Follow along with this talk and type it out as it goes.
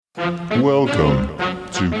Welcome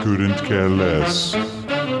to Couldn't Care Less.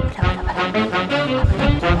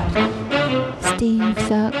 Steve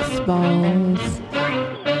sucks balls.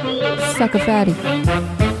 Suck a fatty.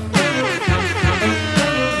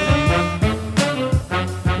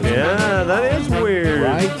 Yeah, that is weird.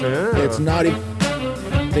 Right? Yeah. It's not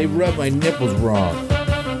even... They rub my nipples wrong.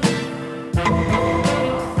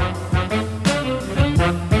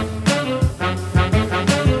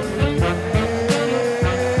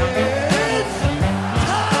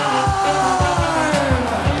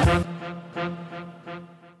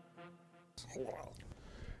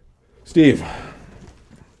 Steve.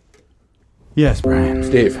 Yes, Brian.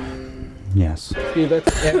 Steve. Yes. Steve,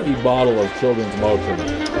 that's an empty bottle of children's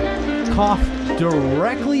Motrin. Cough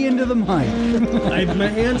directly into the mic. My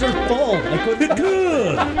hands are full. I couldn't.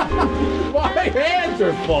 Good. My hands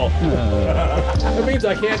are full. That means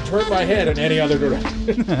I can't turn my head in any other direction.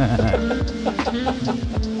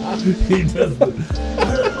 He doesn't.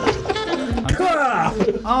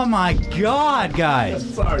 Oh my God,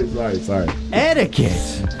 guys! Sorry.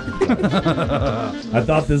 Etiquette. I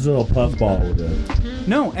thought this little puffball would have.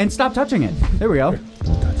 No, and stop touching it. There we go.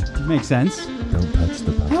 Don't touch it. Makes sense. Don't touch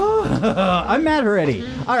the puff. I'm mad already.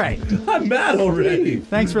 All right. I'm mad already.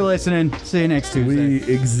 Thanks for listening. See you next Tuesday.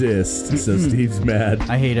 We exist, so Steve's mad.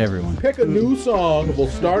 I hate everyone. Pick a new song. We'll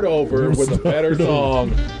start over with a better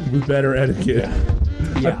song. With better etiquette.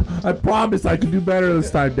 Yeah. I promise I can do better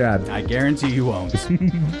this time, Dad. I guarantee you won't.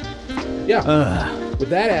 Yeah. With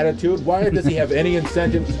that attitude, why does he have any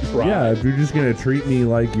incentive to try? Yeah, if you're just gonna treat me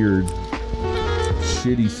like your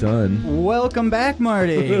shitty son. Welcome back,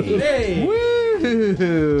 Marty. Hey.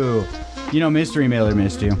 Woo! You know, Mystery Mailer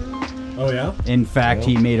missed you. Oh yeah. In fact,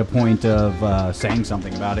 he made a point of saying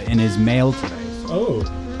something about it in his mail today. So.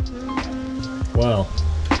 Oh. Well.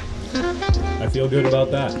 I feel good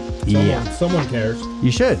about that. Someone cares.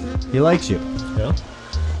 You should. He likes you. Yeah.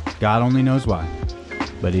 God only knows why,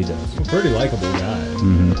 but he does. A pretty likable guy.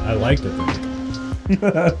 I like to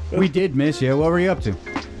think. We did miss you. What were you up to?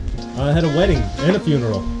 I had a wedding and a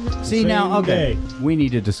funeral. See, now, Same okay, day. we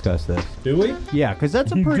need to discuss this. Do we? Yeah, because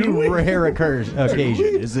that's a pretty Do we? rare occasion,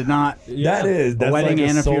 is it not? Yeah. That is. That's A wedding like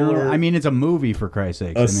and a solar, funeral. I mean, it's a movie, for Christ's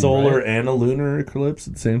sake. a solar right? and a lunar eclipse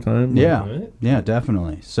at the same time. Yeah, Right. yeah,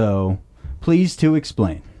 definitely. So, please to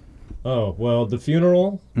explain. Oh, well, the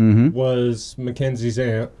funeral Mm-hmm. was Mackenzie's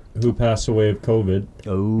aunt who passed away of COVID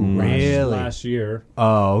Oh, really? last year.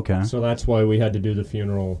 Oh, okay. So that's why we had to do the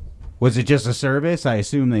funeral. Was it just a service? I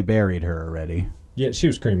assume they buried her already. Yeah, she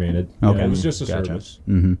was cremated. Okay. Yeah, it was just a Gotcha. service.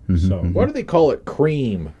 Mm-hmm. So Why do they call it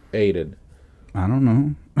cream aided? I don't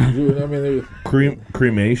know. I mean,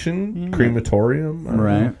 Cremation, crematorium. I don't know.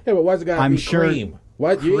 Right. yeah, but why's it got to I'm be sure cream?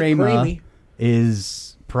 Why you ain't crema creamy?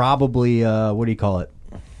 is probably, what do you call it?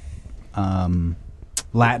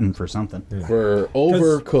 Latin for something. For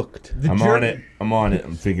overcooked. I'm on it.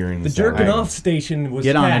 I'm figuring the this jerking out. off station was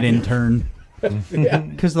Get on it, packed. intern.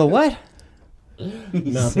 Because the what?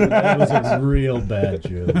 Nothing. That was a real bad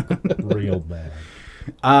joke. Real bad.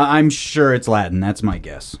 I'm sure it's Latin. That's my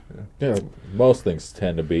guess. Yeah, most things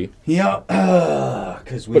tend to be. Yeah,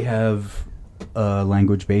 because we have a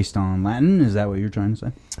language based on Latin. Is that what you're trying to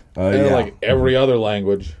say? And Yeah. like every other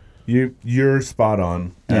language. You're spot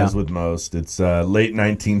on, as Yeah. with most. It's late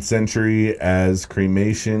 19th century as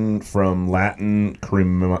cremation from Latin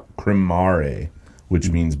cremare, which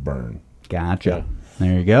means burn. Gotcha.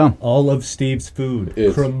 There you go. All of Steve's food.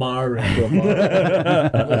 Is- Cremare.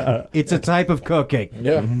 It's a type of cooking.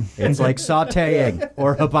 Yeah. It's like sautéing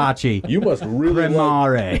or hibachi. You must really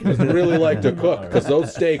like, Cremare. really like to cook because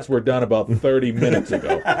those steaks were done about 30 minutes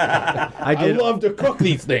ago. I I did. love to cook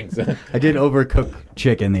these things. I did overcook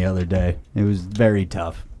chicken the other day. It was very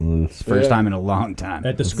tough. It's the first Yeah. time in a long time.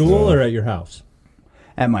 At the school or at your house?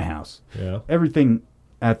 At my house. Yeah. Everything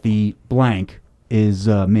at the blank is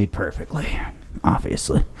made perfectly,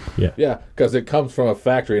 obviously. Yeah, because it comes from a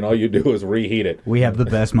factory and all you do is reheat it. We have the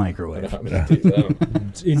best microwave. It's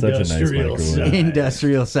Such a nice industrial microwave. size.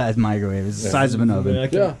 Industrial size microwave. It's the size of an I oven.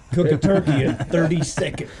 can Yeah. cook a turkey in 30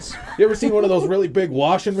 seconds. You ever seen one of those really big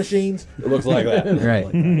washing machines? It looks like that.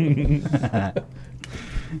 Right.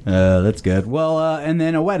 That's good. Well, and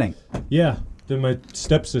then a wedding. Yeah. Then my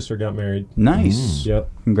stepsister got married. Nice. Yep.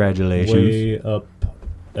 Congratulations. Way up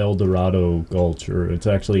El Dorado Gulch, or it's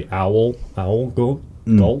actually Owl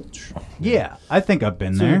Gulch. Yeah, I think I've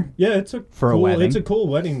been there. Yeah, it's a For a cool, wedding. It's a cool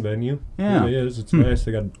wedding venue. Yeah. It is. It's nice.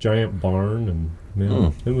 They got a giant barn, and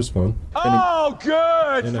it was fun. Oh,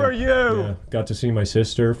 good And for you. Yeah, got to see my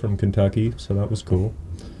sister from Kentucky, so that was cool.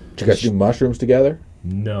 Did you guys do mushrooms together?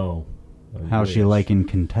 No. I How's she wish. like in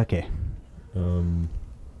Kentucky?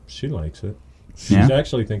 She likes it. She's Yeah?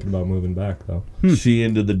 actually thinking about moving back, though. She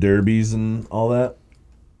into the derbies and all that?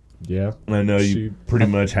 Yeah. I know She- you pretty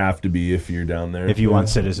much have to be if you're down there. If you want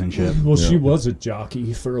citizenship. Well, she was a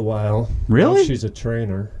jockey for a while. Really? Now she's a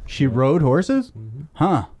trainer. She rode horses?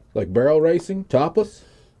 Huh. Like barrel racing, topless?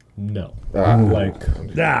 No. Ah. Like, I'm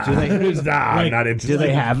not interested. Do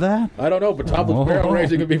they have that? I don't know, but topless barrel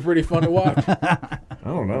racing would be pretty fun to watch. I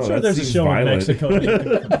don't know. sure that there's a seems show violent. in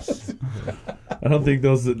Mexico. I don't think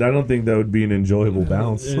that would be an enjoyable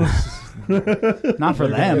bounce. Not for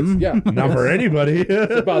them. Yeah, Not for anybody.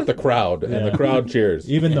 it's about the crowd, and the crowd cheers.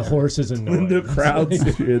 Even the horse is annoying. the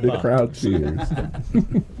crowd cheers.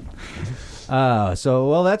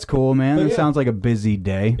 Well, that's cool, man. But That yeah. sounds like a busy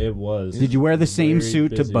day. It was. Did you wear the same Very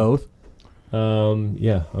suit busy. to both?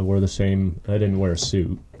 Yeah, I wore the same. I didn't wear a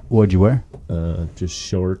suit. What'd you wear? Just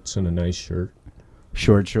shorts and a nice shirt.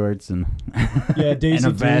 Short shorts and Yeah, Daisy and a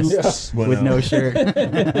vest Dukes. with no shirt.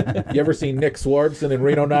 You ever seen Nick Swartzen in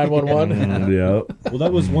Reno 911? Yeah. Well,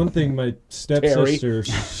 that was one thing. My stepsister,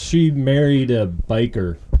 she married a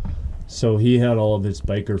biker. So he had all of his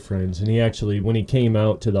biker friends. And he actually, when he came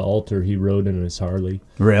out to the altar, he rode in his Harley.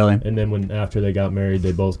 Really? And then after they got married,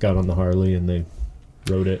 they both got on the Harley and they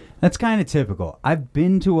rode it. That's kind of typical. I've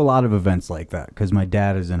been to a lot of events like that because my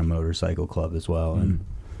dad is in a motorcycle club as well, and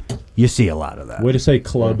you see a lot of that. Way to say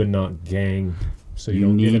club and not gang. So You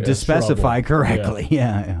don't get need into to specify trouble. correctly.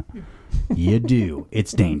 Yeah. You do.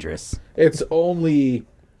 It's dangerous. It's only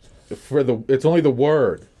the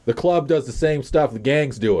word. The club does the same stuff the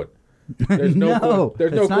gangs do it. There's No,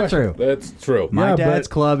 there's that's no not question. true. That's true. My Yeah, dad's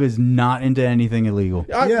but- club is not into anything illegal.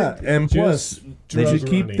 Yeah, and plus, they drug should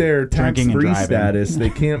keep running. their Drinking and tax-free driving. status. They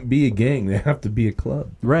can't be a gang. They have to be a club.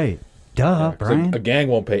 Right. Duh, So Brian. a gang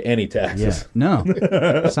won't pay any Yeah. taxes. No.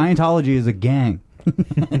 Scientology is a gang.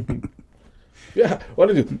 Yeah. What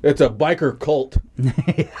is it? It's a biker cult. You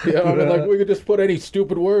know, I mean, like we could just put any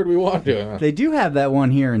stupid word we want to. They do have that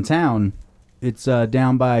one here in town. It's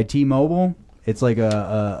down by T-Mobile. It's like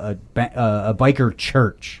a biker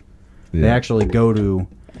church. They Yeah. actually go to.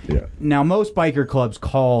 Yeah. Now, most biker clubs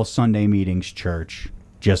call Sunday meetings church,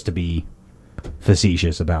 just to be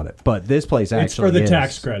facetious about it. But this place It's actually for the is.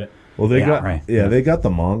 tax credit. Well, they Yeah, got right. they got the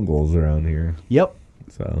Mongols around here. Yep,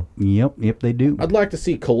 So they do. I'd like to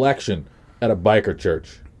see collection at a biker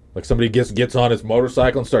church. Like somebody gets on his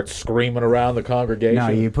motorcycle and starts screaming around the congregation. No,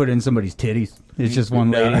 you put in somebody's titties. It's just one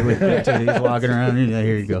lady with titties walking around. Yeah,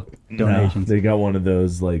 here you go. Donations. they got one of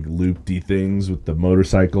those like loopty things with the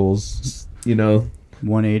motorcycles. You know,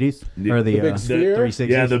 180s or the, The big sphere? 360s.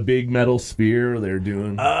 yeah, the big metal sphere they're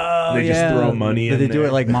doing. Oh, they just yeah. throw money in They do there.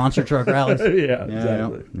 it like monster truck rallies. yeah, Yeah,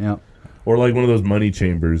 exactly. yeah. Or like one of those money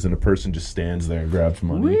chambers, and a person just stands there and grabs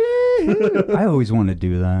money. Woo-hoo. I always want to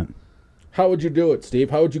do that. How would you do it, Steve?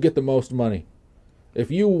 How would you get the most money? If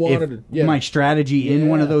you wanted to, My strategy in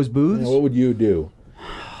one of those booths. what would you do?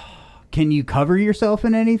 Can you cover yourself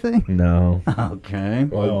in anything? No, Okay.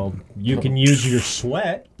 Well, you can use your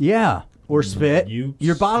sweat. Yeah. Or spit.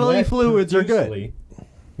 Your bodily sweat fluids are good. profusely.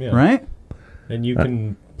 Yeah. Right? And you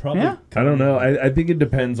can probably Yeah. I don't know. I think it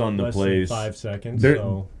depends on the less place. than 5 seconds. There-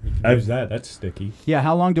 So you can I've- use that. That's sticky. Yeah.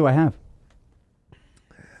 How long do I have?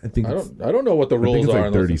 I think I don't know what the I think rules it's are. like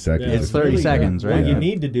on those 30 things. seconds. Yeah, It's 30 seconds, right? What you Yeah.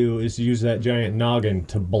 need to do is use that giant noggin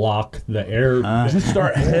to block the air. Just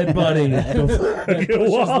start headbutting. that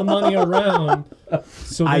pushes the money around.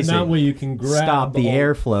 So I then see. that way you can grab Stop the all-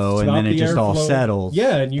 airflow, and stop then it the just all airflow. settles.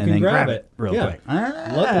 Yeah, and you can then grab it real Yeah. quick.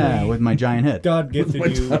 Luckily- with my giant head. God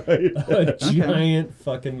gifted you a giant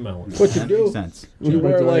fucking mountain. What you That do? makes sense. You What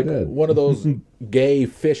wear do I like do? one of those gay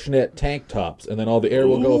fishnet tank tops, and then all the air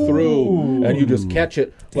will go through, and you just catch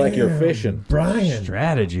it like you're fishing. Brian,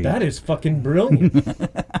 Strategy. that is fucking brilliant.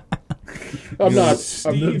 I'm not.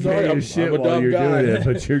 Steve, sorry, I'm shit a while dumb you're guy. doing it,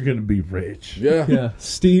 but you're gonna be rich. Yeah. Yeah,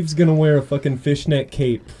 Steve's gonna wear a fucking fishnet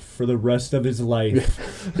cape for the rest of his life,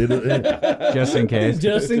 Just in case.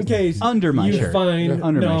 just in case. Under my you shirt. find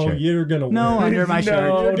Under my no, shirt. you're gonna No, wear under my it. shirt.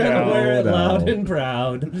 No, you're gonna No, wear it no. loud and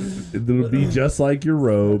proud. It'll be just like your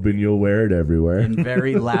robe, and you'll wear it everywhere. In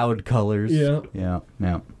very loud colors. Yeah.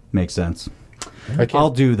 Yeah. Makes sense. I can't.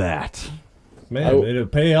 I'll do that. Man, it'll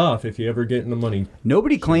pay off if you ever get in the money.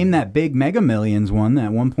 Nobody claimed that big Mega Millions one,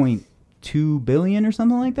 that 1.2 billion or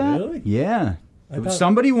something like that. Really? Yeah. thought-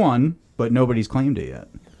 Somebody won, but nobody's claimed it yet.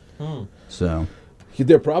 So,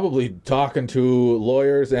 They're probably talking to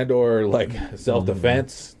lawyers and or like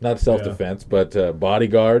self-defense, not self-defense, but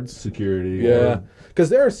bodyguards. Security. Yeah, because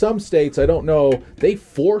there are some states, I don't know, they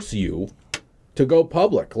force you to go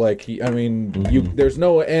public. Like, there's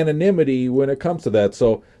no anonymity when it comes to that.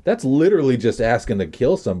 So that's literally just asking to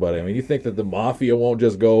kill somebody. I mean, you think that the mafia won't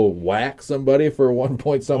just go whack somebody for 1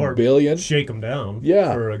 point something billion? Shake them down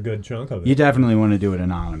for a good chunk of it. You definitely want to do it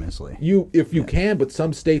anonymously. If you can, but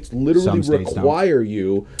some states literally require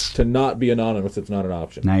you to not be anonymous. It's not an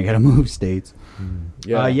option. Now you got to move states.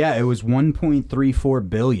 Yeah. It was 1.34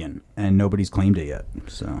 billion, and nobody's claimed it yet.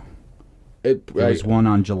 So it was one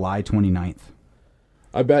on July 29th.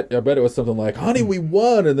 I bet it was something like, "Honey, we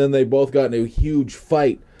won," and then they both got in a huge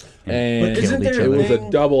fight, and But isn't there it a was a thing-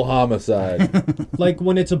 double homicide. Like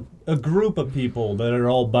when it's a group of people that are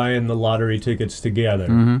all buying the lottery tickets together.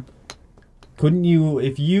 Mm-hmm. Couldn't you,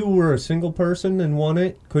 if you were a single person and won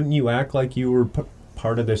it, couldn't you act like you were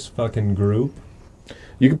part of this fucking group?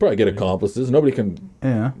 You could probably get accomplices. Nobody can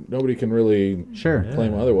really Sure.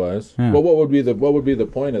 claim otherwise. Yeah. Well, what would be the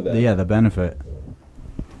point of that? Yeah, the benefit.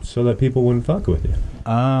 So that people wouldn't fuck with you. They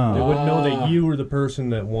Oh, wouldn't know that you were the person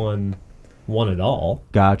that won it all.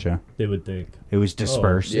 gotcha. They would think. It was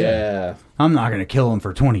dispersed. Yeah. I'm not going to kill him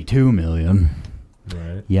for 22 million.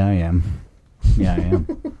 Right. Yeah, I am. Yeah, I am.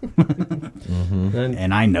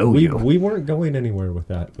 And I know you. We weren't going anywhere with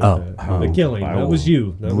that. With Oh. the killing. I That was will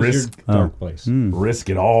you. That was risk- your dark place. Risk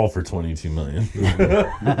it all for 22 million.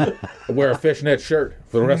 Wear a fishnet shirt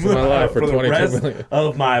for the rest of my life for the 22 rest million.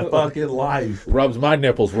 of my fucking life. Rubs my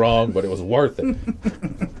nipples wrong, but it was worth it.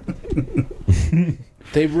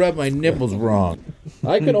 They rubbed my nipples wrong.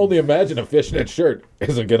 I can only imagine a fishnet shirt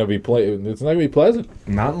isn't going to be it's not going to be pleasant.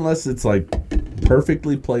 Not unless it's like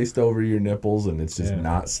perfectly placed over your nipples and it's just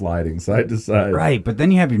not sliding side to side. Right, but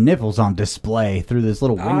then you have your nipples on display through this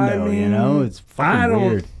little window, you know? It's fucking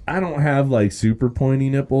weird. I don't have like super pointy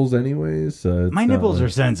nipples anyways. So it's My not nipples like-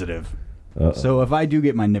 are sensitive. So if I do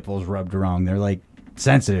get my nipples rubbed wrong, they're like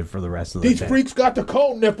sensitive for the rest of the These day. freaks got the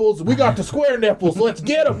cone nipples. We got the square nipples. Let's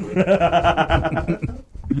get them.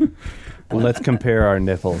 Let's compare our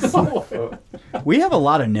nipples. We have a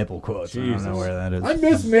lot of nipple quotes. I don't know where that is. I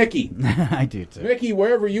miss Mickey. I do too. Mickey,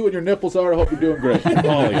 wherever you and your nipples are, I hope you're doing great.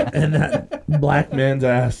 Oh, yeah. And that black man's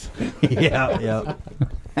ass. yeah.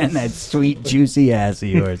 And that sweet, juicy ass of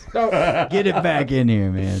yours. Get it back in here,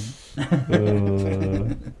 man.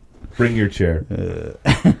 Bring your chair.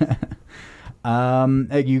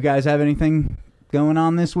 Hey, you guys have anything going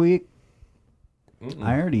on this week?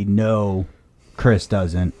 I already know Chris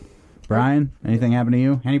doesn't. Brian, anything happen to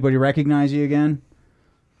you? Anybody recognize you again?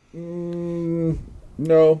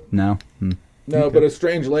 No. No. No, but a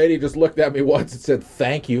strange lady just looked at me once and said,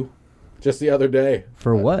 "Thank you," just the other day.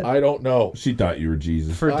 For what? I don't know. She thought you were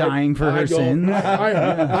Jesus. For dying for her sin?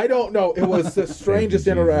 I don't know. It was the strangest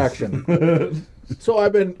interaction. So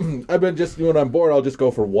I've been just, when I'm bored, I'll just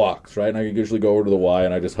go for walks, right? And I usually go over to the Y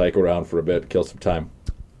and I just hike around for a bit, kill some time.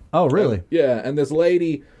 Oh, really? Yeah, and this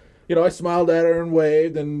lady, I smiled at her and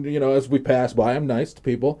waved, and, as we passed by, I'm nice to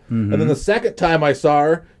people. And then the second time I saw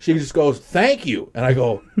her, she just goes, "Thank you." And I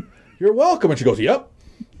go, "You're welcome." And she goes, "Yep."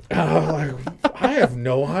 And I'm like, I have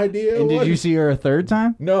no idea. And did you see her a third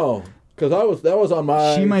time? No, because that was on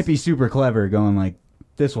my... She might be super clever going like,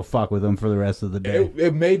 this will fuck with him for the rest of the day.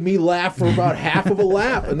 It made me laugh for about half of a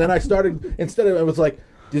lap. And then I started, instead of, it was like,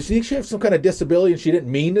 does she have some kind of disability and she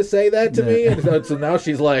didn't mean to say that to me? And so now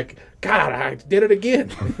she's like, "God, I did it again."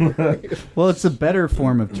 Well, it's a better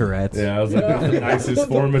form of Tourette's. Yeah, I was like, that's the nicest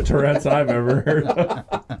form of Tourette's I've ever heard of.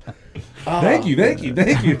 Thank you.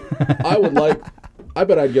 I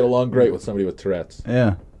bet I'd get along great with somebody with Tourette's.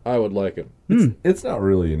 Yeah. I would like it. It's not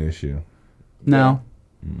really an issue. No.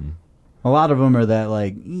 A lot of them are that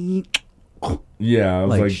like Yeah, I was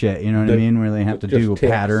like like shit, you know what I mean? Where they have to Just do a ticks.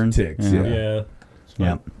 pattern. Ticks, Yeah. Yeah.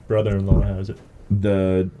 Yeah. Brother-in-law has it.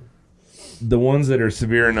 the ones that are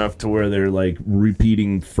severe enough to where they're like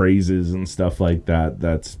repeating phrases and stuff like that.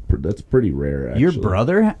 That's pretty rare. Actually. Your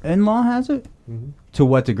brother-in-law has it? Mm-hmm. To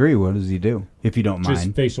what degree? What does he do? If you don't Just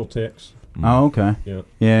mind. facial tics. Oh, okay. Yeah.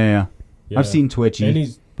 Yeah. Yeah. I've seen Twitchy And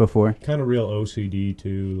he's before. kind of real OCD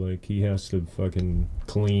too. Like he has to fucking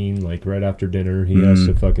clean. Like right after dinner, he has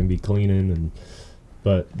to fucking be cleaning.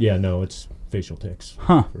 But yeah, no, it's facial tics.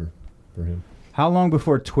 Huh. For him. How long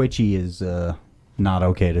before Twitchy is not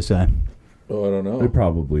okay to say? Oh, I don't know. It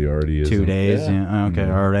probably already is. 2 days? Yeah. Yeah. Okay,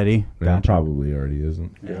 already? It Gotcha. probably already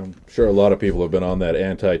isn't. Yeah, I'm sure a lot of people have been on that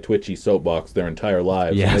anti-Twitchy soapbox their entire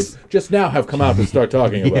lives. Yes. And they just now have come out to start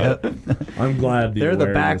talking about it. I'm glad They're the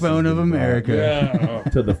awareness backbone has of been brought America. Yeah.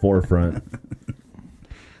 to the forefront.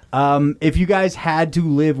 If you guys had to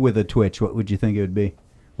live with a Twitch, what would you think it would be?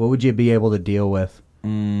 What would you be able to deal with?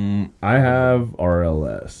 I have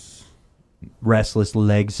RLS. Restless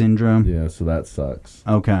leg syndrome. Yeah, so that sucks.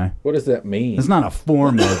 Okay. What does that mean? It's not a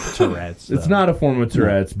form of Tourette's. It's though. not a form of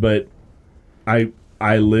Tourette's, but I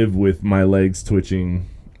live with my legs twitching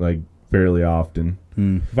like fairly often.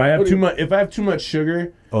 If I have too much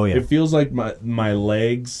sugar, Oh, yeah. it feels like my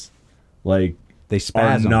legs like They are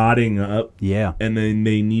spasm. knotting up, Yeah. and then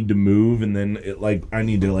they need to move, and then I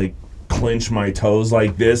need to like clench my toes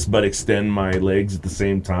like this, but extend my legs at the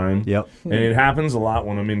same time. Yep. And it happens a lot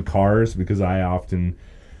when I'm in cars because I often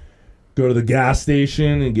go to the gas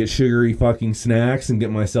station and get sugary fucking snacks and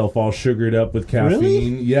get myself all sugared up with caffeine. Really?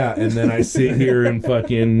 Yeah, and then I sit here and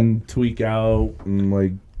fucking tweak out and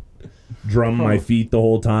like drum my feet the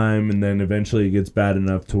whole time, and then eventually it gets bad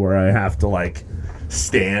enough to where I have to like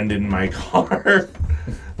stand in my car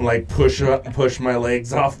and like push my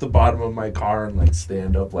legs off the bottom of my car and like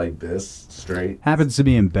stand up like this straight. Happens to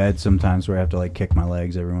me in bed sometimes where I have to like kick my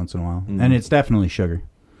legs every once in a while. And it's definitely sugar.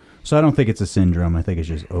 So I don't think it's a syndrome. I think it's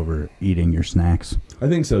just overeating your snacks. I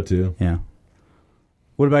think so too. Yeah.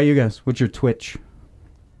 What about you guys? What's your twitch?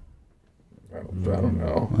 I don't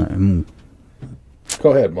know. Mm.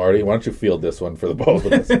 Go ahead, Marty. Why don't you field this one for the both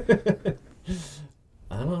of us?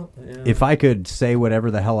 I don't. Yeah. If I could say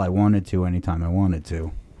whatever the hell I wanted to anytime I wanted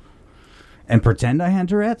to, and pretend I had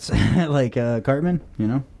Tourette's, like Cartman, you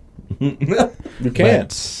know? You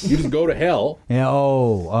can't. You just go to hell. Yeah.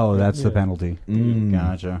 Oh, that's the penalty.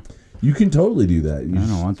 Gotcha. You can totally do that. You I don't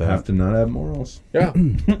just want that. have to not have morals. Yeah.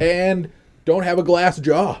 And don't have a glass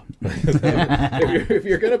jaw. if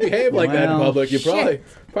you're going to behave like that in Well, public, you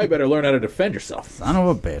probably better learn how to defend yourself. Son of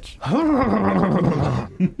a bitch.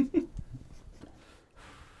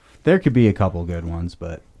 There could be a couple good ones,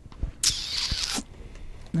 but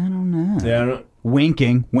I don't know. Yeah. I don't,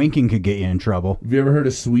 Winking could get you in trouble. have you ever heard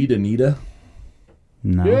of Sweet Anita?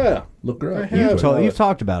 No. Yeah. Look her up. I have. You've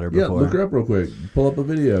talked about her Yeah, before. look her up real quick. Pull up a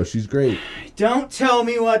video. She's great. Don't tell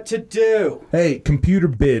me what to do. Hey, computer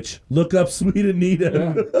bitch, look up Sweet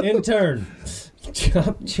Anita. Intern.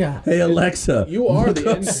 Chop chop. Hey, Alexa, You are look the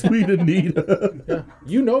up intern. Sweet Anita. Yeah.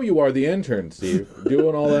 You know you are the intern, Steve,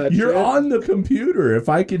 doing all that You're shit. on the computer. If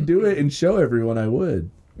I could do it and show everyone, I would.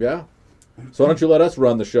 Yeah. So why don't you let us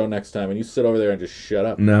run the show next time and you sit over there and just shut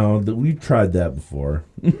up? No, we've tried that before.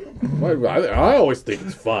 I always think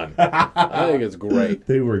it's fun. I think it's great.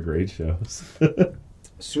 They were great shows.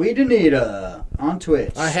 Sweet Anita on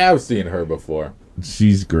Twitch. I have seen her before.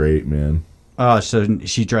 She's great, man. Oh, so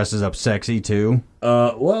she dresses up sexy too?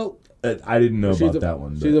 Well, I didn't know She's about a- that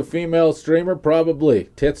one. She's a female streamer, probably.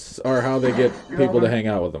 Tits are how they get people to hang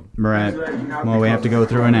out with them. Right. Well, we have to go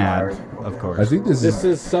through an ad, of course. I think This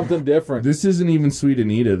is something different. this isn't even Sweet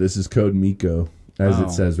Anita. This is Code Miko, as Oh. it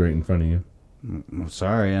says right in front of you. I'm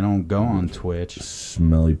sorry, I don't go on Twitch.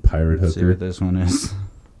 Smelly pirate Let's see hooker. what this one is.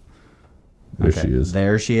 There she is.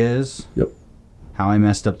 There she is. Yep. How I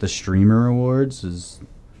Messed Up the Streamer Awards is...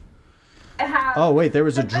 Oh, wait, there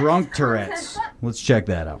was a drunk Tourette's. Let's check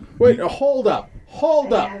that out. Wait, hold up.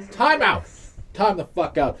 Time out. Time the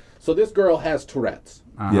fuck out. So this girl has Tourette's.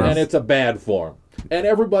 Yes. And it's a bad form. And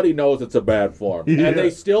everybody knows it's a bad form. Yeah. And they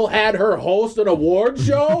still had her host an award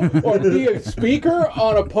show or be a speaker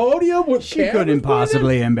on a podium with She couldn't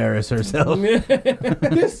possibly embarrass herself.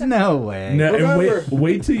 No way. No, and Remember-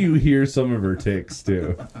 wait till you hear some of her ticks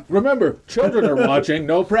too. Remember, children are watching.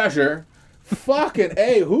 No pressure. Fucking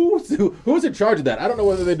A. Who's in charge of that? I don't know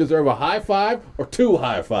whether they deserve a high five or 2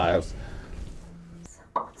 high fives.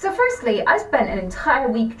 So firstly, I spent an entire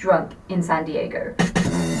week drunk in San Diego.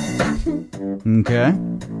 Okay.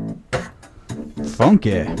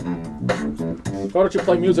 Funky. Why don't you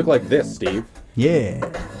play music like this, Steve? Yeah.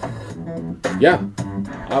 Yeah.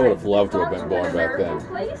 I would have loved to have been born back then.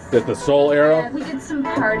 Did the soul era? And we did some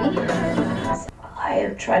party. I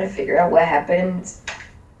am trying to figure out what happened.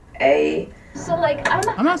 So like,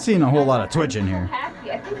 I'm not seeing a whole lot of Twitch in here.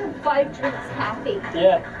 happy. I think I'm 5 drinks happy.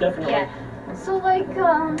 Yeah, definitely. Yeah. So like,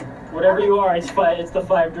 Whatever you are, it's the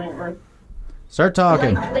 5 drink group. Start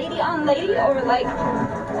talking. like lady on lady or like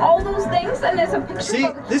all those things. And there's a picture See,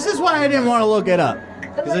 of this is why I didn't want to look it up.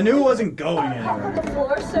 Because I knew it wasn't going on anywhere. the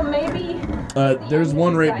floor. So maybe. There's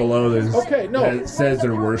one right below Okay, no. that says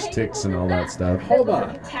their worst ticks and all that stuff. Hold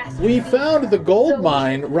on. We found the gold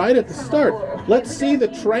mine right at the start. Let's see the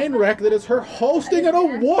train wreck that is her hosting an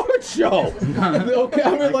award show. Okay,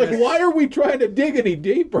 I mean, like, why are we trying to dig any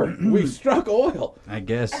deeper? We struck oil. I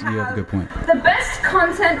guess you have a good point. The best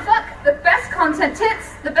content, the best content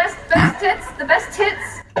tits, the best tits, the best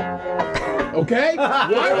tits. Okay?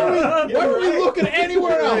 Why are we looking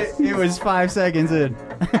anywhere else? It was 5 seconds in.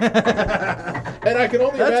 And I can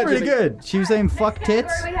only That's imagine. pretty good. She was saying fuck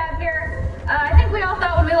tits. What do we have here? I think we all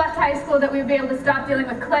thought when we left high school that we would be able to stop dealing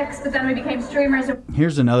with clicks, but then we became streamers.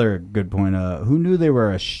 Here's another good point. Who knew they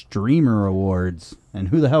were a streamer awards? And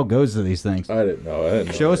who the hell goes to these things? I didn't know.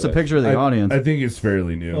 Show us a picture of the audience. I think it's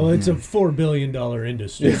fairly new. Well, it's a $4 billion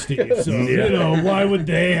industry, Steve. So, you know, why would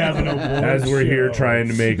they have an award? As we're here trying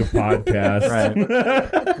to make a podcast.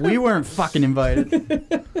 Right. We weren't fucking invited.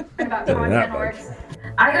 About content works.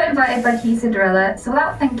 I got invited by Key Cinderella, so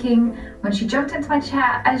without thinking, when she jumped into my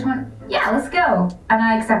chat, I just went, yeah, let's go. And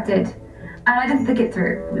I accepted. And I didn't think it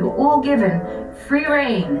through. We were all given free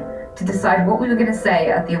reign to decide what we were going to say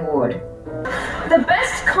at the award. The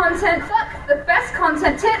best content, the best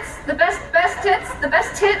content tits, the best tits, the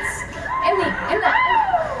best tits in the.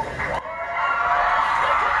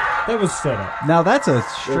 That was set up. Now that's a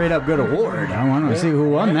straight up good award. I want to see who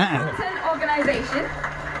won that. Content organization.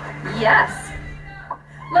 Yes.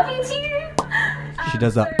 Love you too. She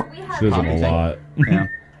does that. She does it a lot. Yeah.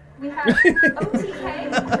 We have OTK.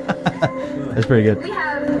 That's pretty good. We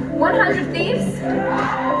have 100 Thieves.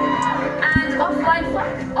 And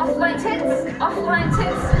offline tits, offline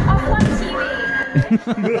TV.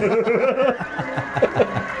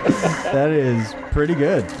 That is pretty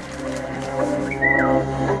good.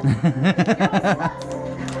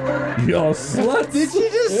 Y'all sluts. Did she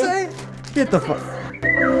just say? Get the fuck.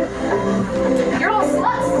 You're all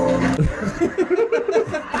sluts.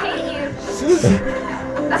 I hate you.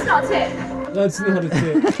 That's not a tit. That's not a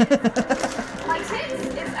tit. My tits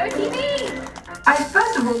is OTV.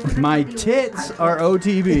 First of all, My tits are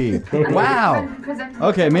OTB. Wow.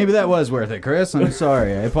 Okay, maybe that was worth it, Chris. I'm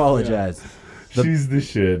sorry. I apologize. She's the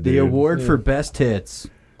shit. The dude. award for best tits.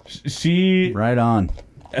 She. Right on.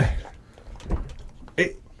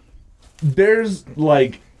 There's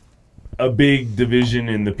like a big division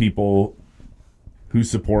in the people who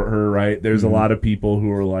support her, right? There's a lot of people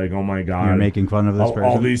who are like, oh my God. You're making fun of this person.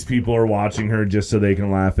 All these people are watching her just so they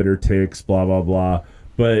can laugh at her tics, blah, blah, blah.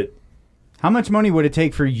 But how much money would it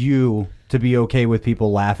take for you to be okay with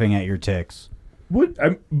people laughing at your tics? But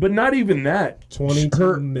not even that.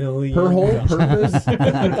 22 million. Her whole purpose,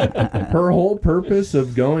 her whole purpose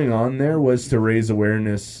of going on there was to raise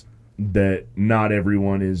awareness that not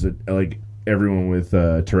everyone is everyone with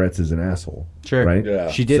Tourette's is an asshole. Sure, right? Yeah.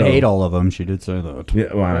 She did hate all of them. She did say that.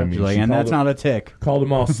 Yeah, well, I mean, and that's not a tick. Called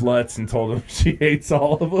them all sluts and told them she hates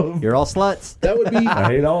all of them. You're all sluts. That would be.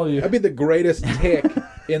 I hate all of you. That'd be the greatest tick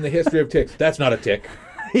in the history of ticks. That's not a tick.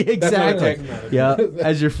 Exactly. Yeah.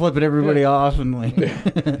 As you're flipping everybody off and like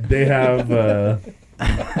they have.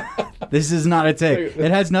 This is not a tick.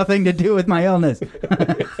 It has nothing to do with my illness.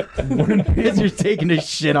 As you're taking a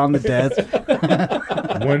shit on the desk.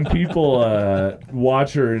 When people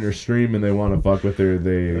watch her in her stream and they want to fuck with her,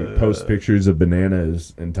 they post pictures of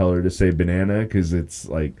bananas and tell her to say banana because it's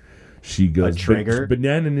like she goes a trigger.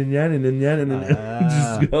 Banana.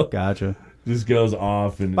 Gotcha. Just goes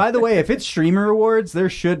off. And by the way, if it's streamer awards, there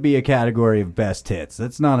should be a category of best hits.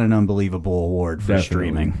 That's not an unbelievable award for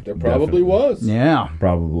streaming. There probably was. Yeah,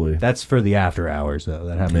 probably. That's for the after hours, though.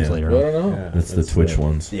 That happens later on. I don't know. Yeah, that's the Twitch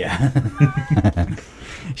ones. Yeah.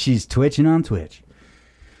 She's twitching on Twitch.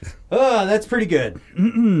 Oh, that's pretty good.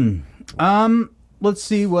 Let's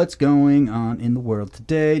see what's going on in the world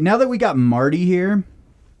today. Now that we got Marty here,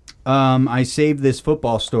 I saved this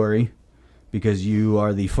football story because you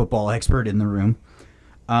are the football expert in the room.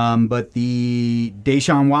 But the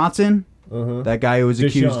Deshaun Watson, that guy who was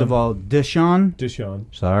accused of all...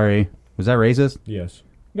 Deshaun? Sorry. Was that racist? Yes.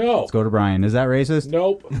 No. Let's go to Brian. Is that racist?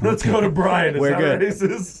 Nope. Let's go to Brian. Is We're that good.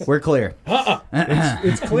 racist? We're clear.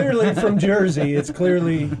 It's clearly from Jersey. It's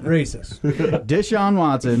clearly racist. Deshaun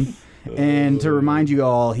Watson. And to remind you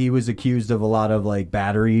all, he was accused of a lot of like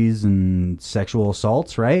batteries and sexual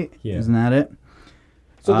assaults, right? Yeah. Isn't that it?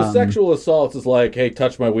 So the sexual assault is like, hey,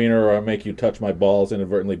 touch my wiener or I'll make you touch my balls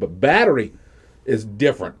inadvertently. But battery is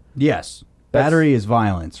different. Yes. Battery is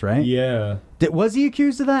violence, right? Yeah. Was he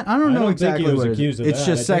accused of that? I don't know exactly think he was what accused it of is. It's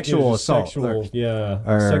that. just I think it sexual was just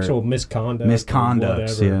assault. sexual misconduct.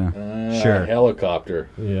 Misconducts, yeah. Sure. Helicopter.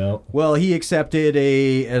 Yeah. Well, he accepted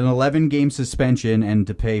an 11-game suspension and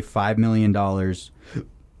to pay $5 million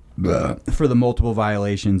for the multiple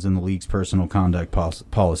violations in the league's personal conduct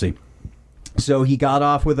policy. So he got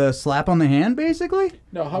off with a slap on the hand, basically?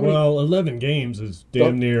 No, how many? Well, 11 games is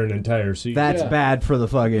damn near an entire season. That's bad for the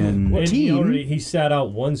fucking and team. He sat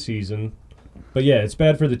out one season. But yeah, it's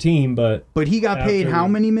bad for the team, but he got paid how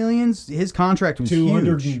many millions? His contract was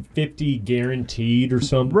 250 huge. Guaranteed or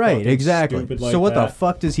something. Right, exactly. Like so what the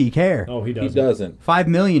fuck does he care? Oh, he doesn't. He doesn't. $5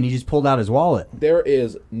 million, he just pulled out his wallet. There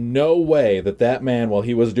is no way that man, while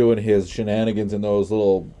he was doing his shenanigans in those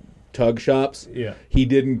little tug shops, yeah, he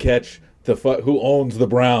didn't catch who owns the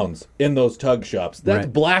Browns in those tug shops. That's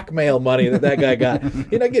blackmail money that guy got.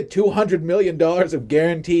 I get $200 million of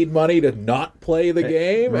guaranteed money to not play the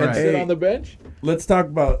game and sit on the bench. Let's talk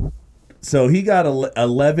about. So he got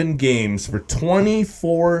 11 games for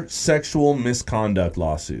 24 sexual misconduct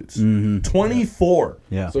lawsuits. 24.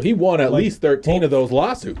 Yeah. So he won at least 13 of those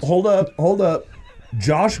lawsuits. Hold up.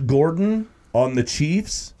 Josh Gordon on the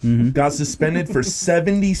Chiefs got suspended for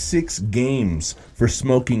 76 games for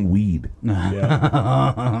smoking weed.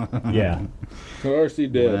 Yeah. Of course he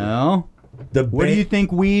did. Well, what do you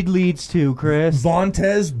think weed leads to, Chris?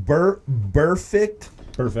 Vontez Burfict?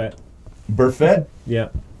 Burfett? Yeah.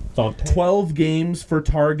 12 games for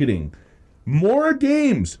targeting. More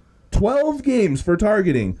games. 12 games for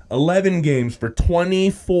targeting. 11 games for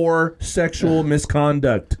 24 sexual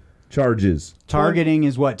misconduct charges. Targeting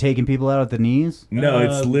is what? Taking people out at the knees? No,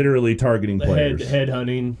 it's literally targeting players. Head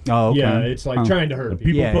hunting. Oh, okay. Yeah, it's like trying to hurt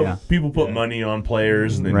people. People put money on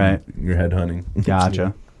players, and then you're head hunting.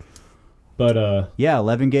 Gotcha. But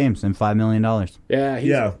 11 games and $5 million.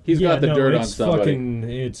 Yeah, he's got the dirt on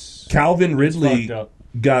somebody. Calvin Ridley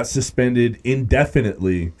got suspended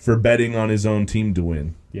indefinitely for betting on his own team to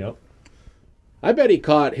win. Yep. I bet he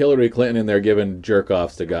caught Hillary Clinton in there giving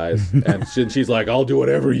jerk-offs to guys. And she's like, I'll do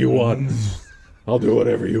whatever you want. I'll do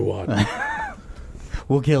whatever you want.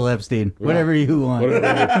 We'll kill Epstein. Whatever you want.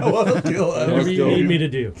 Whatever you need me to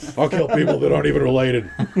do. I'll kill people that aren't even related.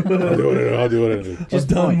 I'll do it. Just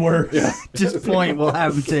done work. Yeah. Just point. We'll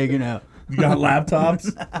have them taken out. You got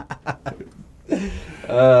laptops?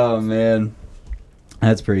 Oh, man.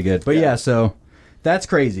 That's pretty good. But yeah, so that's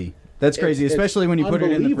crazy. That's crazy, especially when you put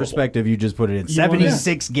it in the perspective you just put it in.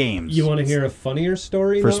 76 games. You want to hear a funnier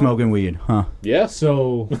story? For smoking weed, huh? Yeah.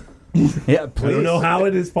 So... yeah, please. I don't know how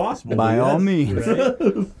it is possible. By all means.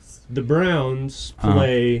 The Browns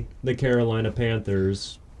play the Carolina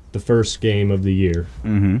Panthers the first game of the year.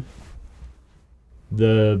 Mm-hmm.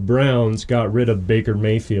 The Browns got rid of Baker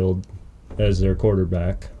Mayfield as their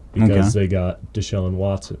quarterback because they got Deshaun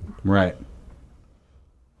Watson. Right.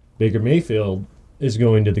 Baker Mayfield is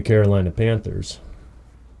going to the Carolina Panthers.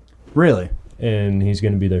 Really? And he's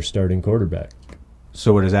going to be their starting quarterback.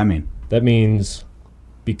 So what does that mean? That means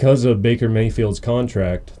because of Baker Mayfield's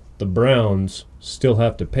contract, the Browns still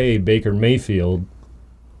have to pay Baker Mayfield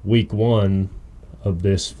week 1 of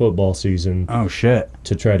this football season. Oh, shit.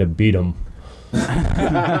 To try to beat him.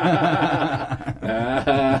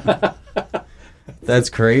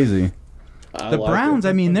 That's crazy. The like Browns,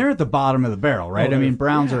 I mean, they're at the bottom of the barrel, right? I mean,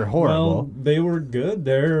 Browns are horrible. Well, they were good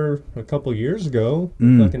there a couple years ago.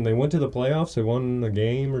 Fucking, they went to the playoffs. They won a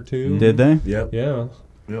game or two. Did they? Yep. Yeah.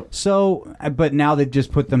 Yep. So, but now they've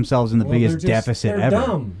just put themselves in the biggest deficit they're ever.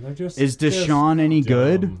 Dumb. They're just, is Deshaun any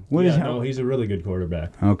good? No, he's a really good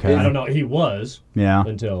quarterback. Okay. I don't know. He was. Yeah.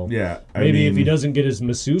 Until. Yeah. Maybe if he doesn't get his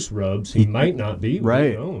masseuse rubs, he might not be.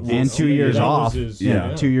 Right. And 2 years off. 2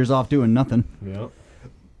 years off doing nothing. Yeah.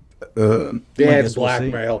 It's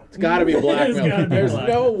blackmail. It's got to be blackmail. There's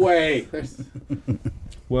no way.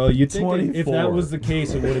 Well, you'd think if that was the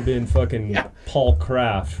case, it would have been fucking Paul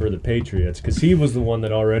Kraft for the Patriots, because he was the one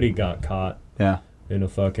that already got caught in a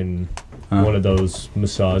fucking one of those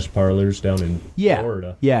massage parlors down in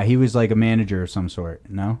Florida. Yeah, he was like a manager of some sort,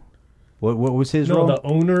 no? What was his role? No, the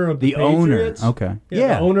owner of the Patriots. Owner, okay.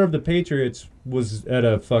 Yeah, the owner of the Patriots was at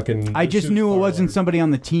a fucking... I just knew it wasn't somebody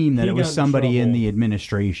on the team, that it was somebody in the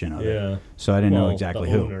administration of it. So I didn't know exactly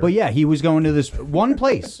who. Owner. But yeah, he was going to this one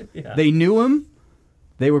place. They knew him.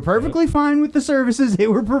 They were perfectly fine with the services they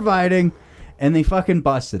were providing, and they fucking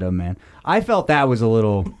busted him, man. I felt that was a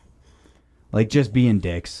little, like, just being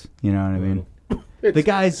dicks. You know what I mean? The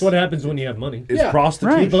guys... That's what happens when you have money. It's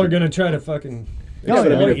prostitution. Right. People are going to try to fucking...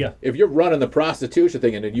 But I mean, if you're running the prostitution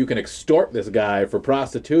thing and you can extort this guy for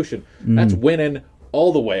prostitution, that's winning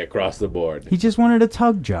all the way across the board. He just wanted a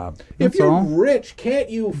tug job. If you're rich, can't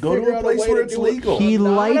you go to a place where it's legal? He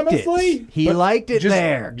liked it. He liked it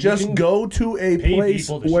there. Just go to a place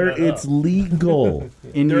where it's legal.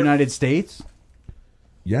 In the United States?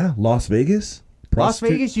 Yeah, Las Vegas. Las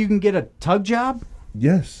Vegas, you can get a tug job?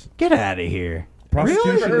 Yes. Get out of here.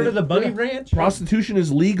 Prostitution. Ever heard of the Bunny Ranch? Prostitution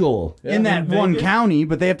is legal. In that one county,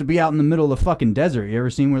 but they have to be out in the middle of the fucking desert. You ever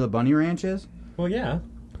seen where the Bunny Ranch is? Well, yeah.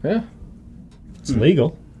 Yeah. It's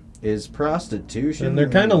legal. Is prostitution... And they're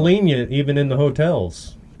kind of lenient even in the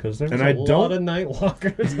hotels. Because there's a lot of night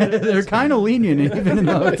walkers. They're kind of lenient even in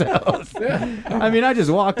the hotels. I mean, I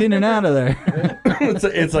just walked in and out of there.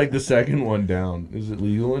 It's like the second one down. Is it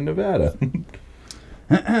legal in Nevada?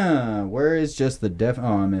 Where is just the def... Oh,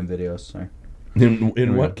 I'm in videos. Sorry.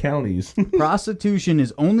 In what counties? Prostitution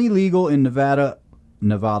is only legal in Nevada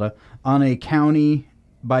on a county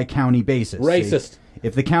by county basis. Racist.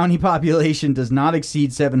 If the county population does not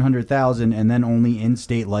exceed 700,000, and then only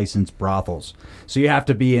in-state licensed brothels. So you have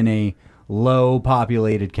to be in a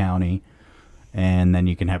low-populated county, and then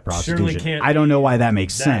you can have prostitution. Surely can't I don't know why that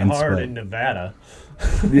makes that sense. hard but in Nevada.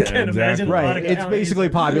 Yeah, Can't imagine a lot right, of it's counties. basically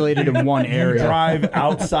populated in one area. Drive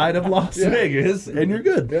outside of Las Vegas, and you're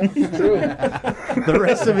good. Yeah, true. The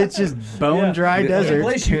rest of it's just bone-dry The desert.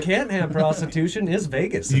 place you can't have prostitution is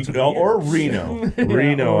Vegas. Or Reno.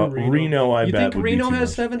 Reno, I you bet think would Reno be too has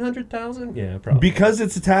much. 700,000? Yeah, probably. Because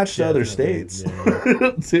it's attached to other states,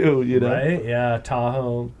 too, you know? Right? Yeah,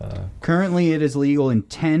 Tahoe. Currently, it is legal in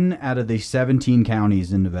 10 out of the 17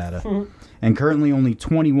 counties in Nevada. And currently only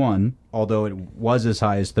 21, although it was as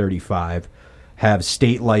high as 35, have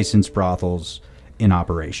state-licensed brothels in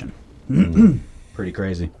operation. Pretty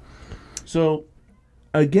crazy. So,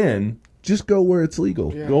 again, just go where it's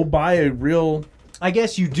legal. Yeah. Go buy a real... I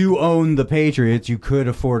guess you do own the Patriots. You could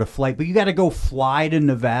afford a flight, but you got to go fly to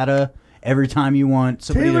Nevada every time you want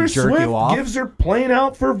somebody Taylor to jerk Swift you off. gives her plane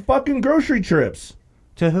out for fucking grocery trips.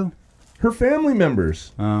 To who? Her family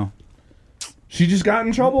members. Oh. She just got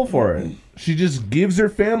in trouble for it. She just gives her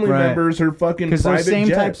family Right. members her fucking Because private those same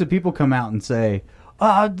jet. types of people come out and say,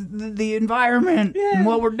 the environment and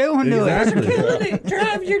what we're doing to it.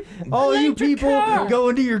 Drive your All you people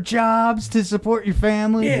going to your jobs to support your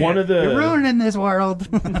family. One of You're the ruining this world.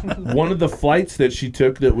 one of the flights that she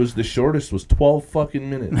took that was the shortest was 12 fucking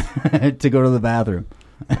minutes. To go to the bathroom.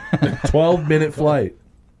 12-minute flight.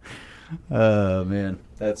 Oh, man.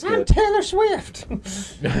 That's I'm good. Taylor Swift.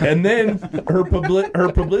 And then her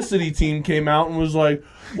publicity team came out and was like,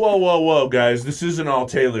 whoa, guys, this isn't all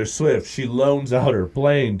Taylor Swift. She loans out her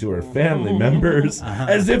plane to her family members.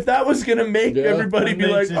 As if that was going to make everybody be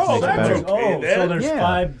like, oh, that's okay then. So there's Yeah.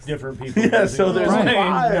 5 different people. Yeah, so there's Right.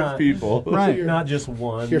 5 people. Right. Not just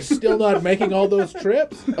one. You're still not making all those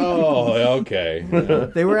trips? Oh, okay.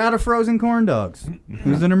 They were out of frozen corn dogs. It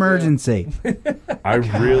was an emergency. I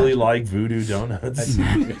really like Voodoo Donuts.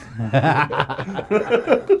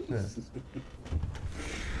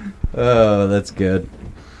 Oh, that's good.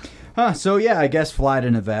 Huh, so yeah, I guess fly to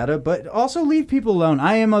Nevada, but also leave people alone.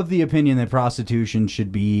 I am of the opinion that prostitution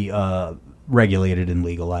should be regulated and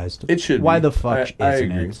legalized. It should Why be. the fuck I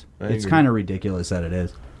isn't agree. it? I It's agree. kind of ridiculous that it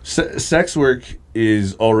is. Sex work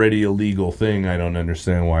is already a legal thing. I don't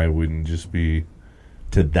understand why it wouldn't just be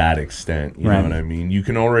to that extent. You Right. know what I mean? You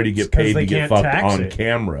can already get It's 'cause paid they to get can't fucked tax on it.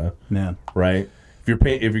 camera, Yeah. right? If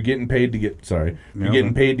you're getting paid to get you're Yeah.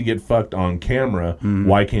 getting paid to get fucked on camera,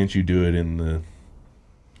 why can't you do it in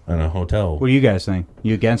a hotel? What do you guys think?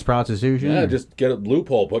 You against prostitution? Yeah, or- just get a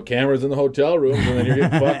loophole. Put cameras in the hotel rooms, and then you're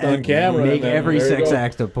getting fucked on camera. Make and then every there you sex go.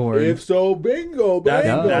 act a porn. If so, bingo,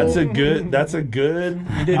 bingo. That's a good.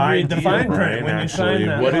 You didn't read idea, the fine print Brian, when you actually. signed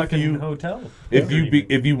that What if fucking you hotel.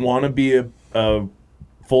 if you want to be a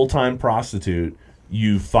full-time prostitute,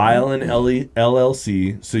 you file an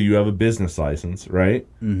LLC, so you have a business license, right?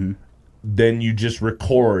 Mm-hmm. Then you just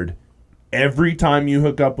record every time you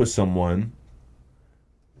hook up with someone.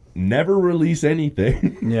 Never release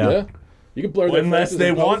anything Yeah. You can blur their unless faces they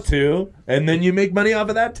in want post. to, and then you make money off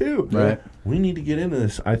of that too. Right. We need to get into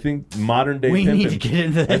this. I think modern day We pimping. need to get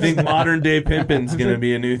into I this. think modern day pimping's gonna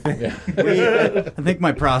be a new thing. I think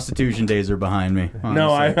my prostitution days are behind me.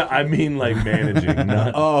 No, honestly. I mean like managing.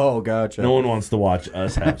 Not, Oh, gotcha. no one wants to watch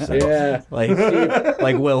us have sex. Yeah.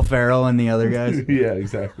 like Will Ferrell and the other guys. Yeah,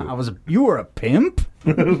 exactly. You were a pimp?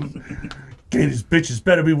 Okay, these bitches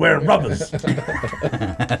better be wearing rubbers.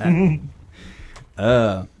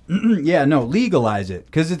 Yeah, no, legalize it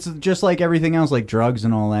because it's just like everything else, like drugs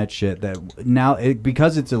and all that shit. That now,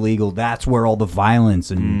 because it's illegal, that's where all the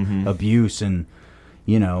violence and abuse and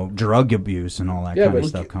drug abuse and all that kind of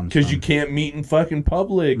stuff comes. Because from. you can't meet in fucking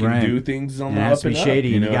public Right. and do things on It the has up to be and shady,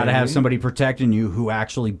 up, and you know got to what I have mean? somebody protecting you who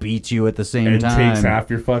actually beats you at the same and time. takes half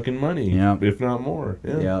your fucking money, Yep. if not more.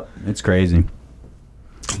 Yeah. Yep, it's crazy.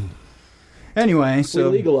 Anyway, If we so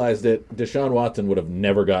legalized it, Deshaun Watson would have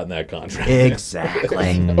never gotten that contract.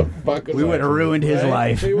 exactly. Fucking We would have much, ruined his right?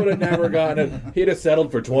 life. He would have never gotten it. He'd have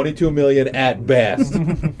settled for $22 million at best.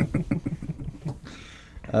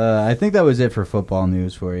 I think that was it for football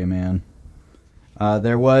news for you, man.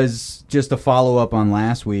 There was just a follow up on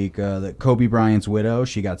last week that Kobe Bryant's widow,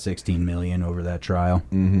 she got $16 million over that trial.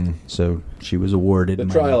 Mm-hmm. So she was awarded The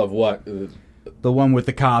money. trial of what? The one with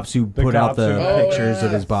the cops who put out cops the who- pictures yeah.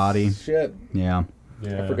 of his body. Shit. Yeah.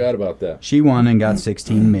 I forgot about that. She won and got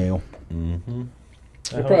 16 mil.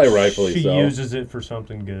 They're probably rightfully she so. uses it for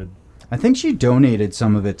something good. I think she donated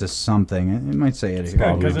some of it to something. It might say it here.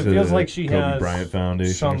 Probably Because it to feels the like she Kobe has Bryant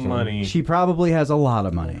Foundation or some something. money. She probably has a lot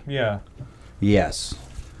of money. Yeah. Yes.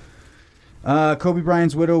 Kobe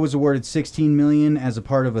Bryant's widow was awarded $16 million as a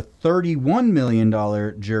part of a $31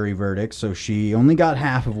 million jury verdict, so she only got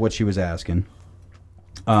half of what she was asking,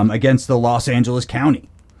 against the Los Angeles County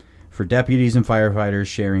for deputies and firefighters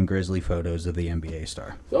sharing grisly photos of the NBA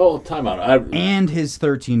star. Oh, time out. And his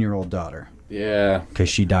 13-year-old daughter. Yeah. Because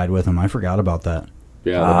she died with him. I forgot about that.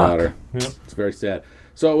 Yeah, the daughter. Yep. It's very sad.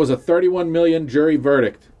 So it was a $31 million jury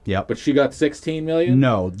verdict. Yep. But she got $16 million?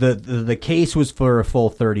 No, the case was for a full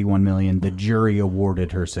 $31 million. The jury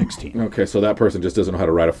awarded her 16. Okay, so that person just doesn't know how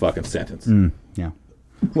to write a fucking sentence. Yeah.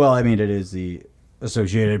 Well, I mean, it is the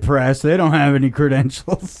Associated Press. They don't have any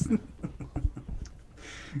credentials.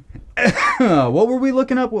 What were we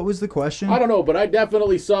looking up? What was the question? I don't know, but I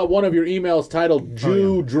definitely saw one of your emails titled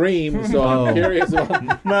Jew Dream, so I'm curious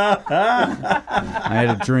about... I had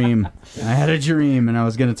a dream, and I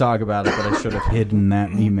was going to talk about it, but I should have hidden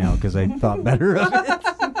that email because I thought better of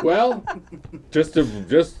it. Well,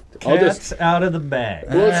 Cat's out of the bag.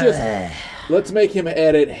 Well, let's make him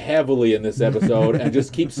edit heavily in this episode and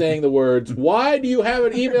just keep saying the words, why do you have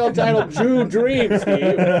an email titled Jew Dream,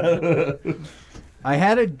 Steve? I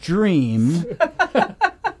had a dream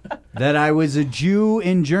that I was a Jew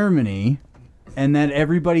in Germany and that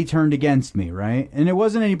everybody turned against me, right? And it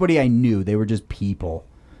wasn't anybody I knew. They were just people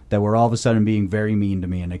that were all of a sudden being very mean to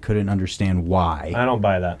me, and I couldn't understand why. I don't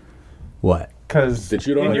buy that. What? Because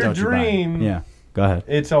in your dream, yeah, go ahead.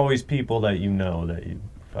 It's always people that you know that you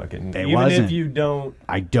fucking... It even wasn't. if you don't...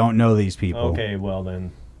 I don't know these people. Okay, well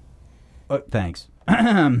then... Thanks.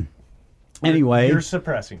 Anyway, you're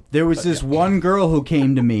suppressing. There was this one girl who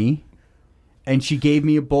came to me, and she gave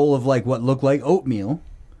me a bowl of like what looked like oatmeal,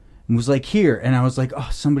 and was like, "Here." And I was like, "Oh,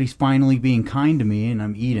 somebody's finally being kind to me," and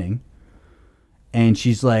I'm eating. And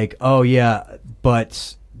she's like, "Oh yeah,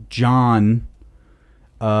 but John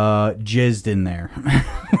jizzed in there,"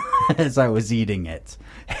 as I was eating it,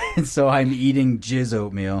 and so I'm eating jizz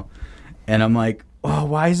oatmeal, and I'm like, "Oh,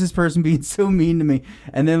 why is this person being so mean to me?"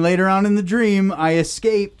 And then later on in the dream, I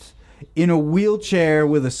escaped in a wheelchair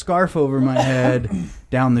with a scarf over my head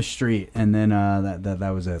down the street, and then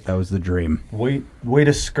that was it. That was the dream. Way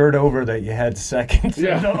to skirt over that you had seconds.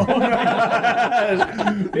 Yeah.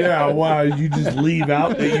 Yeah, wow, you just leave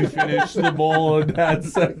out that you finished the bowl and had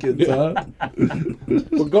seconds, huh?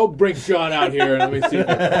 Well, go bring John out here and let me see.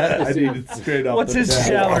 I need it straight up. What's his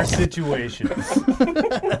shower situation?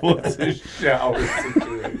 What's his shower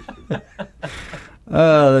situation?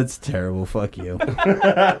 Oh, that's terrible. Fuck you.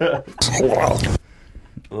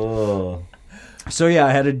 Oh. So yeah,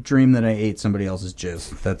 I had a dream that I ate somebody else's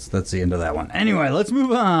jizz. That's the end of that one. Anyway, let's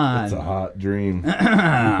move on. That's a hot dream.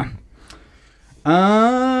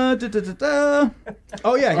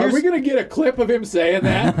 Oh yeah, are we gonna get a clip of him saying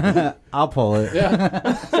that? I'll pull it.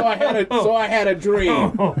 Yeah. So I had a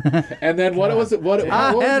dream, and then what was it?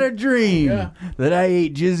 I had a dream that I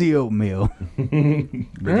ate jizzy oatmeal.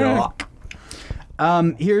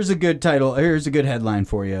 Here's a good title. Here's a good headline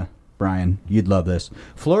for you, Brian. You'd love this.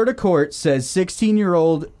 Florida court says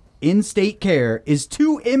 16-year-old in state care is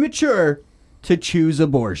too immature to choose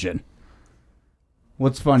abortion.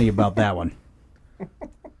 What's funny about that one?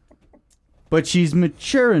 But she's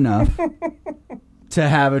mature enough to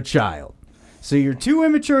have a child. So you're too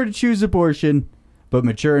immature to choose abortion, but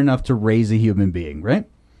mature enough to raise a human being, right?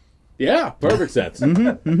 Yeah, perfect sense.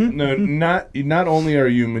 No, not only are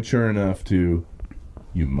you mature enough to...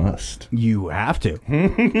 You must. You have to.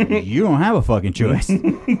 You don't have a fucking choice.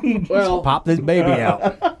 Well, just pop this baby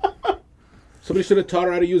out. Somebody should have taught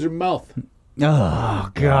her how to use her mouth.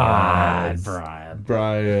 Oh, God.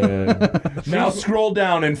 Brian. Now scroll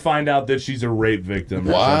down and find out that she's a rape victim.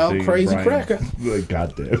 Wild, crazy cracker. Like,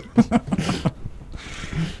 goddamn.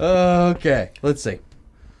 Okay, let's see.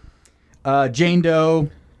 Jane Doe,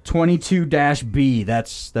 22-B.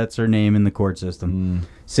 That's her name in the court system.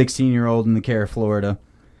 16-year-old in the care of Florida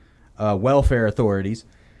welfare authorities.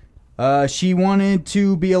 She wanted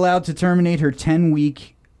to be allowed to terminate her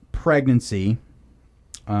 10-week pregnancy,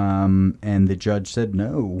 and the judge said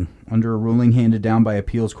no. Under a ruling handed down by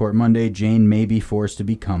appeals court Monday, Jane may be forced to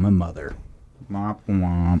become a mother. Womp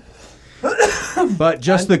womp. But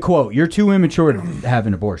just the quote, you're too immature to have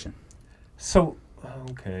an abortion. So,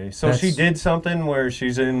 okay. So she did something where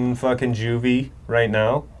she's in fucking juvie right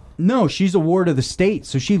now? No, she's a ward of the state,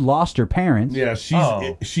 so she lost her parents. Yeah,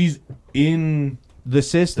 she's in the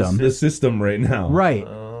system. The system right now. Right.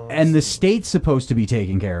 And the state's supposed to be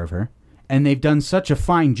taking care of her. And they've done such a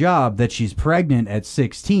fine job that she's pregnant at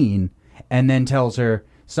 16 and then tells her,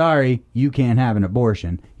 sorry, you can't have an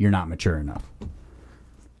abortion. You're not mature enough.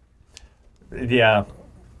 Yeah.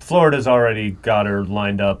 Florida's already got her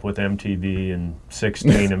lined up with MTV and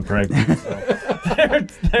 16 and pregnant. So.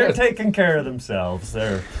 They're taking care of themselves.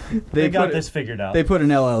 They got this figured out. They put an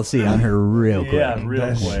LLC on her real quick. Yeah,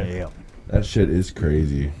 real quick. Yeah. That shit is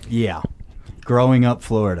crazy. Yeah. Growing up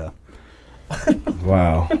Florida.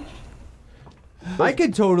 Wow. I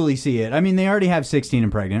could totally see it. I mean, they already have 16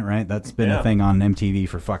 and Pregnant, right? That's been a thing on MTV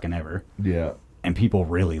for fucking ever. Yeah. And people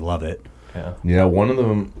really love it. Yeah. Yeah, one of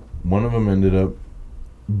them ended up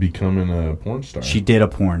becoming a porn star. She did a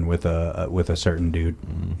porn with a certain dude.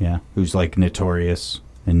 Yeah, who's like notorious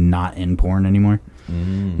and not in porn anymore.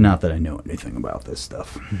 Not that I know anything about this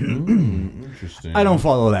stuff. Interesting. I don't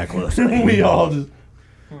follow that close. We all just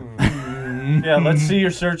Yeah, let's see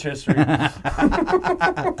your search history. pull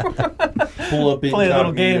up Play a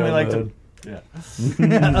little game we like to. Yeah.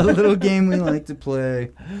 A little game we like to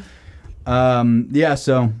play. Yeah,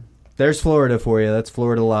 so there's Florida for you. That's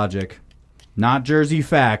Florida logic. Not Jersey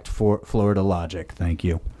fact for Florida logic. Thank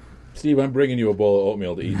you. Steve, I'm bringing you a bowl of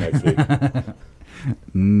oatmeal to eat next week.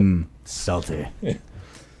 Salty.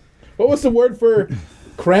 What was the word for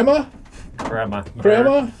crema? Crema.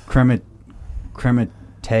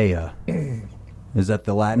 Crematea. Is that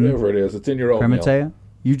the Latin? Whatever it is, it's in your oatmeal. Crematea?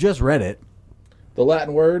 You just read it. The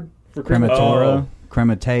Latin word for Crematora,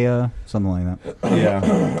 Crematea, something like that.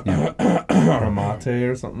 Yeah. Yeah. Cremate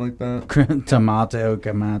or something like that. Tomato,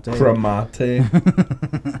 cremate. Cremate.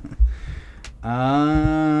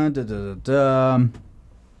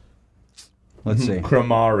 Let's see.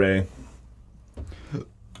 Cremare.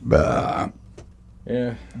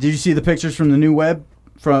 Yeah. Did you see the pictures from the new Webb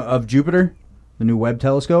of Jupiter? The new Webb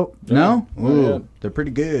telescope? No? Ooh, yeah. they're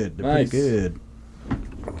pretty good. They're Nice. pretty good.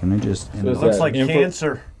 Can I just... So is Looks that like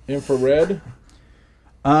cancer. Infrared?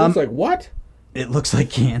 Looks like what? It looks like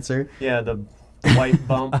cancer. Yeah, the white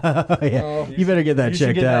bump. Yeah. You better get that you checked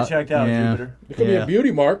should get out. that checked out, Yeah. Jupiter. It could be a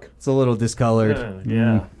beauty mark. It's a little discolored.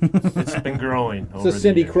 Yeah. It's been growing. It's a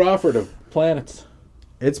Cindy Crawford of planets.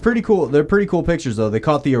 It's pretty cool. They're pretty cool pictures, though. They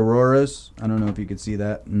caught the auroras. I don't know if you could see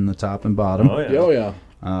that in the top and bottom. Oh, yeah. Oh, yeah.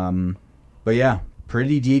 But yeah,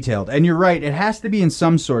 pretty detailed. And you're right. It has to be in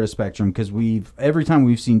some sort of spectrum because every time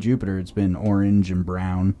we've seen Jupiter, it's been orange and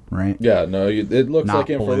brown, right? Yeah, no, it looks Not like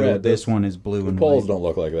infrared. blue. This one is blue The and poles white. don't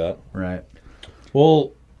look like that. Right.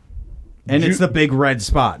 Well, and it's the big red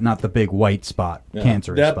spot, not the big white spot,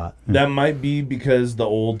 cancerous spot. That might be because the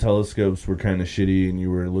old telescopes were kind of shitty and you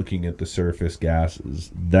were looking at the surface gases.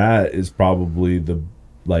 That is probably the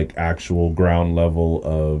actual ground level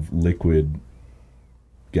of liquid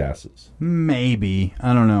gases. Maybe.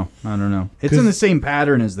 I don't know. It's in the same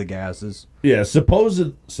pattern as the gases. Yeah,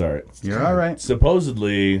 sorry. You're all right.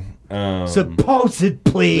 Supposedly.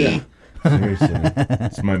 Supposedly. Yeah. Seriously.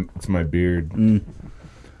 It's my beard.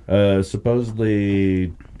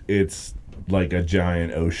 Supposedly it's like a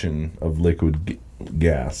giant ocean of liquid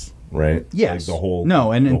gas, right? Yes. Like the whole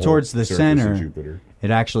towards the surface of center, Jupiter.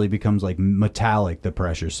 it actually becomes like metallic. The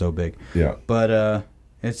pressure's so big. Yeah. But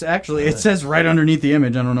it's actually, it says right underneath the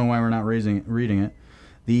image. I don't know why we're not reading it.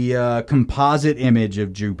 The composite image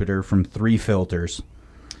of Jupiter from 3 filters: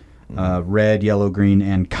 red, yellow, green,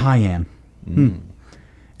 and cayenne.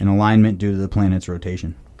 In alignment due to the planet's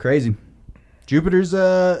rotation. Crazy. Jupiter's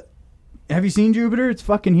have you seen Jupiter? It's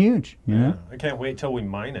fucking huge. You know? I can't wait till we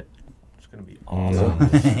mine it. It's gonna be awesome.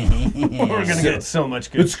 We're gonna get so much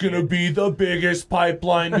good. It's gonna be the biggest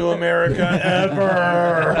pipeline to America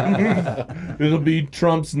ever. It'll be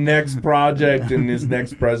Trump's next project in his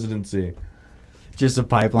next presidency. Just a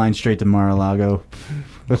pipeline straight to Mar-a-Lago.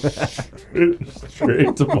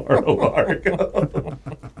 Straight to Mar-a-Lago.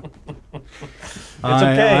 It's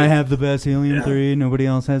okay. I have the best helium-3. Nobody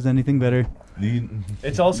else has anything better.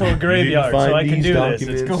 It's also a graveyard, so I can do this.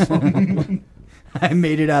 It's cool. I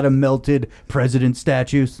made it out of melted president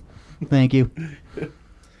statues. Thank you.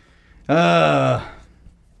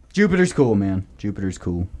 Jupiter's cool, man. Jupiter's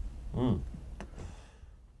cool.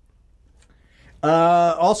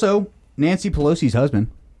 Also, Nancy Pelosi's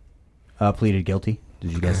husband pleaded guilty.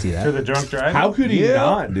 Did you guys see that? To the drunk driving? How could he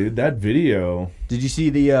not, dude? That video. Did you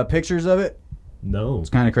see the pictures of it? No. It's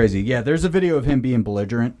kind of crazy. Yeah, there's a video of him being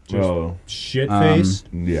belligerent. Oh. Shit-faced?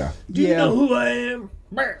 Yeah. Do you know who I am?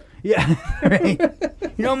 Yeah, right.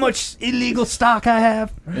 You know how much illegal stock I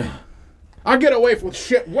have? I get away with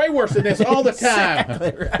shit way worse than this all the time.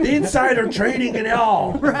 Exactly, right. Insider trading and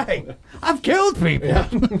all. Right. I've killed people. Yeah.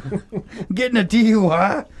 Getting a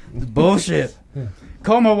DUI? Bullshit.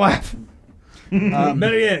 Call my wife.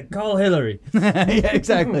 Better yet, call Hillary. Yeah,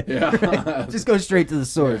 exactly. Yeah. Just go straight to the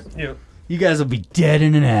source. Yep. You guys will be dead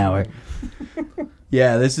in an hour.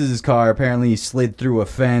 Yeah, this is his car. Apparently, he slid through a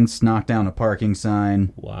fence, knocked down a parking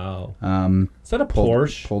sign. Wow. Is that a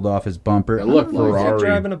Porsche? Pulled off his bumper. It looked He's Ferrari.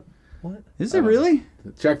 driving a... What? Is it really?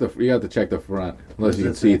 You have to check the front, unless you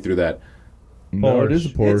can see through that. No, it is a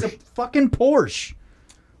Porsche. It's a fucking Porsche.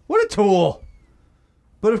 What a tool.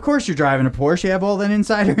 But of course you're driving a Porsche. You have all that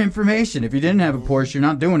insider information. If you didn't have a Porsche, you're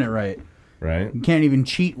not doing it right. Right. You can't even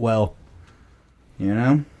cheat well. You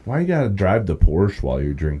know? Why you gotta drive the Porsche while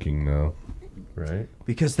you're drinking, though? Right.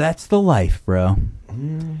 Because that's the life, bro.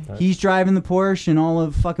 He's driving the Porsche, and all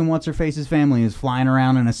of fucking what's-her-face's family is flying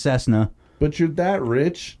around in a Cessna. But you're that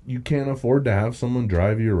rich, you can't afford to have someone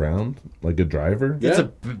drive you around like a driver. Yeah. It's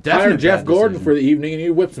a Hire definite Jeff bad Gordon decision. for the evening, and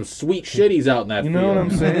you whip some sweet shitties out in that. You know what I'm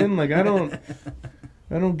saying? Like I don't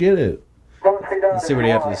get it. Let's see what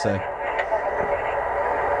he has to say.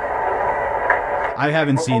 I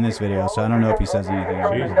haven't seen this video, so I don't know if he says anything.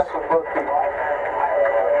 Jesus.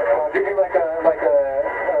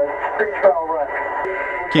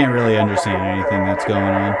 Can't really understand anything that's going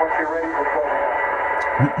on.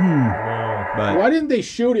 But Why didn't they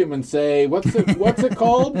shoot him and say what's it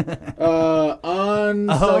called?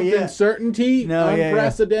 Uncertainty,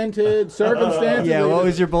 unprecedented circumstances. Yeah, what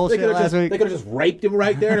was your bullshit last week? They could have just raped him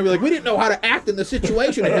right there and be like, we didn't know how to act in the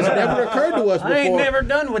situation. It has never occurred to us before. I ain't never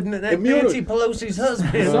done with Nancy Pelosi's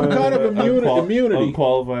husband. Some kind of immunity.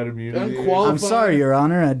 Unqualified immunity. I'm sorry, Your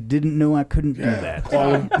Honor. I didn't know I couldn't do that.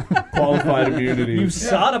 Qualified immunity. You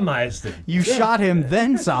sodomized him. You shot him,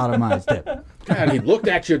 then sodomized him. God, he looked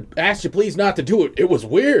at you, asked you please not to do it. It was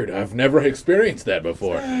weird. I've never experienced that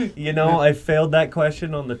before. You know, I failed that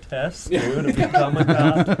question on the test, dude, to become a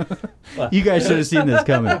cop. You guys should have seen this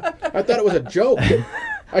coming. I thought it was a joke.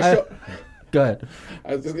 Go ahead.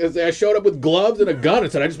 I was gonna say, I showed up with gloves and a gun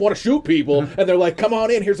and said, I just want to shoot people. And they're like, come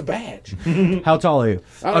on in, here's a badge. How tall are you?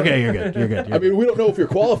 I don't Okay, know. you're good. You're good. I mean, we don't know if you're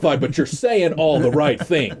qualified, but you're saying all the right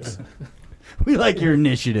things. We like your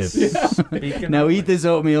initiative. Now eat this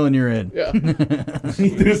oatmeal and you're in. Yeah.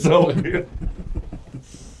 Eat this oatmeal.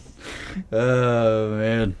 Oh,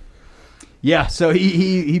 man. Yeah, so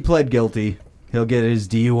he pled guilty. He'll get his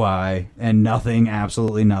DUI, and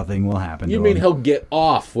absolutely nothing will happen to You him. mean he'll get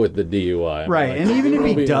off with the DUI? Right, and even if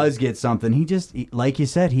he does get something, like you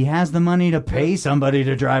said, he has the money to pay somebody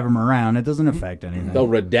to drive him around. It doesn't affect anything. They'll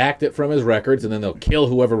redact it from his records, and then they'll kill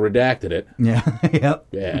whoever redacted it. Yeah, yep.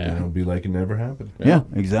 Yeah. It'll be like it never happened. Yeah,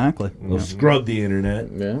 exactly. They'll scrub the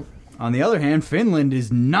internet. Yeah. On the other hand, Finland is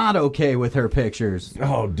not okay with her pictures.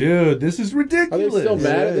 Oh, dude, this is ridiculous. Are they still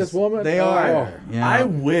mad at this woman? They are. Oh. Yeah. I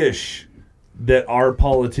wish that our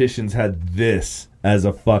politicians had this as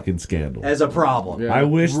a fucking scandal. As a problem. Yeah. I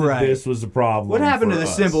wish Right. that this was a problem. What happened to for the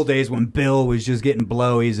us. simple days when Bill was just getting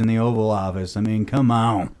blowies in the Oval Office? I mean, come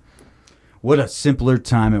on. What a simpler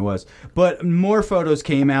time it was. But more photos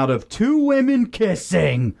came out of two women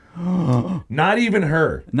kissing. Not even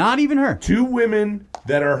her. Not even her. Two women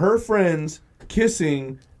that are her friends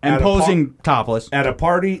kissing And at posing topless. at a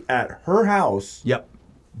party at her house. Yep.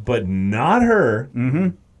 But not her. Mm-hmm.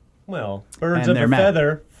 Well, birds And of they're a mad.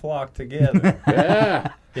 feather flock together.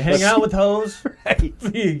 Yeah. You hang out with hoes,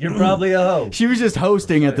 you're probably a hoe. She was just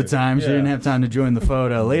hosting at the time. She Yeah. didn't have time to join the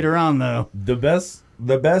photo. Later on, though. The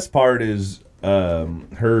best part is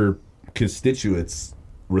her constituents'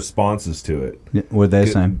 responses to it. What they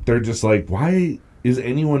say? They're just like, why is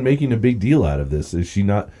anyone making a big deal out of this? Is she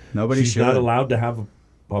not? Nobody She's should. not allowed to have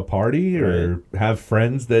a party or have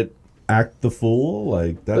friends that act the fool.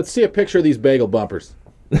 Like that's. Let's see a picture of these bagel bumpers.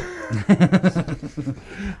 I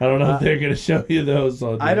don't know if they're going to show you those.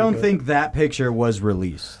 I don't think that picture was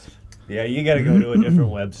released. Yeah, you got to go to a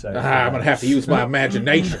different website. I'm going to have to use my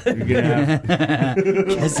imagination. You're gonna have,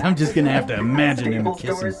 Guess I'm just going to have to imagine him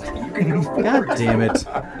kissing. God damn it.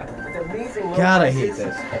 God, I hate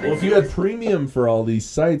this. well, if you had premium for all these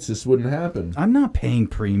sites, this wouldn't happen. I'm not paying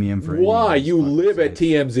premium for Why? any of You these live at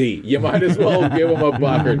TMZ. You might as well give them a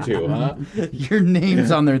buck or two, huh? Your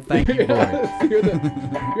name's on their thank you board. You're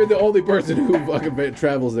the only person who fucking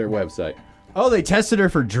travels their website. Oh, they tested her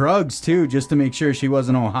for drugs, too, just to make sure she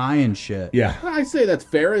wasn't all high and shit. Yeah, I say that's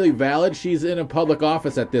fairly valid. She's in a public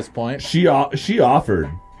office at this point. she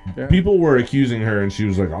offered. Yeah. People were accusing her, and she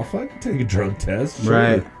was like, "I'll fucking take a drug test." Sure.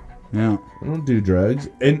 Right. Yeah. I don't do drugs.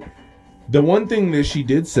 And the one thing that she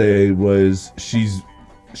did say was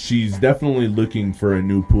she's definitely looking for a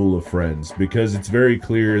new pool of friends because it's very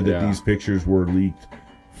clear that these pictures were leaked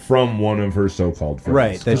from one of her so-called friends.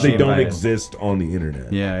 Right, that Because she they don't invited. exist on the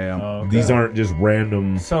internet. Yeah, yeah. Okay. These aren't just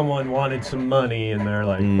random. Someone wanted some money, and they're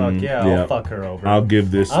like, "Fuck yeah, yeah. I'll fuck her over." I'll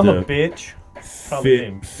give this I'm to a bitch. Probably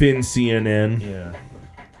him. Fin CNN. Yeah.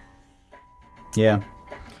 Yeah.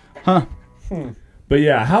 Huh. But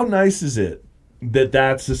yeah, how nice is it that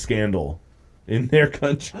that's a scandal in their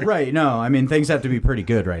country? Right, no, I mean, things have to be pretty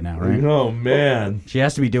good right now, right? Oh, man. She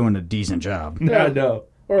has to be doing a decent job. I know.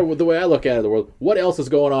 Or the way I look at it, the world, what else is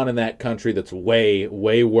going on in that country that's way,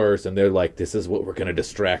 way worse? And they're like, this is what we're going to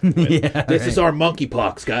distract them with. This is our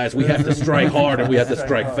monkeypox, guys. We have to strike hard and we have to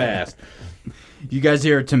strike fast. You guys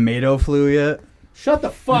hear tomato flu yet? Shut the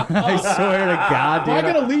fuck up. I swear to God, dude. Am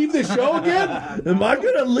I going to leave the show again? Am I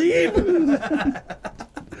going to leave?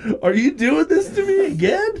 Are you doing this to me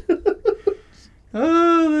again?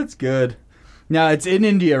 Oh, that's good. Now, it's in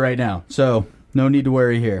India right now, so no need to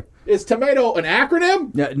worry here. Is tomato an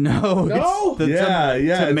acronym? Yeah, no. No? It's the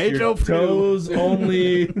Yeah. tomato It's your toes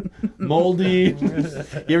only, moldy.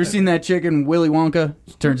 You ever seen that chicken, Willy Wonka?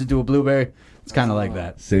 Turns into a blueberry. It's kind of like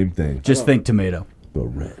that. Same thing. Just think tomato. But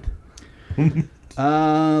red.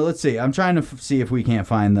 Let's see. I'm trying to see if we can't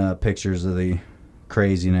find the pictures of the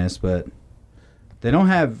craziness, but they don't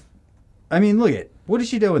have. I mean, look at what is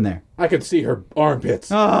she doing there? I can see her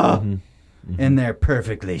armpits. Oh, and they're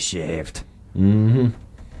perfectly shaved. Mm-hmm.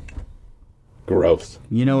 Gross.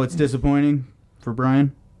 You know what's disappointing for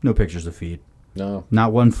Brian? No pictures of feet. No.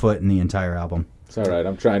 Not one foot in the entire album. It's all right.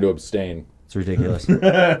 I'm trying to abstain. It's ridiculous.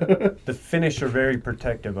 The Finnish are very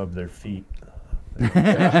protective of their feet.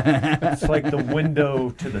 It's like the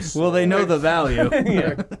window to the soul. Well, they know the value.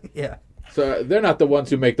 Yeah. Yeah. So they're not the ones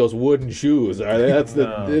who make those wooden shoes, are they? That's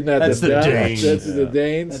the isn't that That's the Dutch? Danes. That's the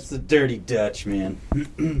Danes. That's the dirty Dutch, man.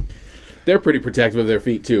 They're pretty protective of their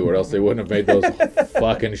feet too, or else they wouldn't have made those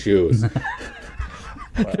fucking shoes.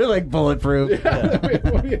 They're like bulletproof.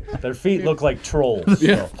 Their feet look like trolls.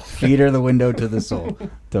 Yeah. Feet are the window to the soul.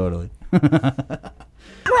 Totally.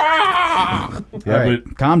 Yeah, All right,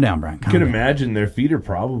 but calm down, Brian. you Calm can down. imagine their feet are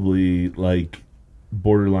probably like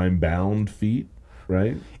borderline bound feet,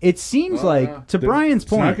 right? It seems like, to Brian's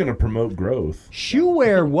It's not point, going to promote growth. shoe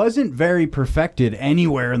wear wasn't very perfected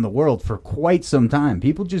anywhere in the world for quite some time.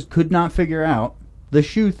 People just could not figure out the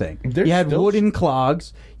shoe thing. There's You had still wooden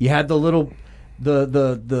clogs. You had the little,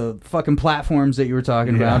 the fucking platforms that you were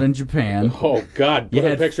talking about in Japan. Oh God! You Put a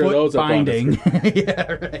had picture of foot those binding. up on the screen.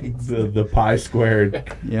 Yeah, right. The pie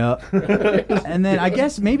squared. Yeah. And then I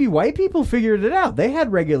guess maybe white people figured it out. They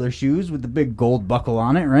had regular shoes with the big gold buckle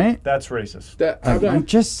on it, right? That's racist. I'm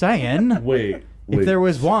just saying. Wait. If there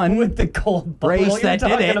was one With the gold race buckle, that you're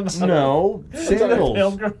did it, talking about. No, sandals.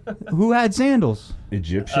 Pilgrim. who had sandals?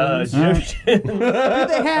 Egyptians. Egyptian. Did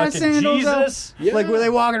they have Fucking sandals? though? Jesus. Like, were they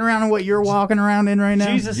walking around in what you're walking around in right now?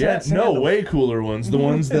 Jesus Yeah, had sandals. no, way cooler ones. The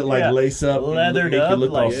ones that like Yeah. lace up, Leathered and make up you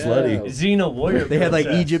look all like- slutty. Xena warrior. They had like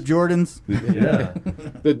princess. Egypt Jordans. Yeah,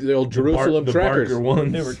 The old Jerusalem the trackers. Barker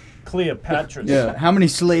ones. They were Cleopatra's. Yeah. How many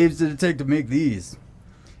slaves did it take to make these?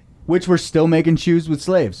 Which we're still making shoes with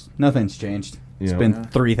slaves. Nothing's changed. It's Yeah. been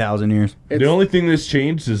 3,000 years. The only thing that's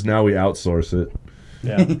changed is now we outsource it.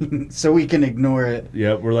 Yeah. So we can ignore it.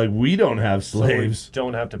 Yeah, we're like, we don't have So we slaves.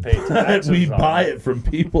 don't have to pay taxes. we on buy it. it from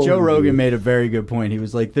people. Joe Rogan made a very good point. He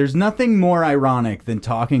was like, there's nothing more ironic than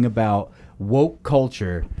talking about woke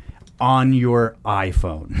culture on your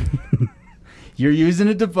iPhone. You're using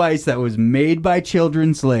a device that was made by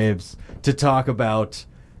children slaves to talk about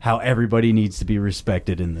how everybody needs to be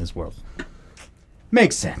respected in this world.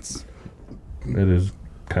 Makes sense. It is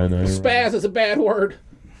kind of Spaz is a bad word.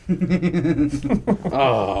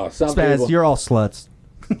 Oh, some Spaz, people. you're all sluts.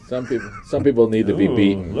 Some people need to be Ooh,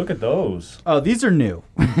 beaten. Look at those. Oh, these are new.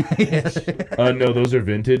 no, those are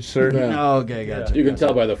vintage, sir. Yeah. Oh, okay, gotcha. You can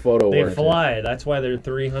tell by the photo. They warranty. fly. That's why they're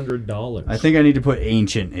 $300. I think I need to put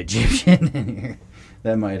ancient Egyptian in here.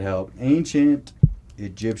 That might help. Ancient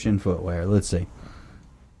Egyptian footwear. Let's see.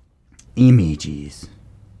 Images.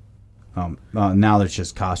 Now there's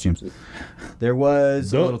just costumes. There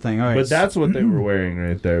was a little thing. All right. But that's what they were wearing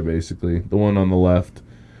right there, basically. The one on the left.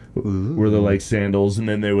 Were the like sandals, and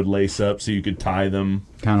then they would lace up so you could tie them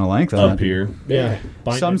kind of like that. up here. Yeah.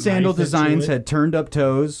 Some sandal designs had. had turned up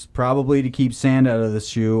toes, probably to keep sand out of the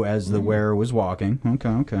shoe as the wearer was walking.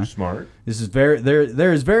 Okay. Smart. This is there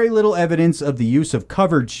is very little evidence of the use of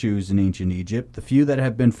covered shoes in ancient Egypt. The few that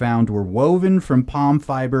have been found were woven from palm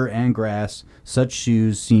fiber and grass. Such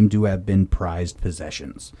shoes seem to have been prized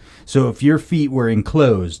possessions. So if your feet were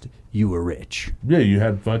enclosed, you were rich. Yeah, you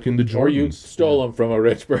had fucking the Jordans. Or you stole them from a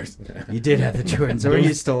rich person. You did have the Jordans, or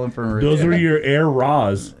you stole them from a rich Those were your Air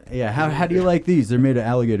Raws. Yeah, how do you like these? They're made of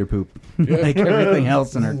alligator poop. Like everything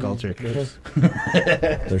else in our culture.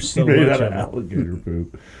 There's so Made much out of of alligator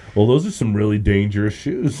poop. Well, those are some really dangerous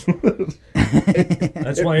shoes. it.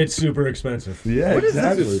 That's why it's super expensive. Yeah, What is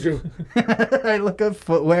exactly. this? This is I look up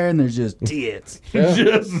footwear and there's just tits.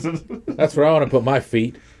 That's where I want to put my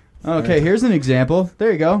feet. Okay, here's an example.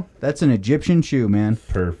 There you go. That's an Egyptian shoe, man.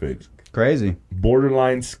 Perfect. Crazy.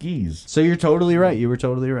 Borderline skis. So you're totally right. You were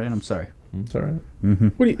totally right. I'm sorry. It's all right.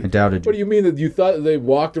 What do you? I doubted What do you. you mean that you thought they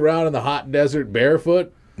walked around in the hot desert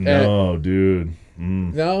barefoot? No, dude.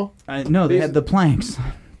 No? No, they had the planks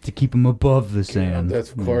to keep them above the sand.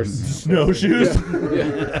 That's, of course. Snowshoes?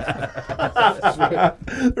 Yeah.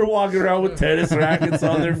 They're walking around with tennis rackets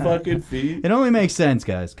on their fucking feet. It only makes sense,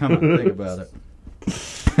 guys. Come on, think about it.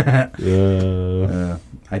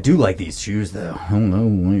 I do like these shoes, though. I'll know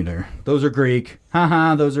later. Those are Greek.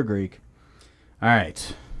 Haha, those are Greek. All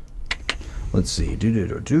right. Let's see.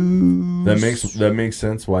 That makes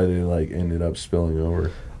sense why they like ended up spilling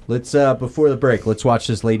over. Let's before the break, let's watch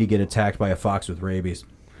this lady get attacked by a fox with rabies.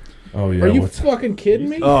 Oh yeah. Are you fucking kidding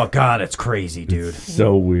me? Oh god, it's crazy, dude. It's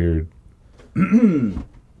so weird.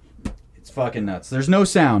 It's fucking nuts. There's no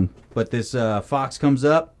sound, but this fox comes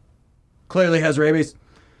up, clearly has rabies,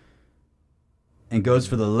 and goes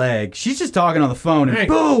for the leg. She's just talking on the phone, and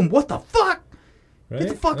boom! What the fuck? Right? Get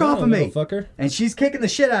the fuck off of me! Fucker. And she's kicking the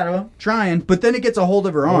shit out of him, trying, but then it gets a hold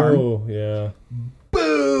of her arm. Oh yeah.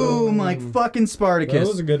 Boom! Like fucking Spartacus. That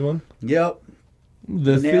was a good one. Yep.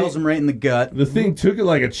 Nails him right in the gut. The thing took it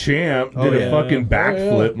like a champ, did a fucking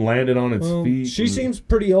backflip, and landed on its feet. She seems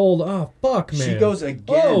pretty old. Oh, fuck, man. She goes again.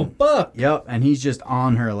 Oh, fuck. Yep, and he's just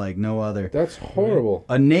on her like no other. That's horrible.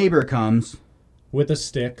 A neighbor comes. With a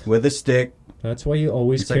stick. That's why you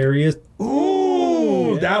always carry a...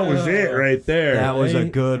 Ooh, that was it right there. That was a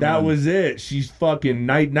good one. That was it. She's fucking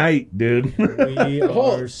night, dude. We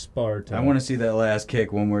are Sparta. I want to see that last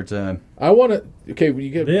kick one more time. I want to... Okay, when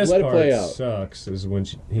you get... This let it part play out. sucks is when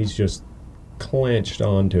he's just clenched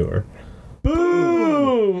onto her.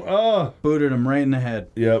 Boom! Oh. Booted him right in the head.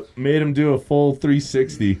 Yep. Made him do a full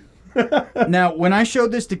 360. Now, when I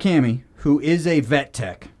showed this to Cammie, who is a vet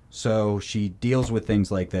tech, so she deals with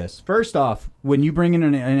things like this. First off, when you bring in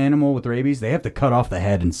an animal with rabies, they have to cut off the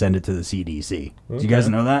head and send it to the CDC. Do you guys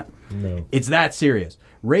know that? No. It's that serious.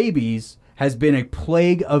 Rabies has been a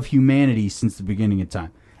plague of humanity since the beginning of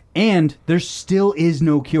time. And there still is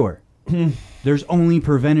no cure. There's only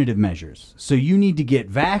preventative measures. So you need to get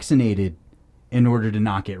vaccinated in order to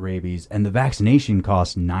not get rabies. And the vaccination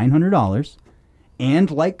costs $900.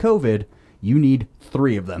 And like COVID, you need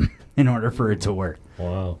 3 of them in order for it to work.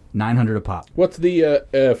 Wow. $900 a pop. What's the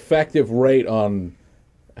effective rate on...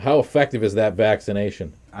 How effective is that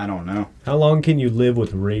vaccination? I don't know. How long can you live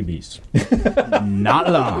with rabies? Not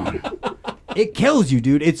long. It kills you,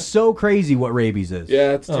 dude. It's so crazy what rabies is.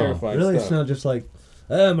 Yeah, it's terrifying Really? stuff. It's not just like,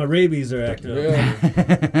 my rabies are acting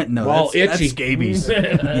up. No, All that's itchy. scabies.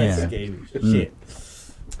 That's scabies. Shit.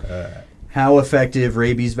 How effective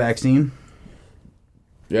rabies vaccine?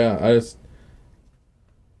 Yeah, I just...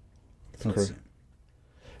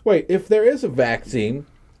 Wait, if there is a vaccine...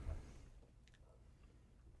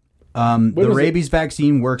 The rabies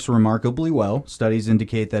vaccine works remarkably well. Studies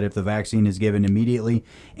indicate that if the vaccine is given immediately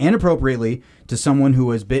and appropriately to someone who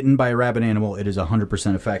was bitten by a rabid animal, it is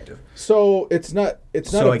 100% effective. So it's not a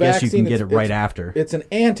vaccine. So I guess you can get it right after. It's an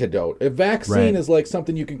antidote. A vaccine is like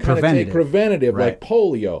something you can kind of take Preventative. like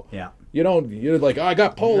polio. Yeah. You're like, I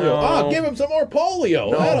got polio. No. Oh, give him some more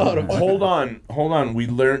polio. No. Hold on. We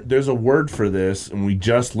learned there's a word for this, and we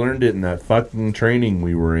just learned it in that fucking training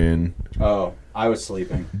we were in. Oh, I was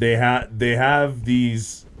sleeping. They have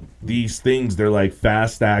these things. They're like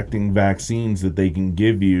fast acting vaccines that they can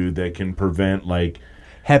give you that can prevent like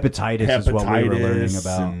hepatitis is what we were learning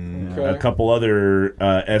about. And a couple other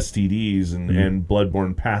STDs and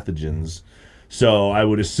bloodborne pathogens. So I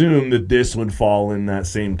would assume that this would fall in that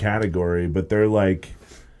same category, but they're like,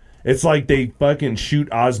 it's like they fucking shoot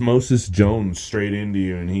Osmosis Jones straight into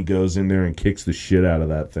you, and he goes in there and kicks the shit out of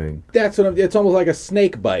that thing. That's what it's almost like a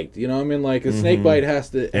snake bite. You know what I mean? Like a snake bite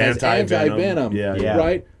has anti-venom. Yeah.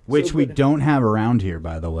 Right? Which we don't have around here,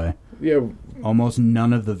 by the way. Yeah. Almost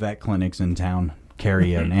none of the vet clinics in town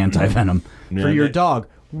carry an anti-venom for your dog.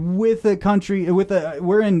 We're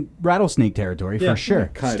in rattlesnake territory for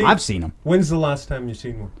sure. Steve, I've seen them. When's the last time you've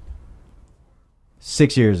seen one?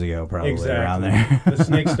 6 years ago, probably around there. The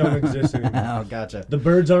snakes don't exist anymore. Oh, gotcha. The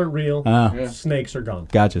birds aren't real. Oh. Snakes are gone.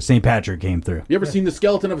 Gotcha. St. Patrick came through. You ever seen the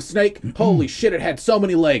skeleton of a snake? Holy shit! It had so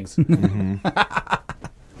many legs. Where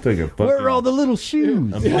are all the little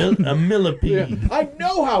shoes? A millipede. Yeah. I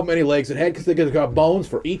know how many legs it had because they got bones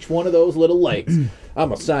for each one of those little legs.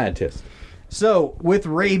 I'm a scientist. So, with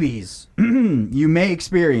rabies, you may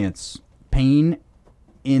experience pain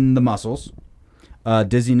in the muscles,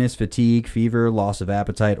 dizziness, fatigue, fever, loss of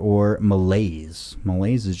appetite, or malaise.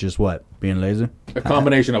 Malaise is just what? Being lazy? A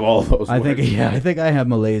combination of all of those. I think I have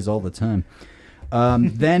malaise all the time.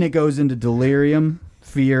 Then it goes into delirium,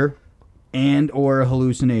 fear, and or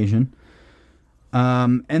hallucination.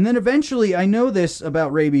 And then eventually, I know this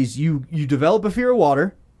about rabies, you develop a fear of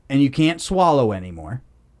water, and you can't swallow anymore,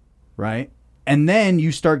 right? And then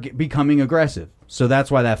you start becoming aggressive. So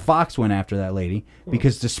that's why that fox went after that lady,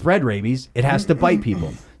 because to spread rabies, it has to bite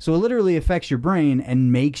people. So it literally affects your brain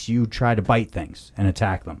and makes you try to bite things and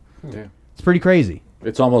attack them. Yeah. It's pretty crazy.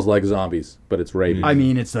 It's almost like zombies, but it's rabies. I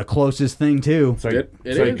mean, it's the closest thing, too. It's like,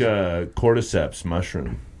 cordyceps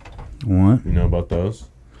mushroom. What? You know about those?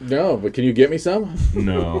 No, but can you get me some?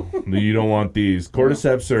 No, you don't want these.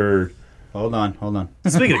 Cordyceps are... Hold on.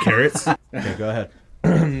 Speaking of carrots. Okay, go ahead.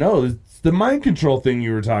 No, it's the mind control thing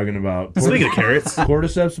you were talking about. Speaking of carrots.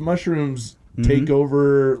 Cordyceps mushrooms take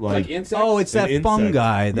over, like insects? Oh, it's that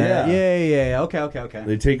fungi. That, yeah. Okay.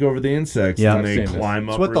 They take over the insects Yeah. and they climb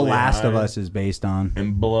up. It's what The really Last of high Us is based on.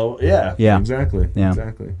 and blow. Yeah, exactly. Yeah.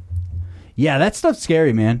 Exactly. Yeah, that stuff's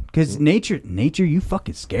scary, man. Because nature, you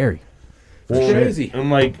fucking scary. Well, crazy. And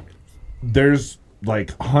like, there's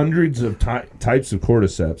like hundreds of types of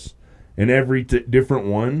cordyceps, and every different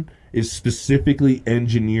one is specifically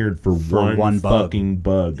engineered for one fucking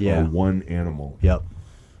bug or one animal. Yep. And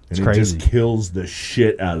It's it crazy. just kills the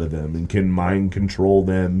shit out of them and can mind control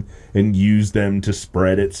them and use them to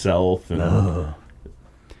spread itself. And The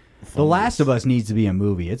Last of Us needs to be a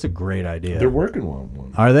movie. It's a great idea. they're working on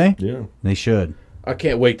one. Are they? Yeah. They should. I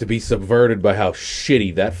can't wait to be subverted by how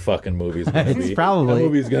shitty that fucking movie's going to be. It's probably. That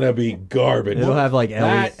movie's going to be garbage. It'll have like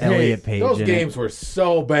Elliot Page. Those in games it. were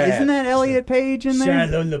so bad. Isn't that Elliot Page in there?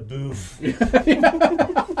 Shia LaBeouf.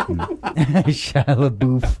 Shia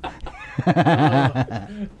LaBeouf.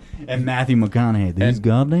 And Matthew McConaughey. These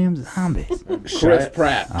goddamn zombies. Chris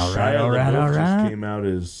Pratt. All Shia right. LaBeouf just came out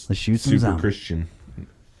as Let's shoot some super zombies. Christian.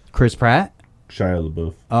 Chris Pratt? Shia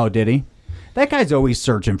LaBeouf. Oh, did he? That guy's always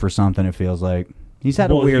searching for something, it feels like. He's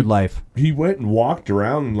had a weird life. He went and walked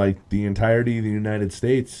around like the entirety of the United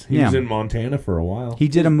States. He was in Montana for a while. He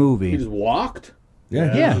did a movie. He just walked?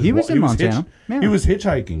 Yeah, he was in Montana. He was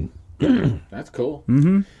hitchhiking. That's cool.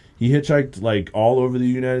 Mm-hmm. He hitchhiked like all over the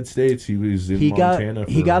United States. He was in Montana.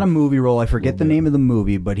 He got a movie role. I forget the name of the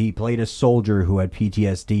movie, but he played a soldier who had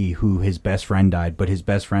PTSD, who his best friend died, but his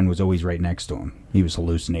best friend was always right next to him. He was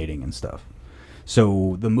hallucinating and stuff.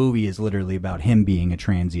 So the movie is literally about him being a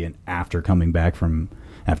transient after coming back from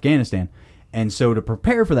Afghanistan. And so to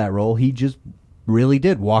prepare for that role, he just really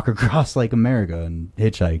did walk across like America and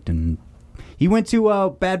hitchhiked. And he went to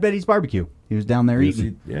Bad Betty's Barbecue. He was down there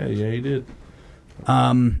eating. Yeah, he did.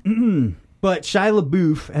 But Shia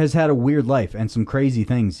LaBeouf has had a weird life and some crazy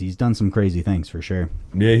things. He's done some crazy things for sure.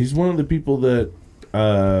 Yeah, he's one of the people that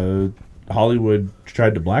Hollywood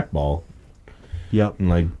tried to blackball. Yep. And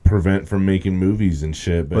like prevent from making movies and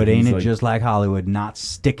shit. But ain't it just like Hollywood not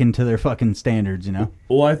sticking to their fucking standards, you know?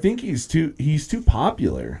 Well, I think he's too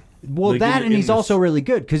popular. Well, Like, that and he's this- also really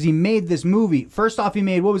good because he made this movie. First off, he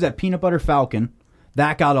made, what was that, Peanut Butter Falcon.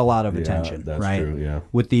 That got a lot of attention, that's right? true, yeah.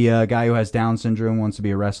 With the guy who has Down syndrome, wants to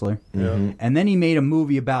be a wrestler. Mhm. And then he made a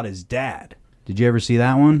movie about his dad. Did you ever see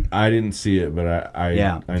that one? I didn't see it, but I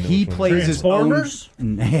Yeah, know he which one. plays his own.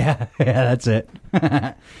 Yeah, that's it.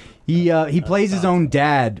 He plays his own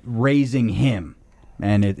dad raising him,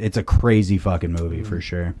 and it's a crazy fucking movie for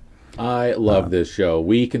sure. I love this show.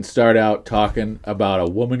 We can start out talking about a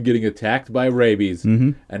woman getting attacked by rabies,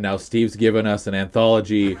 and now Steve's given us an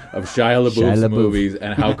anthology of Shia LaBeouf's movies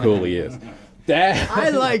and how cool he is. I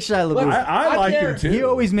like Shia LaBeouf. I like him too. He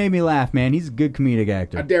always made me laugh, man. He's a good comedic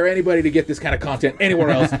actor. I dare anybody to get this kind of content anywhere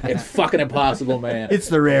else. It's fucking impossible, man. It's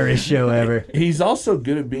the rarest show ever. He's also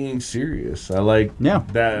good at being serious. I like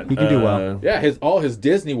that. He can do well. Yeah, all his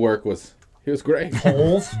Disney work was great.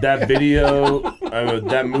 That video,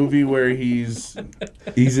 that movie where he's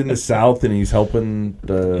in the South and he's helping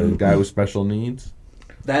the guy with special needs.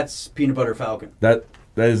 That's Peanut Butter Falcon. That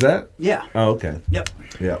is that? Yeah. Oh, okay. Yep.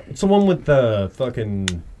 Yeah. It's the one with the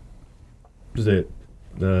fucking. Was it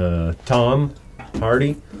Tom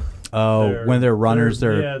Hardy? Oh, when they're runners,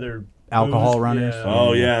 they're alcohol booze, runners. yeah.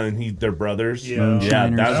 Oh yeah, and they're brothers. Yeah.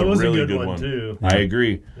 That was a really good one, one too. I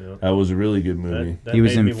agree. Yeah. That was a really good movie. That He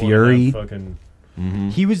was made in me wanna Fury. have fucking-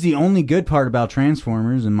 He was the only good part about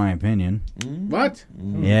Transformers, in my opinion. What?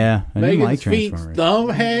 Yeah, I didn't like Megan's feet, Transformers. thumb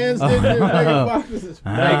hands. Didn't it? Megan Fox's-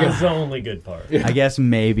 That was the only good part. I guess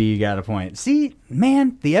maybe you got a point. See,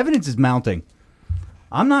 man, the evidence is mounting.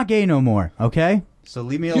 I'm not gay no more, okay? So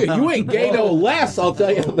leave me alone. You ain't gay no less, I'll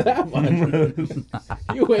tell you that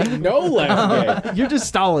much. You ain't no less gay. You're just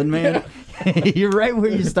stalling, man. You're right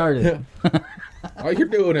where you started. All you're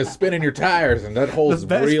doing is spinning your tires, and that holds The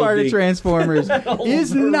best real part deep. of Transformers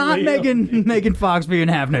is not Megan Fox being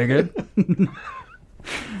half naked.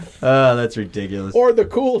 That's ridiculous. Or the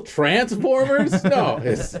cool Transformers? No,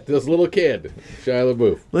 it's this little kid, Shia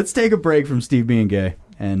LaBeouf. Let's take a break from Steve being gay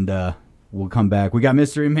and we'll come back. We got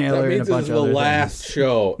mystery mailer That and a means this bunch is of the other last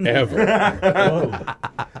show ever.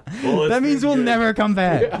 Well, that means we'll never come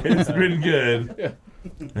back. It's been good.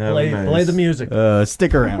 Play the music.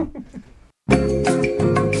 Stick around.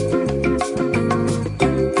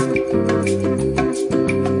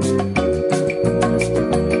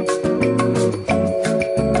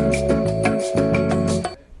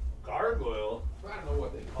 Gargoyle. I don't know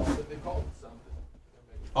what they called it. They called it something.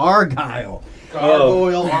 Argyle.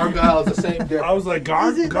 Gargoyle, Argyle is the same difference. I was like,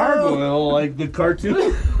 Gargoyle, like the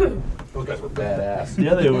cartoon. Those guys were badass.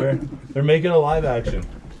 Yeah, they were. They're making a live action.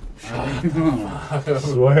 I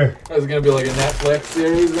swear. Is it going to be like a Netflix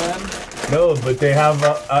series then? No, but they have.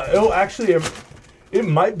 Actually, it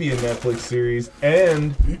might be a Netflix series,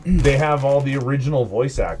 and they have all the original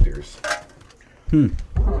voice actors.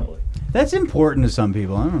 That's important to some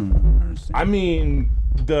people. I don't understand. I mean,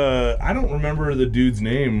 I don't remember the dude's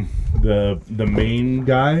name, the main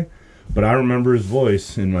guy, but I remember his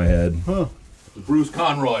voice in my head. Huh. Bruce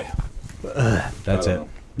Conroy. That's it.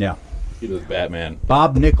 Yeah. He was Batman.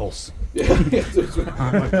 Bob Nichols. Yeah.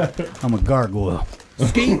 I'm a gargoyle.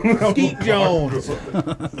 Skeet Jones.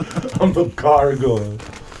 I'm a gargoyle.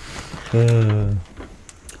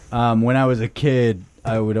 When I was a kid,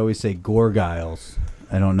 I would always say Gorgiles.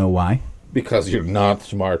 I don't know why. Because you're not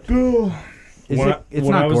smart. It's not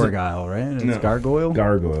Gorgile, right? It's No. Gargoyle?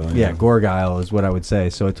 Gargoyle. Yeah, Gorgile is what I would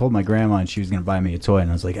say. So I told my grandma, and she was going to buy me a toy,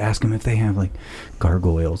 and I was like, ask them if they have, like,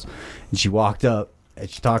 gargoyles. And she walked up, and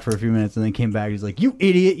she talked for a few minutes, and then came back. She's like, you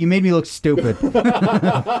idiot, you made me look stupid.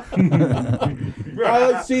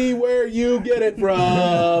 I see where you get it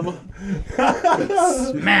from.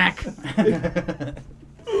 Smack.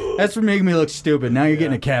 That's for making me look stupid. Now you're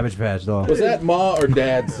getting a Cabbage Patch doll. Was that Ma or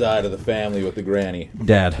Dad's side of the family with the granny?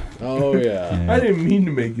 Dad. Oh, yeah. I didn't mean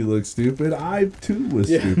to make you look stupid. I too was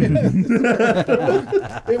stupid.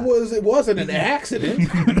 It wasn't an accident.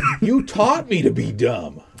 You taught me to be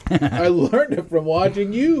dumb. I learned it from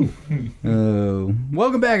watching you.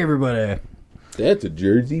 Welcome back, everybody. That's a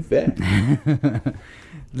Jersey fact.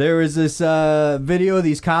 There was this video of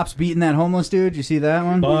these cops beating that homeless dude. You see that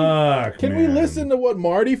one? Fuck, Can we listen to what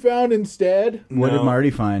Marty found instead? What did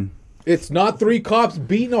Marty find? It's not 3 cops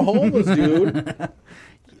beating a homeless dude.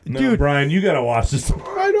 No, Dude. Brian, you gotta watch this.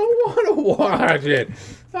 I don't want to watch it.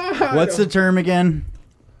 What's the term again?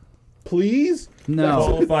 Please? No.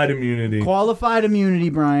 Qualified immunity. Qualified immunity,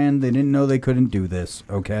 Brian. They didn't know they couldn't do this,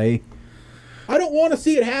 okay? I don't want to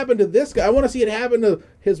see it happen to this guy. I want to see it happen to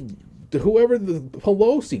whoever the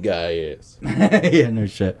Pelosi guy is. Yeah, no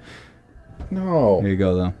shit. No. There you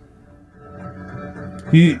go, though.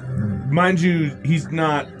 Mind you, he's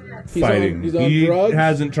not fighting. He's on he drugs?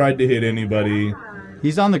 hasn't tried to hit anybody.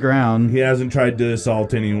 He's on the ground. He hasn't tried to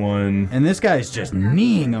assault anyone. And this guy's just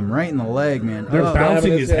kneeing him right in the leg, man. They're bouncing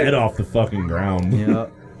slamming his his head head. off the fucking ground.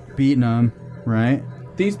 Yep. Beating him, right?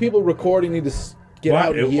 These people recording need to get What?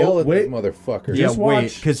 out and yell at Wait. that motherfucker. Just yeah, wait,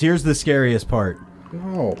 watch. because here's the scariest part.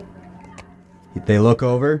 No. They look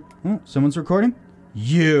over. Oh, someone's recording?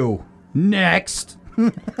 You. Next.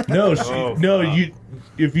 No, you.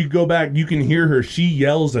 If you go back, you can hear her. She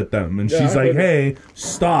yells at them, and she's like, "Hey,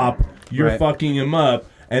 stop! You're Right. fucking him up."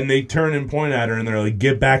 And they turn and point at her, and they're like,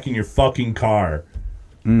 "Get back in your fucking car."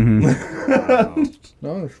 Mm-hmm.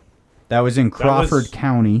 No. That was in Crawford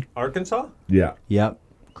County. Arkansas? Yeah, Yep.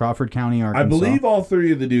 Crawford County, Arkansas. I believe all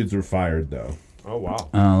 3 of the dudes were fired though. Oh,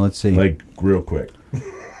 wow. Let's see. Like real quick,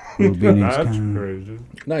 That's crazy.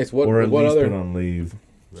 Nice. What or at least other? put on leave.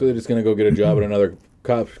 So they're just gonna go get a job at another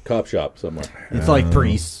cop shop somewhere. It's like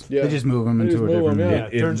priests. Yeah. They just move them They into just a move 'em,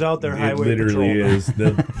 different... yeah. Turns out they're it highway literally patrol. is.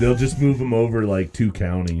 They'll just move them over like 2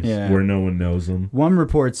 counties Yeah. where no one knows them. One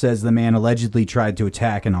report says the man allegedly tried to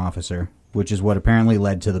attack an officer, which is what apparently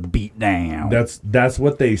led to the beatdown. That's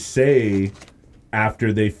what they say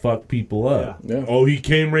after they fuck people up. Yeah. Oh, he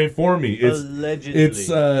came right for me. Allegedly. It's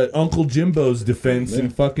Uncle Jimbo's defense in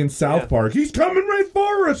fucking South Park. He's coming right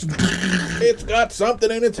for us. It's got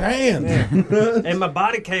something in its hand. And my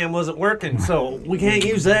body cam wasn't working, so we can't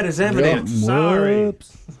use that as evidence. Sorry.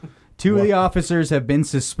 Whoops. 2 of the officers have been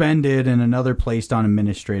suspended and another placed on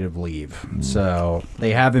administrative leave. So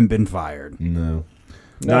they haven't been fired. No.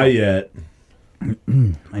 Not yet.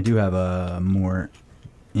 I do have a more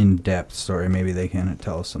in-depth story. Maybe they can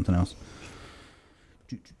tell us something else.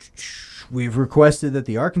 We've requested that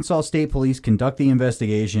the Arkansas State Police conduct the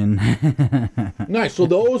investigation. Nice. So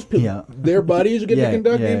those their buddies get to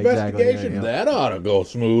conduct the investigation. Exactly, yeah. That ought to go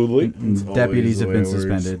smoothly. Deputies have been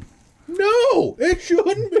suspended. No, it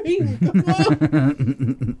shouldn't be. Come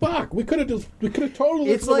on. Fuck. We could have totally.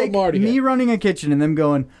 It's listened to what like Marty me had. running a kitchen and them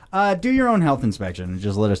going, do your own health inspection and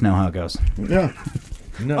just let us know how it goes. Yeah.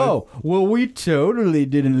 No. Oh, well, we totally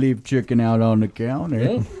didn't leave chicken out on the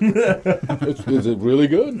counter. Is it really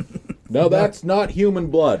good? No, that's not human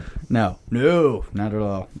blood. No, not at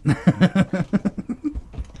all.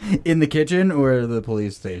 In the kitchen or the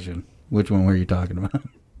police station? Which one were you talking about?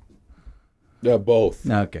 Yeah, both.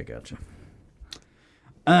 Okay, gotcha.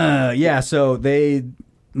 Yeah, so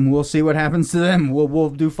we'll see what happens to them. We'll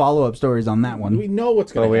do follow-up stories on that one. We know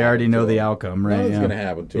what's going to happen. We already know the outcome, right? What's going to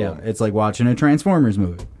happen to them. It's like watching a Transformers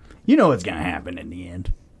movie. You know what's going to happen in the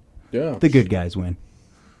end. Yeah. The good guys win.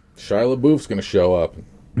 Shia LaBeouf's going to show up.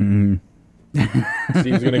 Mm-hmm.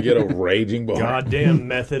 Steve's going to get a raging bar. Goddamn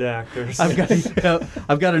method actors.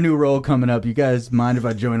 I've got a new role coming up. You guys mind if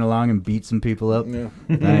I join along and beat some people up? Yeah.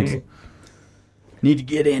 Thanks. Need to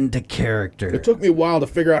get into character. It took me a while to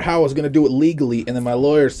figure out how I was going to do it legally, and then my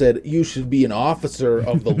lawyer said, you should be an officer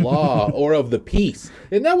of the law or of the peace.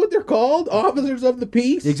 Isn't that what they're called? Officers of the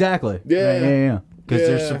peace? Exactly. Yeah. Yeah. Because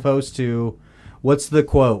they're supposed to... What's the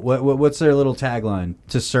quote? What's their little tagline?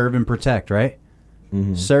 To serve and protect, right?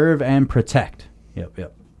 Mm-hmm. Serve and protect.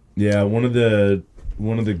 Yep. Yeah, one of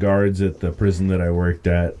the guards at the prison that I worked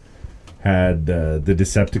at had the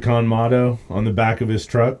Decepticon motto on the back of his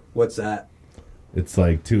truck. What's that? It's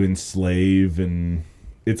like to enslave, and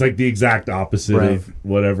it's like the exact opposite of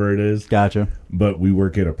whatever it is. Gotcha. But we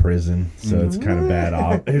work at a prison, so it's kind of bad.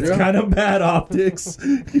 Kind of bad optics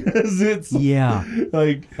because it's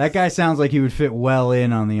like that guy sounds like he would fit well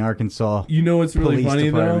in on the Arkansas. You know what's really funny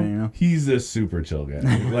though? You know? He's a super chill guy.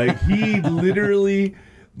 Like he literally,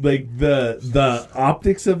 like the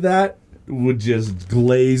optics of that would just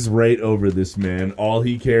glaze right over this man. All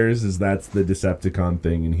he cares is that's the Decepticon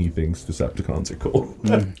thing, and he thinks Decepticons are cool.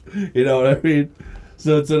 You know what I mean?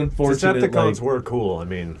 So it's unfortunate. Decepticons were cool. I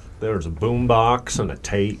mean, there was a boombox and a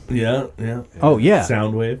tape. Yeah. Oh, yeah.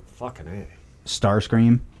 Soundwave. Fucking A.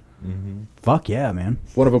 Starscream. Mm-hmm. Fuck yeah, man.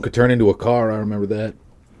 One of them could turn into a car. I remember that.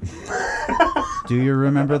 Do you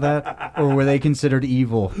remember that? Or were they considered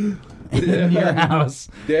evil in your house?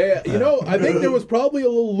 Yeah, I think there was probably a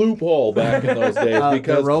little loophole back in those days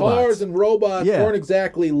because cars and robots weren't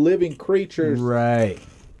exactly living creatures. Right.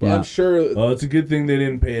 Yeah. I'm sure. Well, it's a good thing they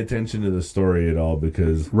didn't pay attention to the story at all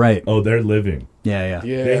because, they're living. Yeah.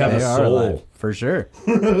 They have a soul. Alive, for sure.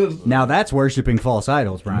 Now that's worshiping false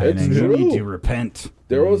idols, Brian, and you need to repent.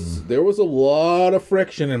 There was a lot of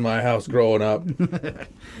friction in my house growing up.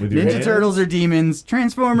 Ninja Turtles are demons.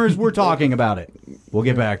 Transformers, we're talking about it. We'll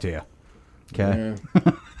get back to you. Okay.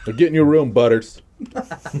 Yeah. Get in your room, Butters.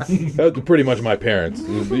 That was pretty much my parents.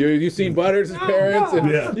 You seen Butters' parents?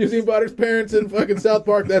 You seen Butters' parents in fucking South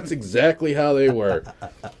Park? That's exactly how they were.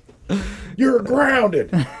 You're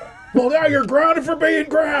grounded. Well, now you're grounded for being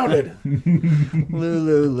grounded.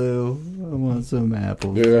 Lou, I want some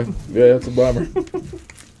apples. Yeah, that's a bummer.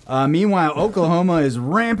 Meanwhile, Oklahoma is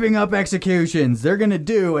ramping up executions. They're going to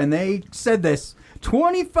do, and they said this,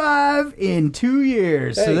 25 in 2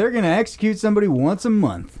 years. Hey. So they're going to execute somebody once a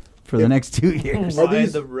month for the next 2 years. Why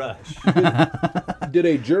the rush? Did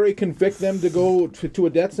a jury convict them to go to a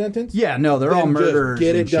death sentence? Yeah, no, they're all murderers.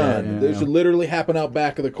 Just get it done. Shit, This should literally happen out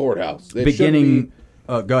back of the courthouse. Beginning...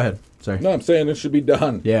 go ahead. Sorry. No, I'm saying this should be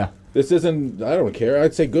done. Yeah. This isn't... I don't care.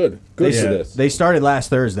 I'd say good. Good for this. They started last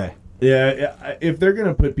Thursday. Yeah, if they're going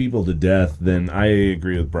to put people to death, then I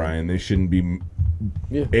agree with Brian. They shouldn't be,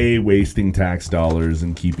 wasting tax dollars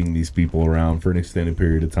and keeping these people around for an extended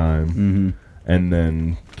period of time and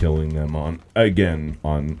then killing them on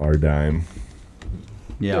our dime.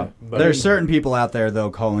 Yeah. There's certain people out there, though,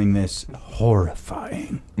 calling this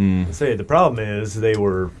horrifying. Say the problem is they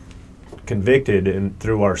were convicted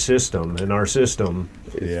through our system, and our system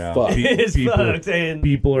is fucked, and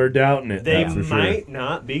people are doubting it. They might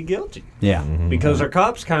not be guilty. Yeah. Because our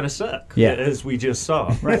cops kind of suck. Yeah. As we just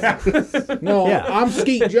saw. Right. No, I'm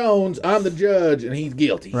Skeet Jones. I'm the judge, and he's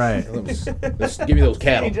guilty. Right. Let's give me those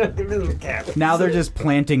cattle. Now they're just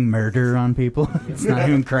planting murder on people. It's not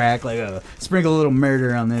even crack. Like, sprinkle a little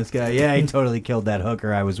murder on this guy. Yeah, he totally killed that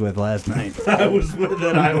hooker I was with last night. I was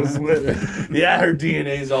with. Yeah, her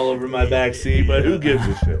DNA's all over my back seat, but who gives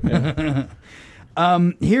a shit?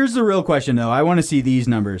 Here's the real question, though. I want to see these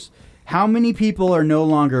numbers. How many people are no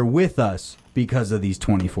longer with us because of these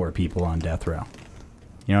 24 people on death row?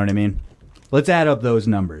 You know what I mean? Let's add up those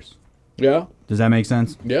numbers. Yeah. Does that make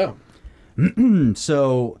sense? Yeah.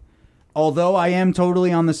 So, although I am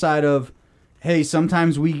totally on the side of, hey,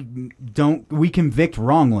 sometimes we convict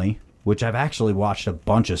wrongly, which I've actually watched a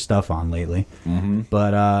bunch of stuff on lately.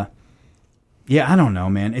 But, yeah, I don't know,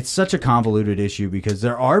 man. It's such a convoluted issue because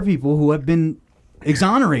there are people who have been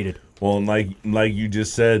exonerated. Well, and like you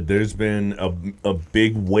just said, there's been a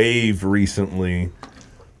big wave recently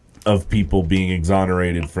of people being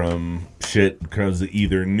exonerated from shit because of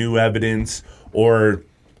either new evidence or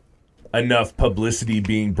enough publicity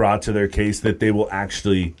being brought to their case that they will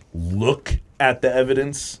actually look at the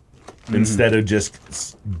evidence instead of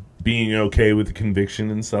just being okay with the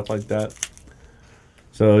conviction and stuff like that.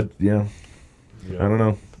 So, yeah. I don't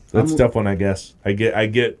know. That's a tough one, I guess. I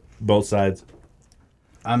get both sides.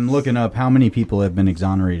 I'm looking up how many people have been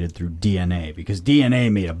exonerated through DNA, because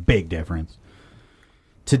DNA made a big difference.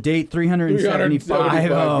 To date,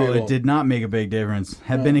 375. Oh, it did not make a big difference.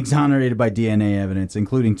 Have been exonerated by DNA evidence,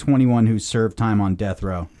 including 21 who served time on death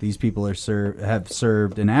row. These people have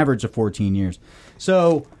served an average of 14 years.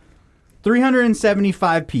 So,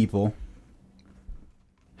 375 people.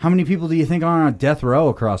 How many people do you think are on death row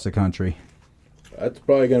across the country? That's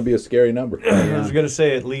probably going to be a scary number. I was going to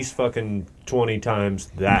say at least fucking 20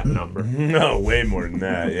 times that number. No, way more than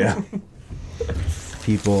that, yeah.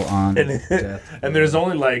 People on death. And there's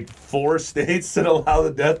only like 4 states that allow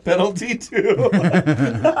the death penalty, too.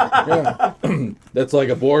 That's like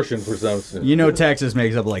abortion for some. You know Texas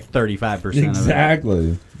makes up like 35%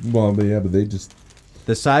 exactly. of it. Well, but they just...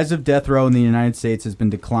 The size of death row in the United States has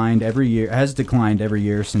declined every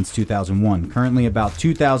year since 2001. Currently, about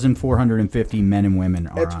 2,450 men and women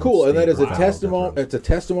are. It's cool, and that is a testimony. It's a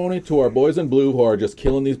testimony to our boys in blue who are just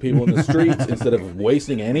killing these people in the streets instead of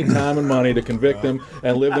wasting any time and money to convict them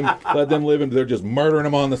and let them live, and they're just murdering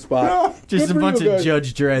them on the spot. Just a bunch of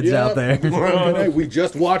Judge Dreads out there. Hey, we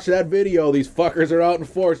just watched that video. These fuckers are out in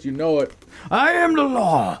force. You know it. I am the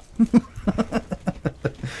law.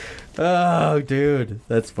 Oh, dude.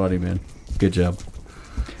 That's funny, man. Good job.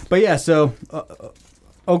 But yeah, so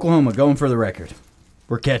Oklahoma, going for the record.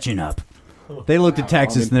 We're catching up. They looked at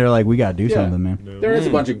Texas and they're like, we got to do something, man. There is a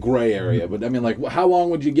bunch of gray area, but I mean, like, how long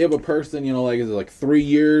would you give a person, like, is it like 3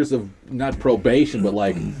 years of, not probation, but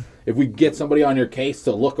like, if we get somebody on your case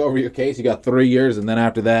to look over your case, you got 3 years, and then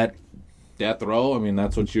after that, death row? I mean,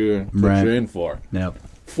 that's what you're in for. Yep.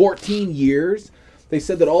 14 years? They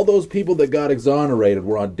said that all those people that got exonerated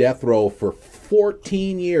were on death row for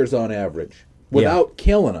 14 years on average without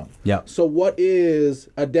killing them. Yeah. So what is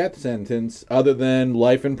a death sentence other than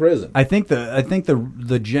life in prison? I think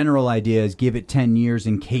the general idea is give it 10 years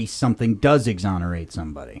in case something does exonerate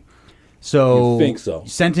somebody. So you think so?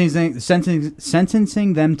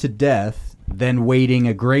 Sentencing them to death, then waiting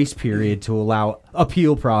a grace period to allow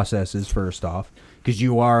appeal processes first off, because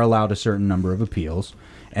you are allowed a certain number of appeals.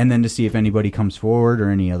 And then to see if anybody comes forward or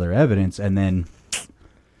any other evidence, and then...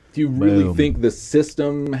 Do you really think the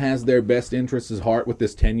system has their best interests at heart with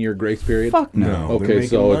this 10-year grace period? Fuck no. Okay,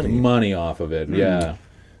 so it's money off of it. Yeah.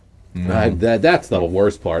 That's the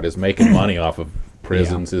worst part, is making money off of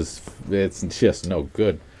prisons. It's just no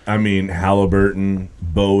good. I mean, Halliburton,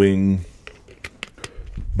 Boeing,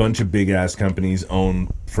 bunch of big-ass companies own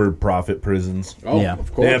for-profit prisons. Oh, yeah,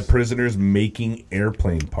 of course. They have prisoners making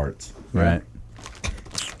airplane parts. Right.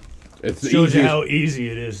 It shows you how easy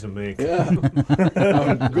it is to make. Yeah.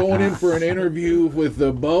 I'm going in for an interview with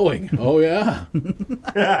Boeing. Oh, yeah.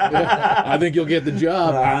 I think you'll get the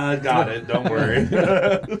job. I got it. Don't worry.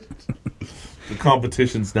 The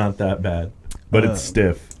competition's not that bad, but it's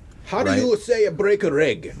stiff. How do you say a break a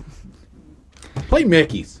rig? Play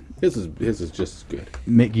Mickey's. His is just good.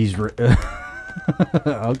 Mickey's... Okay.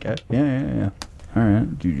 Yeah. All right.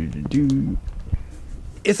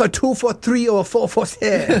 It's a 2 for 3 or 4 for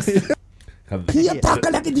 6.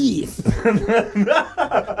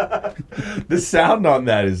 The sound on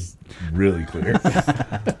that is really clear.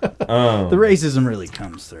 The racism really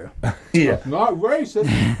comes through. Yeah, not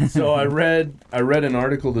racist. So I read an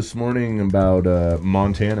article this morning about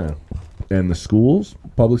Montana and the schools,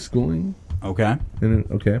 public schooling. Okay.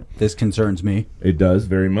 Okay. This concerns me. It does,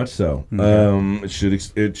 very much so. Okay.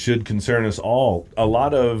 It should concern us all. A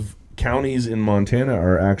lot of counties in Montana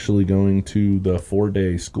are actually going to the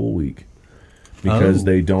 4-day school week because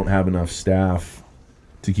they don't have enough staff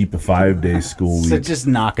to keep a 5-day school week. So just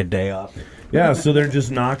knock a day off. Yeah, so they're just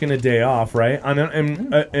knocking a day off, right?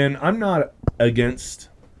 And I'm not against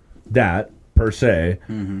that per se.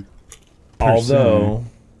 Mm-hmm. Although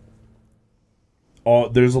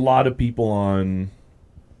there's a lot of people on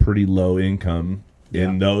pretty low income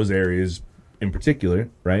in those areas in particular,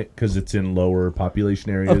 right? Because it's in lower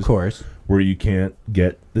population areas. Of course. Where you can't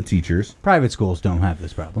get the teachers. Private schools don't have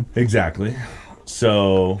this problem. Exactly.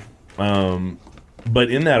 So,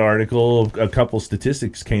 but in that article, a couple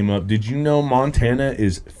statistics came up. Did you know Montana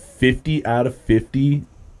is 50 out of 50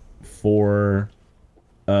 for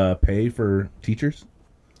pay for teachers?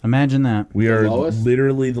 Imagine that. We are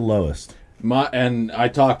literally the lowest. And I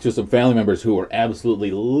talked to some family members who were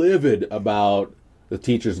absolutely livid about the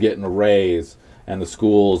teachers getting a raise, and the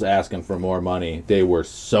school's asking for more money, they were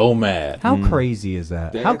so mad. How crazy is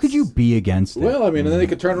that? How could you be against it? Well, I mean, and then they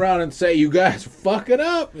could turn around and say, "You guys are fucking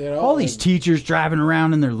up." You know, all these teachers driving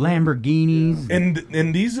around in their Lamborghinis,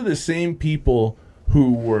 and these are the same people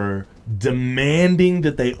who were demanding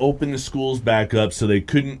that they open the schools back up so they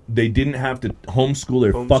didn't have to homeschool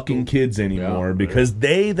their fucking kids anymore because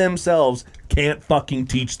they themselves can't fucking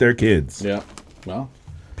teach their kids. Yeah, well,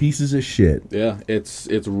 pieces of shit. Yeah, it's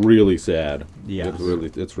really sad. Yeah,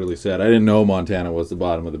 it's really sad. I didn't know Montana was the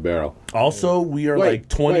bottom of the barrel. Also, we are like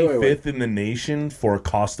 25th in the nation for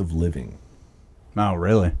cost of living. Oh,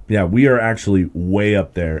 really? Yeah, we are actually way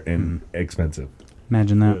up there and expensive.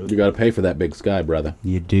 Imagine that. You got to pay for that big sky, brother.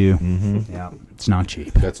 You do. Mm-hmm. Yeah, it's not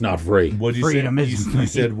cheap. That's not free. What'd you Freedom say? isn't You free.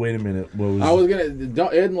 said, wait a minute. What was? I was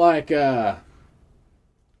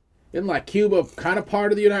isn't like Cuba kind of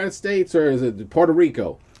part of the United States, or is it Puerto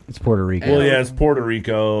Rico? It's Puerto Rico. Well, yeah, it's Puerto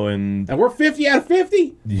Rico, and we're 50 out of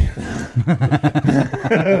 50.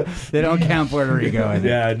 They don't count Puerto Rico. I think.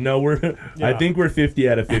 Yeah, no, I think we're 50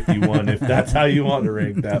 out of 51, if that's how you want to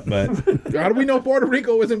rank that. But how do we know Puerto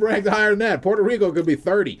Rico isn't ranked higher than that? Puerto Rico could be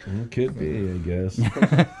 30. It could be, I guess.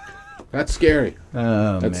 That's scary.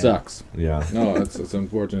 Oh, that man. sucks. Yeah. No, it's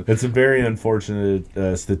unfortunate. It's a very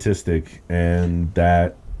unfortunate statistic, and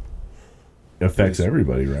that affects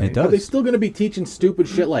everybody, right? It does. Are they still going to be teaching stupid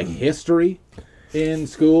shit like history in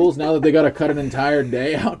schools now that they got to cut an entire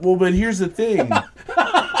day out? Well, but here's the thing.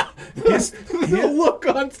 The look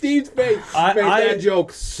on Steve's face made that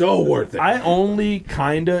joke so worth it. I only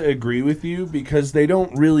kind of agree with you because they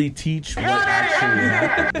don't really teach what actually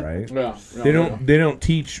happened, right? No, They don't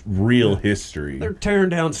teach real history. They're tearing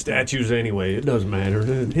down statues anyway. It doesn't matter.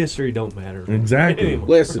 History don't matter. Exactly. Anyway.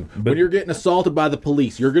 Listen, when you're getting assaulted by the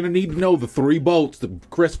police, you're going to need to know the 3 boats that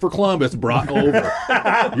Christopher Columbus brought over.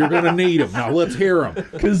 You're going to need them. Now let's hear them.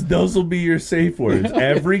 Because those will be your safe words.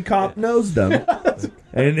 Every cop knows them.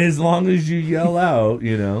 And as long as you yell out,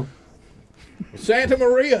 you know. Santa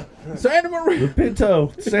Maria. Santa Maria.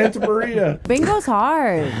 Pinto. Santa Maria. Bingo's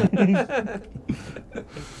hard.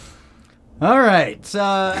 All right.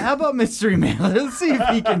 How about Mystery Mailer? Let's see if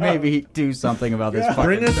he can maybe do something about this.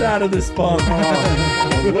 Bring us out of this funk.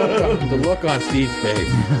 The look on Steve's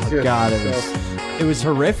face. God, it was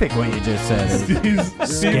horrific what you just said.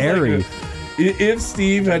 It's scary. If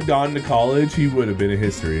Steve had gone to college, he would have been a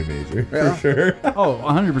history major, for sure. Oh,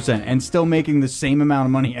 100%. And still making the same amount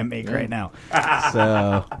of money I make right now.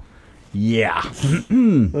 So, yeah.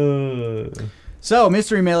 So,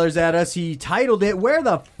 Mystery Mailer's at us. He titled it, Where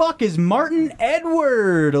the Fuck is Martin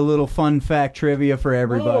Edward? A little fun fact trivia for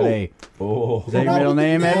everybody. Oh. Is that your middle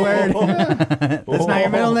name, Edward? That's not your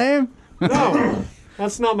middle name? No,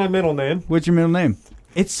 that's not my middle name. What's your middle name?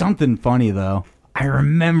 It's something funny, though. I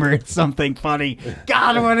remember it's something funny.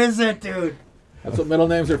 God, what is it, dude? That's what middle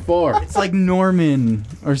names are for. It's like Norman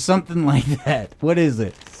or something like that. What is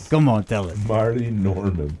it? Come on, tell it. Marty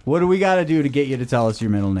Norman. What do we got to do to get you to tell us your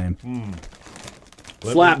middle name?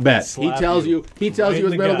 Slap bet. He tells you his Right in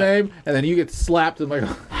the middle gut. name, and then you get slapped and like.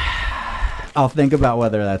 I'll think about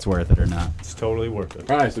whether that's worth it or not. It's totally worth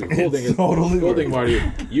it. All right, so the cool thing is, cool thing, Marty,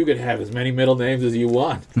 you could have as many middle names as you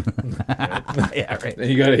want. Yeah, right.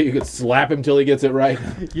 And you could slap him till he gets it right.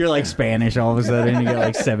 You're like Spanish all of a sudden. You got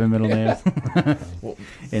like 7 middle names.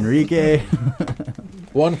 Enrique.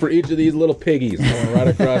 One for each of these little piggies going right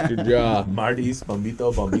across your jaw. Marty's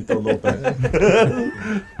Bombito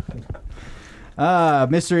Lopez.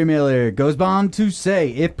 Mystery Mailer goes on to say,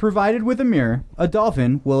 if provided with a mirror, a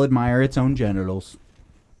dolphin will admire its own genitals.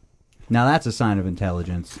 Now that's a sign of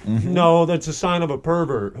intelligence. No, that's a sign of a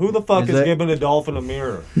pervert. Who the fuck Is is it? giving a dolphin a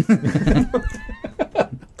mirror?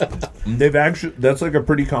 That's like a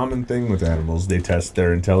pretty common thing with animals. They test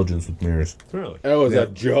their intelligence with mirrors. Really? That was a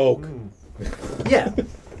joke. Yeah.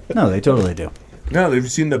 No, they totally do. No, have you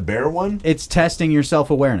seen the bear one? It's testing your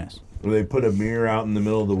self-awareness. Where they put a mirror out in the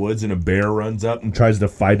middle of the woods and a bear runs up and tries to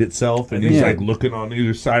fight itself, and he's like looking on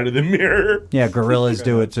either side of the mirror. Yeah, gorillas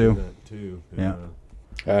do it too.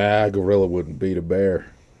 Yeah. Gorilla wouldn't beat a bear.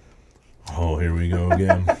 Oh, here we go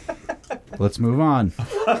again. Let's move on.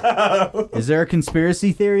 Is there a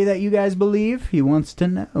conspiracy theory that you guys believe? He wants to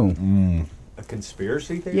know. A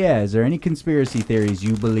conspiracy theory? Yeah, is there any conspiracy theories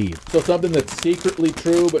you believe? So something that's secretly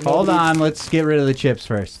true, but Hold on, let's get rid of the chips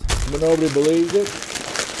first. But nobody believes it.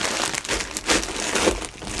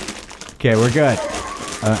 Okay, we're good.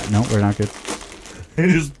 No, we're not good.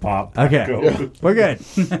 It just popped. Okay, we're good.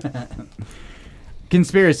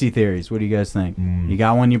 Conspiracy theories. What do you guys think? You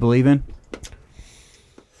got one you believe in?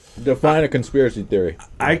 Define a conspiracy theory.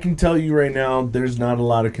 I can tell you right now, there's not a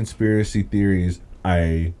lot of conspiracy theories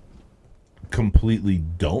I completely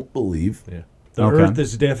don't believe. Yeah. The Earth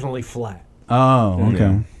is definitely flat. Oh,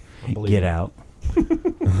 okay. Yeah. Get out.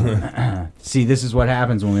 See, this is what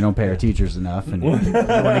happens when we don't pay our teachers enough and we want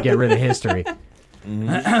to get rid of history.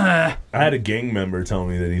 I had a gang member tell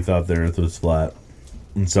me that he thought the Earth was flat.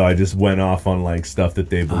 And so I just went off on like stuff that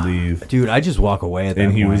they believe. Dude, I just walk away at that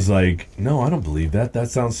And he point. was like, no, I don't believe that. That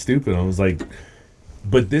sounds stupid. I was like,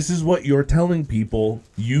 but this is what you're telling people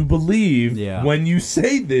you believe when you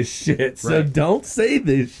say this shit. So Right. don't say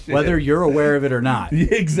this shit. Whether you're aware of it or not.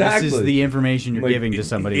 Exactly. This is the information you're Like, giving to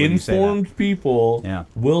somebody when you say that. Informed people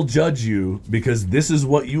will judge you because this is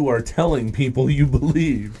what you are telling people you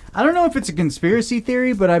believe. I don't know if it's a conspiracy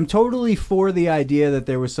theory, but I'm totally for the idea that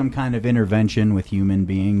there was some kind of intervention with human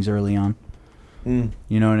beings early on. You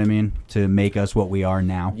know what I mean? To make us what we are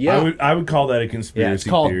now. Yeah. I would call that a conspiracy Yeah, it's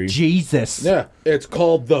called theory. Jesus. Yeah, it's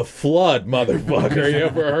called the flood, motherfucker. You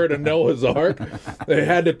ever heard of Noah's Ark?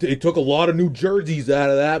 They took a lot of New Jerseys out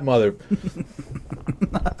of that mother.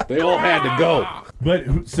 They all had to go.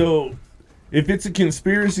 But so, if it's a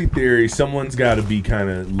conspiracy theory, someone's got to be kind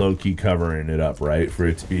of low key covering it up, right? For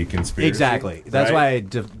it to be a conspiracy. Exactly. That's right?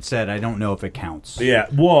 why I said I don't know if it counts. Yeah.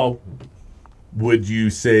 Well, would you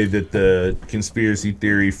say that the conspiracy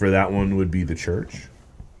theory for that one would be the church?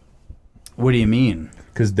 What do you mean?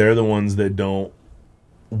 Because they're the ones that don't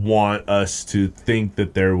want us to think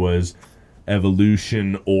that there was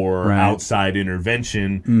evolution or outside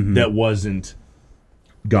intervention that wasn't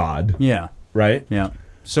God. Yeah. Right? Yeah.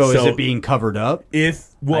 So is it being covered up?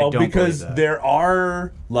 Because there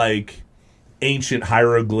are like ancient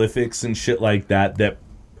hieroglyphics and shit like that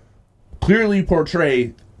clearly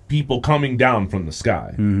portray people coming down from the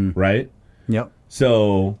sky, right? Yep.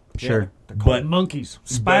 So sure. But monkeys,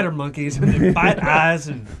 spider monkeys, and they bite eyes.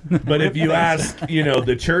 And but if you ask,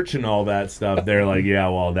 the church and all that stuff, they're like, yeah,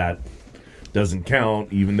 well, that doesn't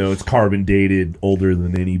count, even though it's carbon dated, older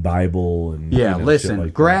than any Bible. And Yeah, listen, shit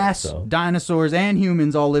like grass, that, so. dinosaurs, and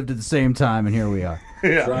humans all lived at the same time, and here we are.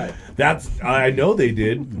 Yeah, right. I know they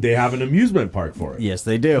did. They have an amusement park for it. Yes,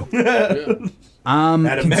 they do.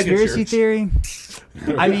 At a Conspiracy megachurch. theory?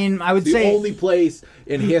 I mean, I would the say only place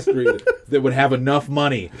in history that would have enough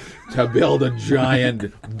money to build a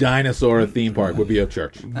giant dinosaur theme park would be a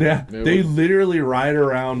church. Yeah, they literally ride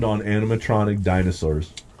around on animatronic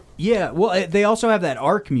dinosaurs. Yeah, well, they also have that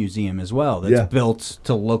Ark Museum as well that's built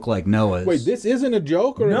to look like Noah's. Wait, this isn't a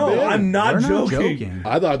joke or No, a bit? I'm not We're not joking. joking.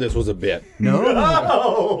 I thought this was a bit.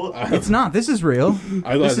 No, it's not. This is real.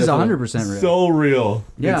 I thought This is this was 100% real. So real.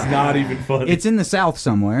 Yeah. It's not even funny. It's in the South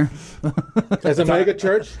somewhere. As a mega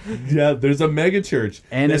church? Yeah, there's a mega church.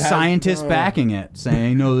 And a that has- scientist backing it,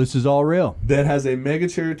 saying, no, this is all real. that has a mega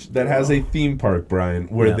church that has a theme park, Brian,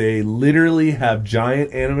 where they literally have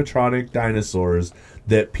giant animatronic dinosaurs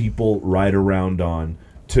that people ride around on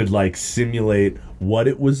to like simulate what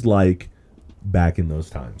it was like back in those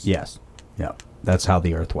times. Yes. Yeah. That's how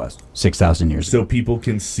the Earth was 6,000 years ago. So people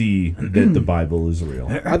can see that the Bible is real.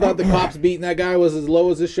 I thought the cops beating that guy was as low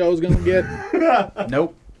as this show was going to get.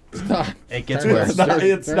 Nope. It's not. It gets Turns- worse. It's not.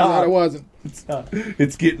 turns out it wasn't. It's not.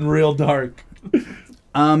 It's getting real dark.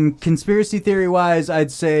 Conspiracy theory wise,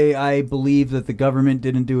 I'd say I believe that the government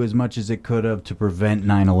didn't do as much as it could have to prevent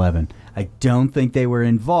 9/11. I don't think they were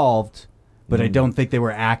involved, but I don't think they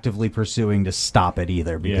were actively pursuing to stop it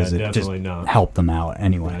either because it just definitely not. helped them out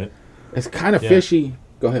anyway. Right. It's kind of fishy.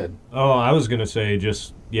 Go ahead. Oh, I was gonna say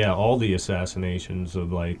just all the assassinations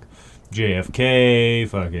of like JFK,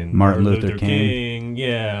 fucking Martin Luther King,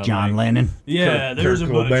 John Lennon. Yeah, there's a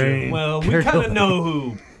Kurt bunch. Cobain. Well, we Kurt kind of Cobain. know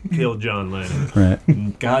who killed John Lennon.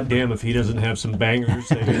 Right. God damn if he doesn't have some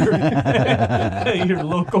bangers at your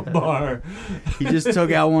local bar. He just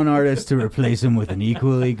took out one artist to replace him with an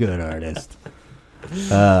equally good artist.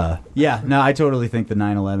 Yeah, no, I totally think the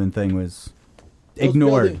 9/11 thing was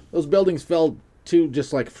ignored. Those buildings fell too,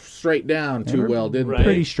 just like straight down too well, didn't they?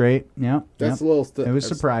 Pretty straight, yeah. That's yep. a little. It was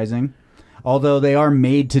surprising. Although they are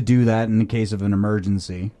made to do that in the case of an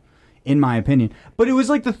emergency, in my opinion. But it was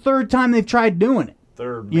like the third time they've tried doing it.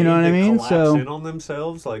 They're You know what I mean? collapse So in on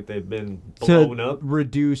themselves, like they've been blown to up.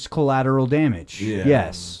 reduce collateral damage. Yeah.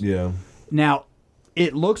 Yes. Yeah. Now,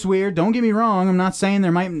 it looks weird. Don't get me wrong. I'm not saying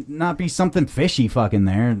there might not be something fishy fucking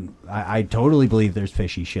there. I totally believe there's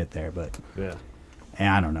fishy shit there, but Yeah,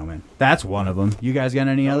 I don't know, man. That's one of them. You guys got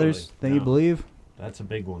any others that you No. believe? that's a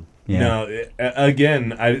big one. Yeah. No,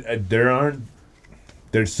 again,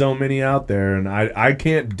 there's so many out there, and I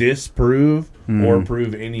can't disprove or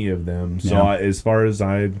prove any of them. So Yeah. as far as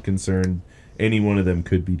I'm concerned, any one of them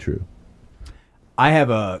could be true. I have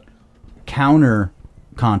a counter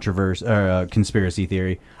controversy or conspiracy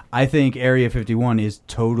theory. I think Area 51 is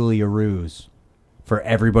totally a ruse for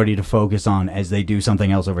everybody to focus on as they do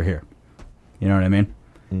something else over here. You know what I mean?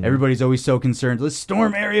 Everybody's always so concerned. Let's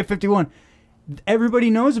storm Area 51. Everybody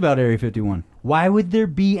knows about Area 51. Why would there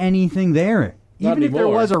be anything there? Not Even if there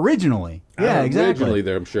anymore. was originally. Yeah, exactly.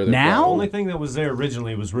 Originally, I'm sure there Now? The only thing that was there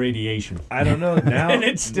originally was radiation. I don't know now. And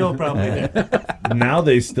it's still probably there. Now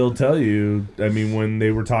they still tell you. I mean, when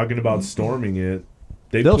they were talking about storming it,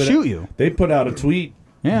 They'll shoot you. They put out a tweet.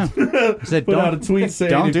 Yeah. Said, Put out a tweet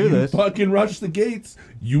saying, don't if do you this. fucking rush the gates,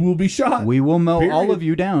 you will be shot. We will mow all Period. of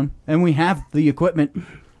you down. And we have the equipment.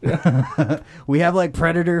 We have like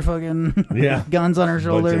Predator fucking guns on our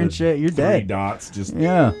shoulder and shit. You're dead. 3 dots. Just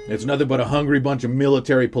Yeah. It's nothing but a hungry bunch of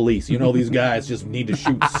military police. You know, these guys just need to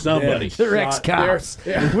shoot somebody. They're ex-cops.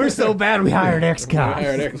 We're so bad we hired ex-cops.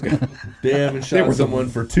 They haven't shot someone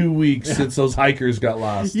for 2 weeks since those hikers got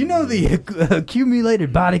lost. You know the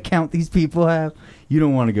accumulated body count these people have? You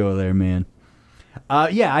don't want to go there, man.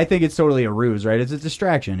 Yeah, I think it's totally a ruse, right? It's a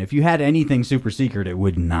distraction. If you had anything super secret, it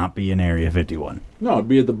would not be in Area 51. No, it'd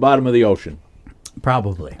be at the bottom of the ocean.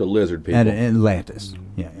 Probably. The lizard people. At Atlantis.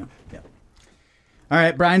 Yeah. All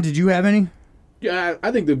right, Brian, did you have any? Yeah,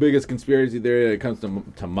 I think the biggest conspiracy theory that comes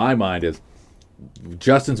to my mind is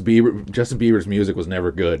Justin Bieber's music was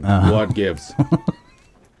never good. What gives?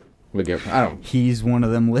 I don't. He's one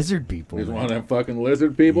of them lizard people. He's one of them fucking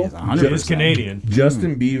lizard people. He's Canadian.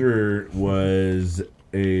 Justin Bieber was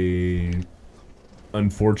a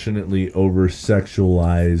unfortunately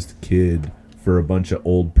over-sexualized kid for a bunch of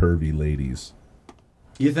old pervy ladies.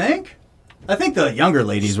 You think? I think the younger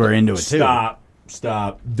ladies were into it too.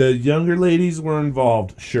 Stop. The younger ladies were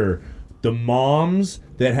involved, sure. The moms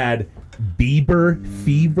that had Bieber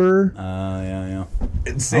fever. Yeah.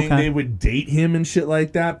 And saying they would date him and shit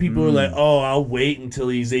like that. People were like, oh, I'll wait until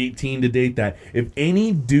he's 18 to date that. If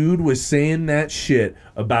any dude was saying that shit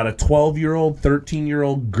about a 12-year-old,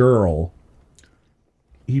 13-year-old girl,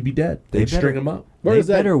 he'd be dead. They'd string him up. They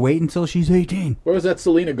better wait until she's 18. Where was that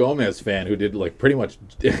Selena Gomez fan who did like pretty much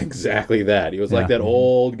exactly that? He was like that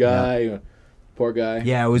old guy, poor guy.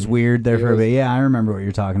 Yeah, it was weird there for a bit. Yeah, I remember what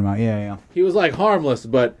you're talking about. Yeah. He was like harmless,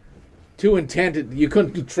 but too intent. You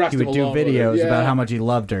couldn't trust him. He would do videos about how much he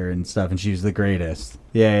loved her and stuff, and she was the greatest.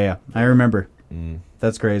 Yeah. I remember.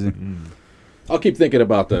 That's crazy. I'll keep thinking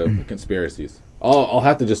about the conspiracies. I'll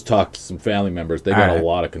have to just talk to some family members. They got a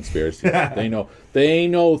lot of conspiracies. They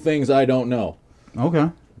know things I don't know. Okay.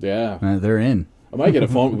 Yeah. They're in. I might get a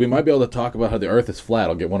phone. We might be able to talk about how the Earth is flat.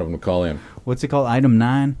 I'll get one of them to call in. What's it called? Item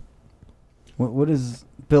 9? What is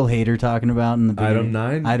Bill Hader talking about in the beginning? Item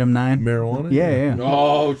 9? Item 9? Marijuana? Yeah.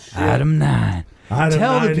 Oh, shit. Item 9.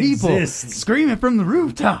 Tell 9 the people exists. screaming from the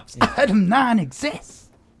rooftops. Item 9 exists.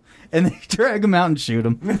 And they drag him out and shoot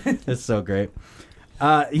him. That's so great.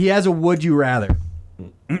 He has a would you rather.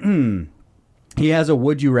 He has a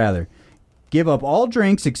would you rather. Give up all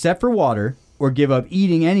drinks except for water, or give up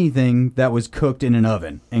eating anything that was cooked in an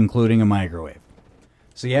oven, including a microwave.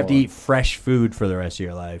 So you have to eat fresh food for the rest of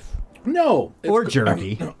your life. No. Or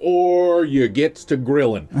jerky. Or you get to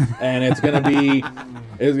grilling. And it's going to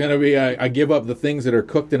be I give up the things that are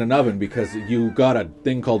cooked in an oven because you got a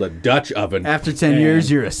thing called a Dutch oven. After 10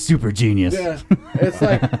 years, you're a super genius. Yeah. It's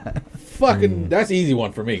like, fucking, that's an easy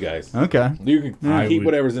one for me, guys. Okay. You can keep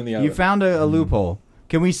whatever's in the oven. You found a loophole.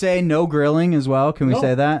 Can we say no grilling as well? Can we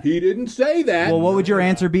say that? He didn't say that. Well, what would your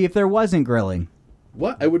answer be if there wasn't grilling?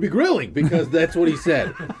 What? It would be grilling because that's what he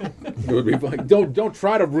said. It would be like, don't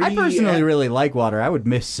try to I personally really like water. I would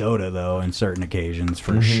miss soda though in certain occasions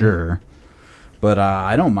for sure. But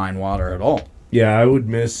I don't mind water at all. Yeah, I would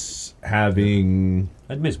miss having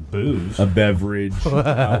I'd miss booze. a beverage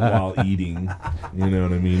while eating. You know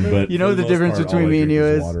what I mean? But you know for the most difference part, between all I me and drink you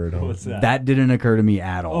is is? water at home. What's that? That didn't occur to me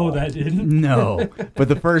at all. Oh, that didn't? No. But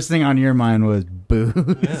the first thing on your mind was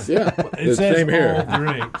booze. Yeah. It says Same here. all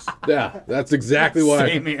drinks. Yeah, that's exactly why.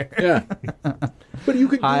 Same here. Yeah. But you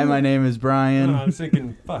could. Hi, my name is Brian. No, I'm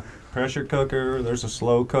thinking, pressure cooker. There's a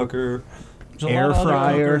slow cooker. There's a Air lot of other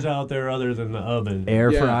fryer. cookers out there other than the oven.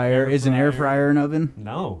 Air Yeah. fryer. Is an air fryer an oven?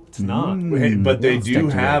 No, it's not. Hey, but they Let's do stick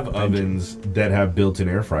to have it. ovens that have built-in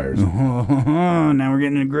air fryers. Now we're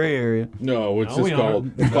getting in a gray area. No, it's No, we just called.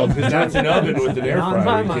 aren't. It's called. That's an oven with an air Not in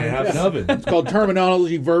fryer. my You can't mind. have an oven. It's called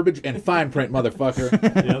terminology, verbiage, and fine print, motherfucker.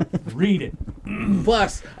 Yep. Read it.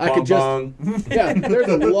 Plus, I Bong could just. bong. Yeah, there's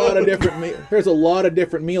a lot of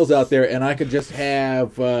different meals out there, and I could just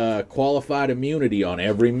have qualified immunity on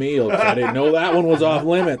every meal. 'Cause I didn't know that one was off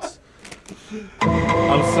limits.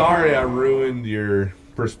 I'm sorry I ruined your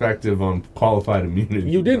perspective on qualified immunity.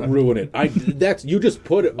 You didn't ruin it. You just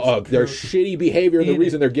put it. Their shitty behavior, the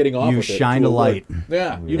reason they're getting off. You of it. shined a light.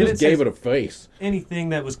 Yeah, you And just it gave says- it a face. Anything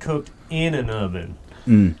that was cooked in an oven.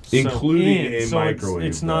 including a so microwave.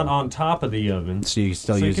 It's not on top of the oven, So you can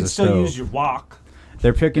still so you use can the still stove. use your wok.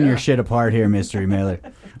 They're picking your shit apart here, Mystery Mailer.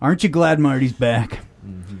 Aren't you glad Marty's back?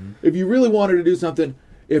 If you really wanted to do something,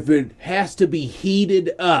 if it has to be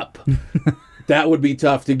heated up, that would be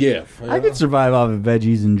tough to give. I could survive off of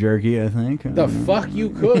veggies and jerky, I think. The fuck you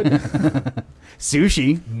could.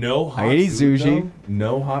 Sushi. No hot I eat food, sushi. though?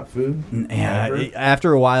 No hot food? Yeah, Ever?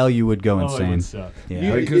 after a while you would go Oh, it insane. would suck.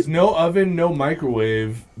 Yeah. Because no oven, no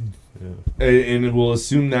microwave, and it will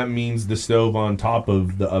assume that means the stove on top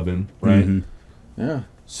of the oven, right? Yeah.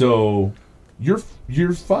 So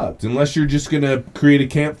you're fucked unless you're just gonna create a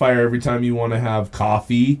campfire every time you want to have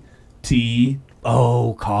coffee, tea.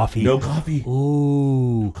 Oh, coffee. No coffee.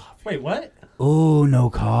 Ooh. Wait, what? Ooh, no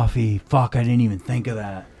coffee. Fuck, I didn't even think of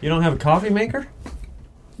that. You don't have a coffee maker?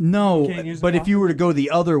 No, You can't use the but if coffee? you were to go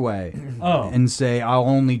the other way Oh. and say, I'll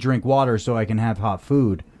only drink water so I can have hot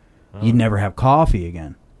food, you'd never have coffee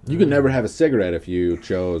again. You could never have a cigarette if you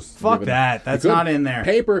chose. Fuck given- that. That's You could- not in there.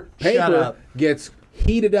 Paper Shut up. gets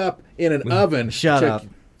heated up in an oven Shut up.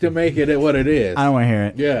 to make it what it is. I don't want to hear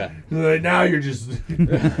it. Yeah. Now you're just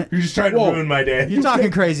trying to Whoa. ruin my day. You're talking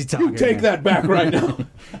crazy talk. You take that back right now.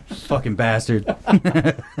 Fucking bastard.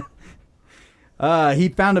 He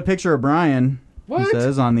found a picture of Brian. What? He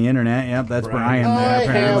says on the internet. Yep, that's Brian there,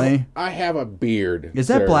 apparently. I have a beard. Is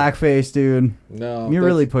that sir. blackface, dude? No. You're that's-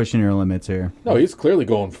 really pushing your limits here. No, he's clearly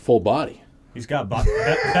going full body. He's got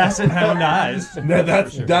basset hound eyes.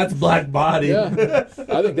 That's black body. Yeah.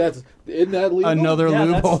 I think isn't that legal? Another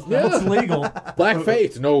loophole. That's legal. Black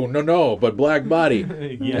face. No, but black body.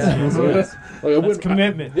 Yes. That's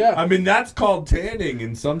commitment. Yeah. I mean, that's called tanning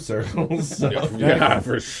in some circles. So. Yeah,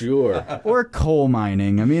 for sure. Or coal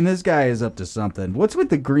mining. I mean, this guy is up to something. What's with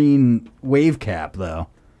the green wave cap, though?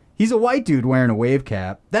 He's a white dude wearing a wave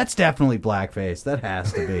cap. That's definitely blackface. That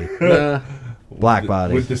has to be. Black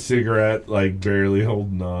body. With the cigarette, like, barely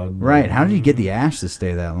holding on. Right. How did you get the ash to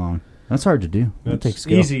stay that long? That's hard to do. That takes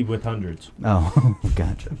skill. Easy with hundreds. Oh,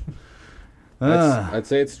 gotcha. I'd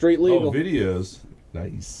say it's straight legal. Oh, videos.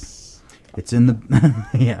 Nice. It's in the...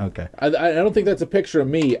 yeah, okay. I don't think that's a picture of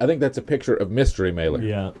me. I think that's a picture of Mystery Mailer.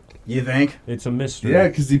 Yeah. You think? It's a mystery. Yeah,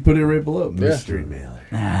 because he put it right below. Mystery mailer.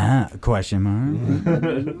 Question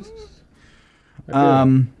mark.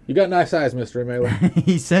 You got nice eyes, Mystery Mailer.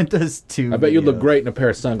 He sent us two. I bet you'd look great in a pair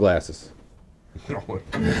of sunglasses.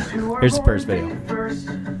 Here's the first video.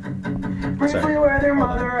 Briefly wear their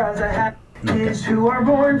mother as a hat. Kids who are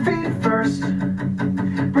born feet first.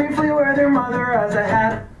 Briefly wear their mother as a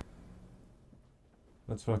hat.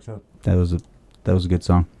 That's fucked up. That was a good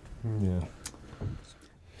song. Yeah.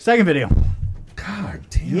 Second video. God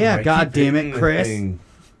damn. Yeah, God damn it, Chris.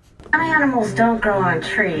 Gummy animals don't grow on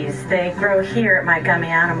trees. They grow here at my gummy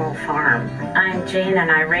animal farm. I'm Jane and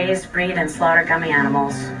I raise, breed, and slaughter gummy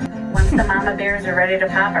animals. Once the mama bears are ready to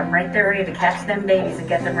pop, I'm right there ready to catch them babies and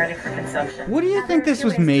get them ready for consumption. What do you think this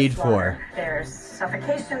was made for? There's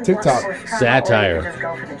suffocation, TikTok. blunt force trauma, Satire. or you can just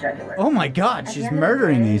go for the jugular. Oh my God, At she's the end of the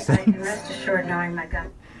murdering day, these I can things. rest assured knowing my gum.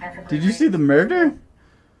 Did you see the murder?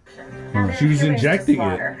 She was injecting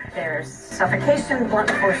it. There's suffocation,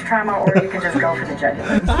 blunt force trauma, or you can just go for the jugular.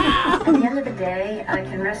 At the end of the day, I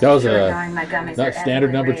can rest That was assured a knowing my gummies not are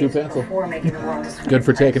standard adequately number 2 raised pencil. before making the world a Good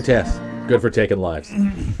for taking tests. Good for taking lives.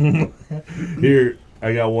 Here,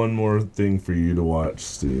 I got one more thing for you to watch,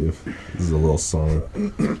 Steve. This is a little song.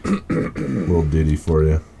 Little ditty for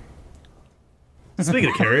you. Speaking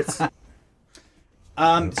of carrots.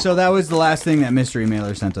 So that was the last thing that Mystery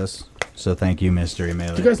Mailer sent us. So thank you, Mystery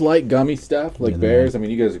Mailer. Do you guys like gummy stuff like Yeah, bears? I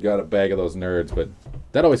mean, you guys have got a bag of those nerds, but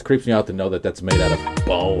that always creeps me out to know that that's made out of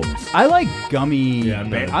bones. I like gummy. Yeah, I'm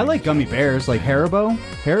not a I like gummy bears, like Haribo.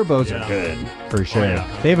 Haribos are good for sure.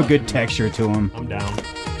 yeah. They have a good texture to them. I'm down.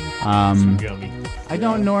 Um, I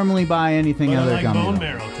don't normally buy anything But I other like gummy. bone though.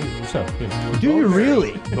 marrow too. So, yeah. Do you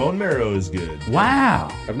really? Bone marrow is good. Wow.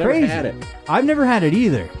 I've never Crazy. had it. I've never had it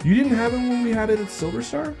either. You didn't have it when we had it at Silver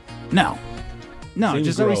Star? No. No, it Seems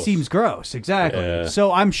just always gross. seems gross. Exactly. Yeah.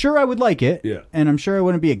 So I'm sure I would like it. Yeah. And I'm sure I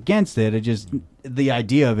wouldn't be against it. It just, the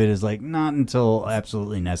idea of it is like, not until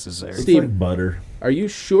absolutely necessary. Steve, butter. Are you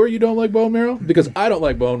sure you don't like bone marrow? Because I don't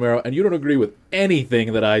like bone marrow, and you don't agree with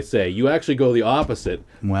anything that I say. You actually go the opposite.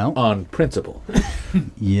 Well, on principle.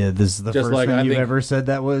 Yeah, this is the Just first like thing I you've think- ever said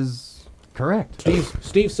that was correct.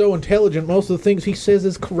 Steve's so intelligent, most of the things he says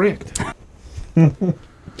is correct.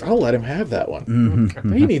 I'll let him have that one.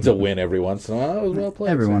 Mhm. He needs a win every once in a while. That was well played.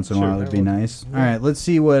 Every son. once in a Sure, while would be that nice. All right, let's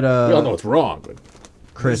see what We all know it's wrong, but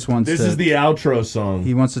Chris wants This to... is the outro song.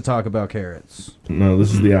 He wants to talk about carrots. No,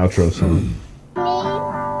 this is the outro song.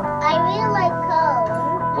 I really like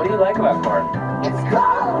corn. What do you like about corn? It's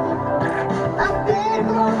cold. I'm good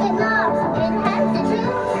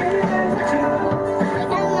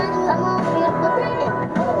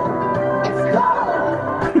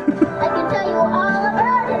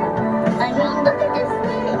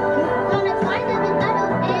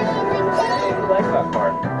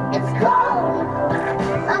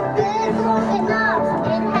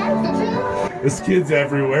This kid's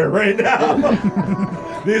everywhere right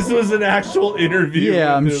now. This was an actual interview.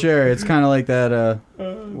 Yeah, I'm with him. sure. It's kind of like that.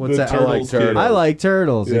 What's The that? Turtles kid. I like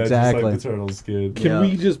turtles. Yeah, exactly. just like the Turtles kid. Can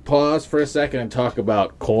we just pause for a second and talk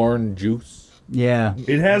about corn juice? Yeah.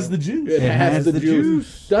 It has the juice. It has the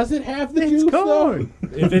juice. Does it have the juice? Corn.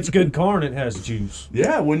 If it's good corn, it has juice.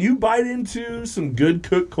 Yeah, when you bite into some good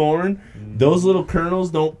cooked corn, those little kernels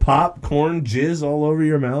don't pop corn jizz all over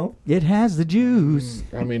your mouth. It has the juice.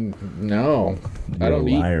 I mean, no. I don't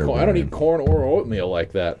You're a liar, eat corn. I don't Brian. eat corn or oatmeal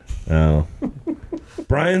like that. Oh.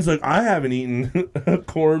 Brian's like, I haven't eaten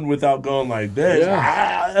corn without going like this.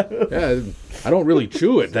 Yeah. Yeah, I don't really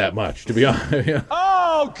chew it that much, to be honest. Yeah.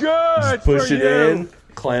 Oh, good. Just push for it you. in,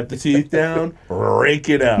 clamp the teeth down, rake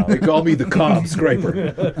it out. They call me the cob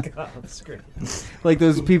scraper. Like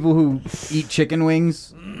those people who eat chicken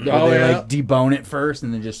wings. Oh, they yeah. like debone it first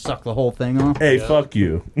and then just suck the whole thing off. Hey, fuck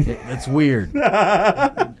you. It's weird.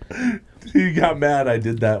 You got mad I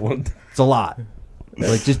did that one time. It's a lot.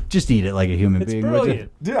 Like just eat it like a human It's being. would you?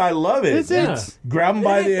 brilliant. Dude, I love it. Is it? Grab them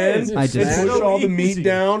by the It is. end, I and just- push so all the easy. meat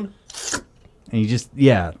down. And you just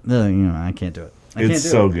I can't do it. I can't It's do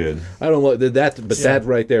so it. good. I don't like that, but Yeah. that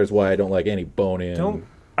right there is why I don't like any bone-in. Don't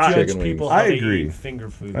chicken judge people wings. how I they agree. eat finger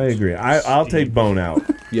foods. I agree. I'll take bone out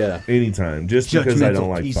Yeah. anytime, just because I don't Judgmental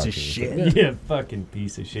like piece fucking. of shit. Yeah, fucking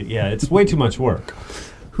piece of shit. Yeah, it's way too much work.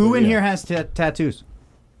 Who in here has tattoos?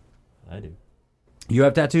 I do. You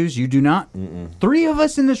have tattoos? You do not? Mm-mm. 3 of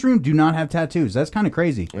us in this room do not have tattoos. That's kind of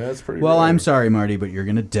crazy. Yeah, that's pretty. Well, rare. I'm sorry, Marty, but you're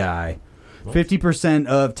going to die. 50%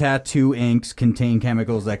 of tattoo inks contain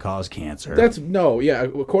chemicals that cause cancer. That's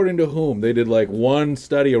according to whom? They did like one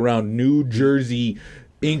study around New Jersey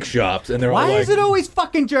ink shops, and they're all Why like, is it always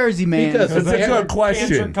fucking Jersey, man? Because That's a good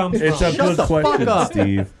question. comes It's from. a Shut good the fuck question, up.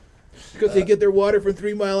 Steve. because they get their water from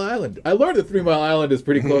 3 Mile Island. I learned that 3 Mile Island is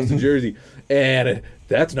pretty close to Jersey, and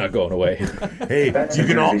that's not going away. Hey, That's you a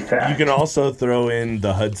can Jersey fact. you can also throw in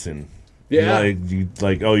the Hudson. Yeah.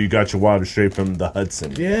 you got your water straight from the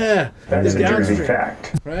Hudson. Yeah, That's it's a Jersey downstream,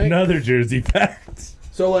 fact. right? Another Jersey fact.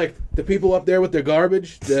 So, like, the people up there with their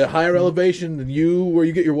garbage, the higher elevation than you, where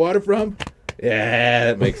you get your water from, yeah,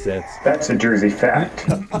 that makes sense. That's a Jersey fact.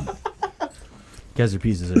 Guys are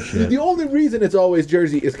pieces of shit. The only reason it's always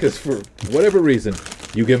Jersey is because, for whatever reason,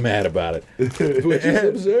 you get mad about it. Which is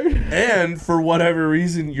absurd. And for whatever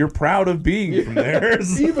reason, you're proud of being from there.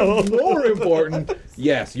 so- Even more important,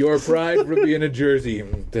 yes, your pride for being a Jersey.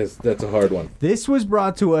 That's a hard one. This was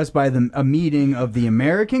brought to us by a meeting of the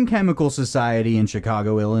American Chemical Society in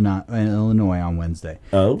Chicago, Illinois on Wednesday.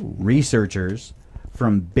 Oh. Researchers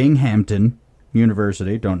from Binghamton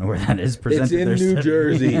University, don't know where that is, It's presented in their New study.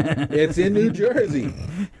 Jersey. It's in New Jersey.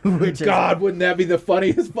 Which is- God, wouldn't that be the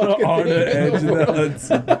funniest fucking On thing? the edge in of the the world?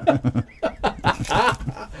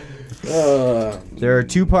 Hudson. There are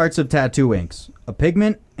 2 parts of tattoo inks, a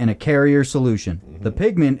pigment and a carrier solution. The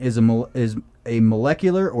pigment is a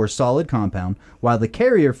molecular or solid compound, while the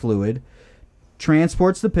carrier fluid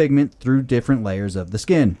transports the pigment through different layers of the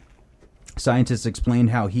skin. Scientists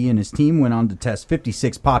explained how he and his team went on to test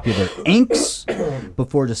 56 popular inks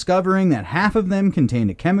before discovering that half of them contained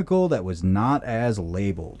a chemical that was not as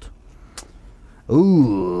labeled.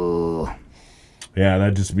 Ooh. Yeah,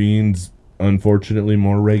 that just means, unfortunately,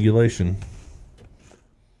 more regulation.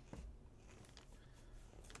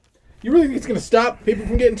 You really think it's going to stop people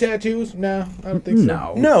from getting tattoos? No, I don't think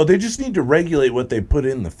so. No, they just need to regulate what they put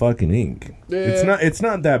in the fucking ink. Yeah. It's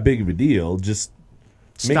not that big of a deal. Just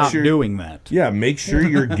Stop doing that. Yeah, make sure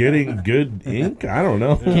you're getting good ink. I don't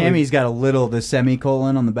know. Cammy's got the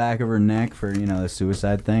semicolon on the back of her neck for, the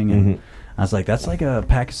suicide thing. And I was like, that's like a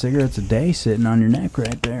pack of cigarettes a day sitting on your neck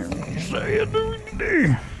right there.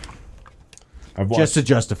 Just to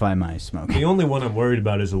justify my smoking. The only one I'm worried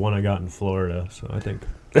about is the one I got in Florida. So I think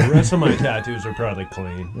the rest of my tattoos are probably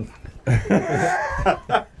clean.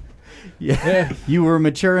 Yeah, you were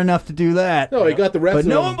mature enough to do that. No, he got the rest but of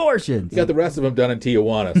no them. abortions. He got the rest of them done in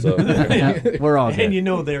Tijuana, so Yeah, we're all good. And you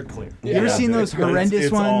know they're clear. You ever seen those horrendous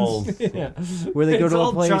it's ones where they go It's to a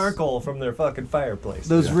all place? charcoal from their fucking fireplace.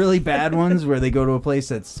 Those really bad ones where they go to a place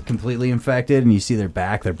that's completely infected and you see their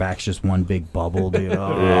back's just one big bubble, dude.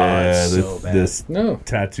 Oh, Yeah, it's so bad. this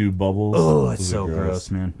tattoo bubbles. Oh, it's Those so are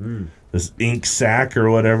gross, man. This ink sac or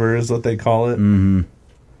whatever is what they call it. Mm-hmm.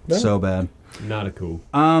 No. So bad. Not a cool.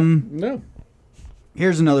 no.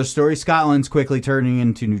 Here's another story. Scotland's quickly turning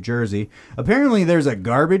into New Jersey. Apparently, there's a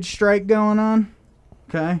garbage strike going on.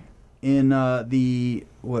 Okay, in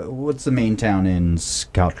what's the main town in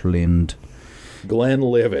Scotland?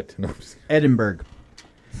 Glenlivet. No, Edinburgh.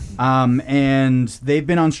 And they've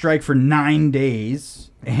been on strike for 9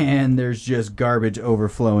 days And there's just garbage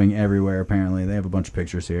overflowing everywhere, apparently. They have a bunch of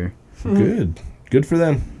pictures here. Good for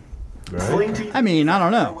them. I mean, I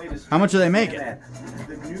don't know. How much are they making?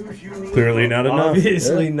 Clearly not enough.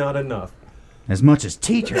 Obviously not enough. As much as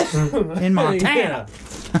teachers in Montana.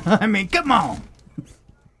 I mean, come on.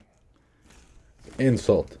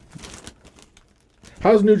 Insult.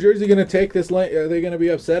 How's New Jersey going to take this? Are they going to be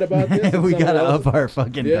upset about this? We got to up our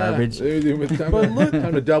fucking garbage.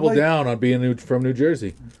 Time to double down on being from New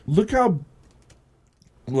Jersey. Look how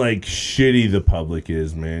shitty the public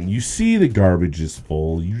is, man. You see the garbage is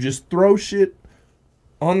full. You just throw shit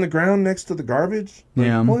on the ground next to the garbage?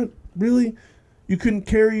 Yeah. What? Really? You couldn't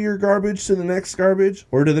carry your garbage to the next garbage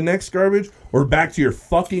or to the next garbage or back to your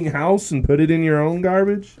fucking house and put it in your own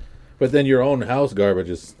garbage? But then your own house garbage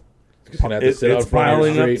is going to have to sit out front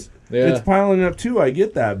of your street. Yeah. It's piling up too, I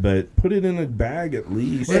get that, but put it in a bag at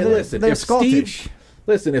least. Hey, listen,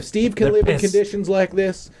 if Steve can live in conditions like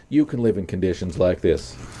this, you can live in conditions like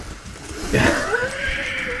this.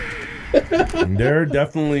 There are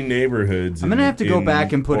definitely neighborhoods. I'm going to have to go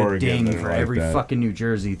back and put Oregon a ding for like every that. fucking New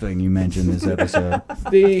Jersey thing you mentioned this episode.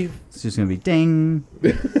 Steve. It's just going to be ding,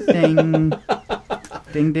 ding,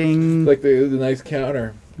 ding, ding. Like the nice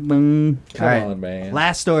counter. Boom. Come on, man.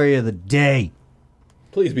 Last story of the day.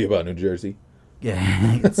 Please be about New Jersey.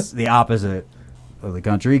 Yeah, it's the opposite of the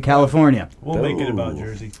country. California. We'll make it about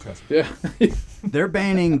Jersey. Yeah. They're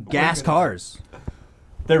banning gas cars.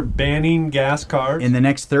 They're banning gas cars? In the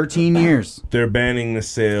next 13 years. They're banning the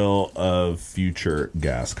sale of future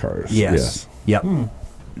gas cars. Yes. Yep.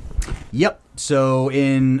 Yep. So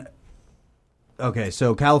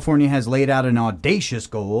California has laid out an audacious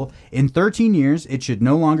goal. In 13 years, it should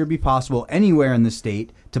no longer be possible anywhere in the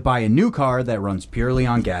state to buy a new car that runs purely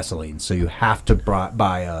on gasoline. So you have to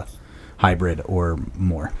buy a hybrid or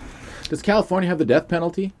more. Does California have the death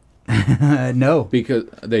penalty? No. Because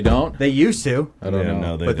they don't? They used to. I don't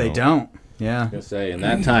know. But they don't. Yeah. I was going to say, in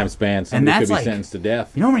that time span, somebody could be sentenced to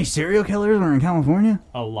death. You know how many serial killers are in California?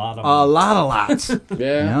 A lot of lots.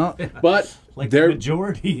 Yeah. Yeah. But the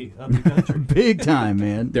majority of the country. Big time,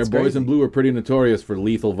 man. Their boys in blue are pretty notorious for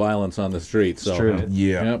lethal violence on the streets. So, it's true.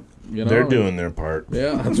 Yeah. Yep, They're doing their part.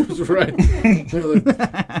 Yeah, that's right.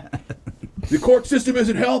 The court system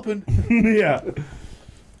isn't helping. Yeah.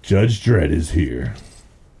 Judge Dredd is here.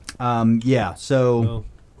 Yeah, so... Well,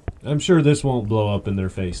 I'm sure this won't blow up in their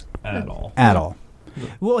face at all. At all.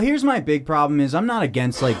 Well, here's my big problem is I'm not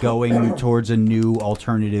against going towards a new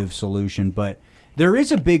alternative solution, but there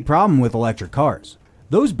is a big problem with electric cars.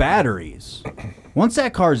 Those batteries, once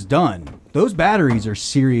that car's done, those batteries are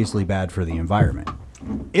seriously bad for the environment.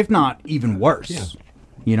 If not even worse. Yeah.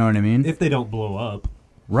 You know what I mean? If they don't blow up.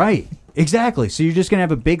 Right. Exactly. So you're just going to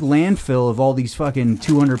have a big landfill of all these fucking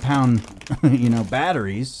 200-pound,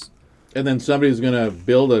 batteries. And then somebody's going to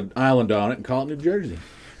build an island on it and call it New Jersey.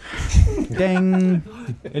 Ding.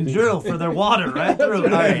 And drill for their water, right? Through.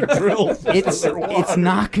 Right. It's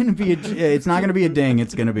not going to be a ding.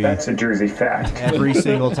 It's going to be. That's a Jersey fact. Every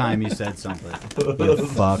single time you said something. You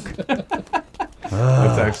fuck.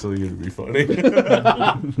 That's actually going to be funny.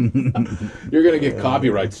 You're going to get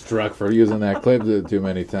copyright struck for using that clip too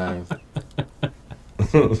many times.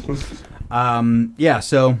 Yeah,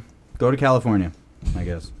 so go to California, I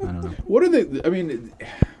guess. I don't know. What are they? I mean,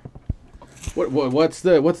 what's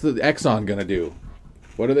the Exxon going to do?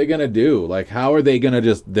 What are they going to do? How are they going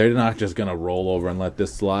to they're not just going to roll over and let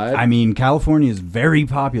this slide? I mean, California is very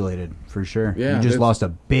populated, for sure. Yeah, you just lost a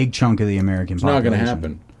big chunk of the American population. It's not going to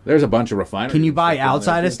happen. There's a bunch of refineries. Can you buy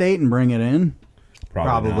outside of state and bring it in?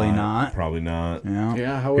 Probably not. Probably not. Yeah.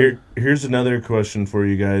 Yeah. Here's another question for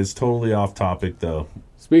you guys. Totally off topic, though.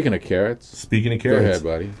 Speaking of carrots. Go ahead,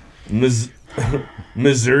 buddy.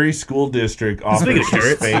 Missouri School District offers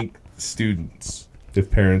to spank students if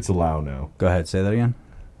parents allow now. Go ahead. Say that again.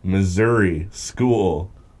 Missouri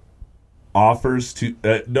school offers to...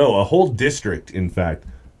 a whole district, in fact,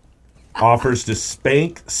 offers to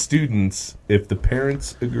spank students if the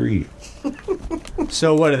parents agree.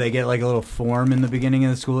 So what, do they get a little form in the beginning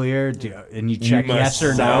of the school year? And you check yes or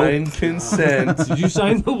no? Sign consent. Did you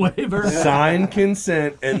sign the waiver? Sign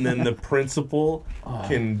consent, and then the principal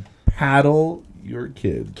can paddle your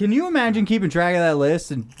kid. Can you imagine keeping track of that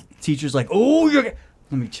list and teachers let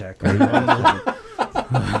me check.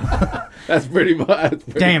 That's pretty much.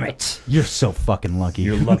 Damn it. You're so fucking lucky.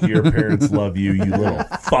 You're lucky your parents love you, you little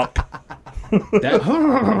fuck. That's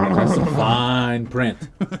some fine print.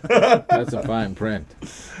 That's a fine print.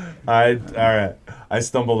 All right. I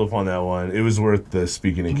stumbled upon that one. It was worth the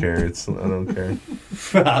speaking of carrots. I don't care.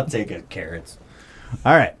 I'll take it, carrots.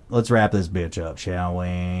 All right. Let's wrap this bitch up, shall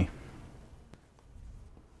we?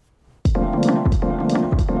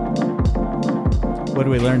 What did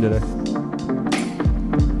we learn today?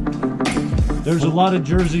 There's a lot of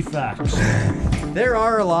Jersey facts. There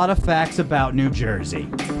are a lot of facts about New Jersey,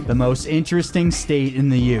 the most interesting state in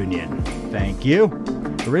the Union. Thank you.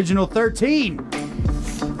 Original 13.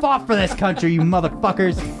 Fought for this country, you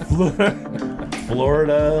motherfuckers.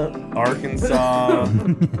 Florida, Arkansas,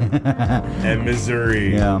 and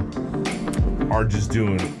Missouri are just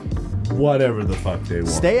doing whatever the fuck they want.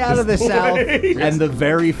 Stay out of the South and the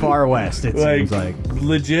very far West, it seems like.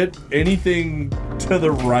 Legit, anything to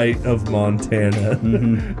the right of Montana.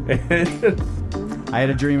 I had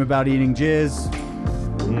a dream about eating jizz.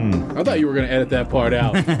 I thought you were going to edit that part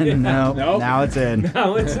out. No. Nope. Now it's in.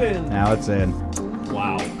 Now it's in. Now it's in.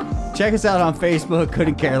 Wow. Check us out on Facebook,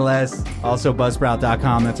 Couldn't Care Less. Also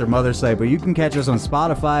Buzzsprout.com, that's our mother site. But you can catch us on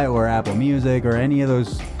Spotify or Apple Music or any of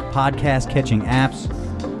those podcast catching apps.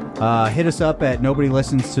 Hit us up at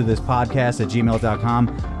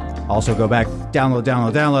nobodylistens-to-this-podcast@gmail.com. Also go back,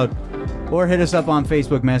 download. Or hit us up on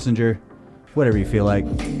Facebook Messenger. Whatever you feel like.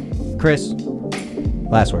 Chris,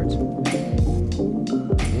 last words.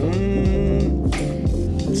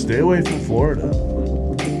 Stay away from Florida.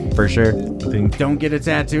 For sure. Don't get a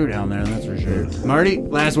tattoo down there, that's for sure. Marty,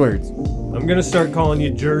 last words. I'm going to start calling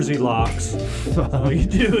you Jersey Locks. All you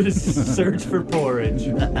do is search for porridge.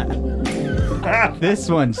 This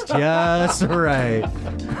one's just right.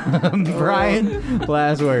 Brian,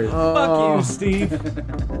 last words. Fuck you, Steve.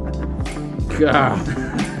 God.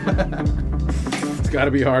 It's got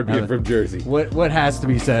to be hard being from Jersey. What has to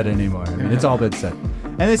be said anymore? I mean, it's all been said.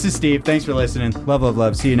 And this is Steve. Thanks for listening.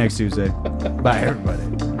 Love. See you next Tuesday. Bye, everybody.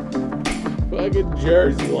 Fucking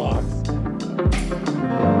Jersey Locks.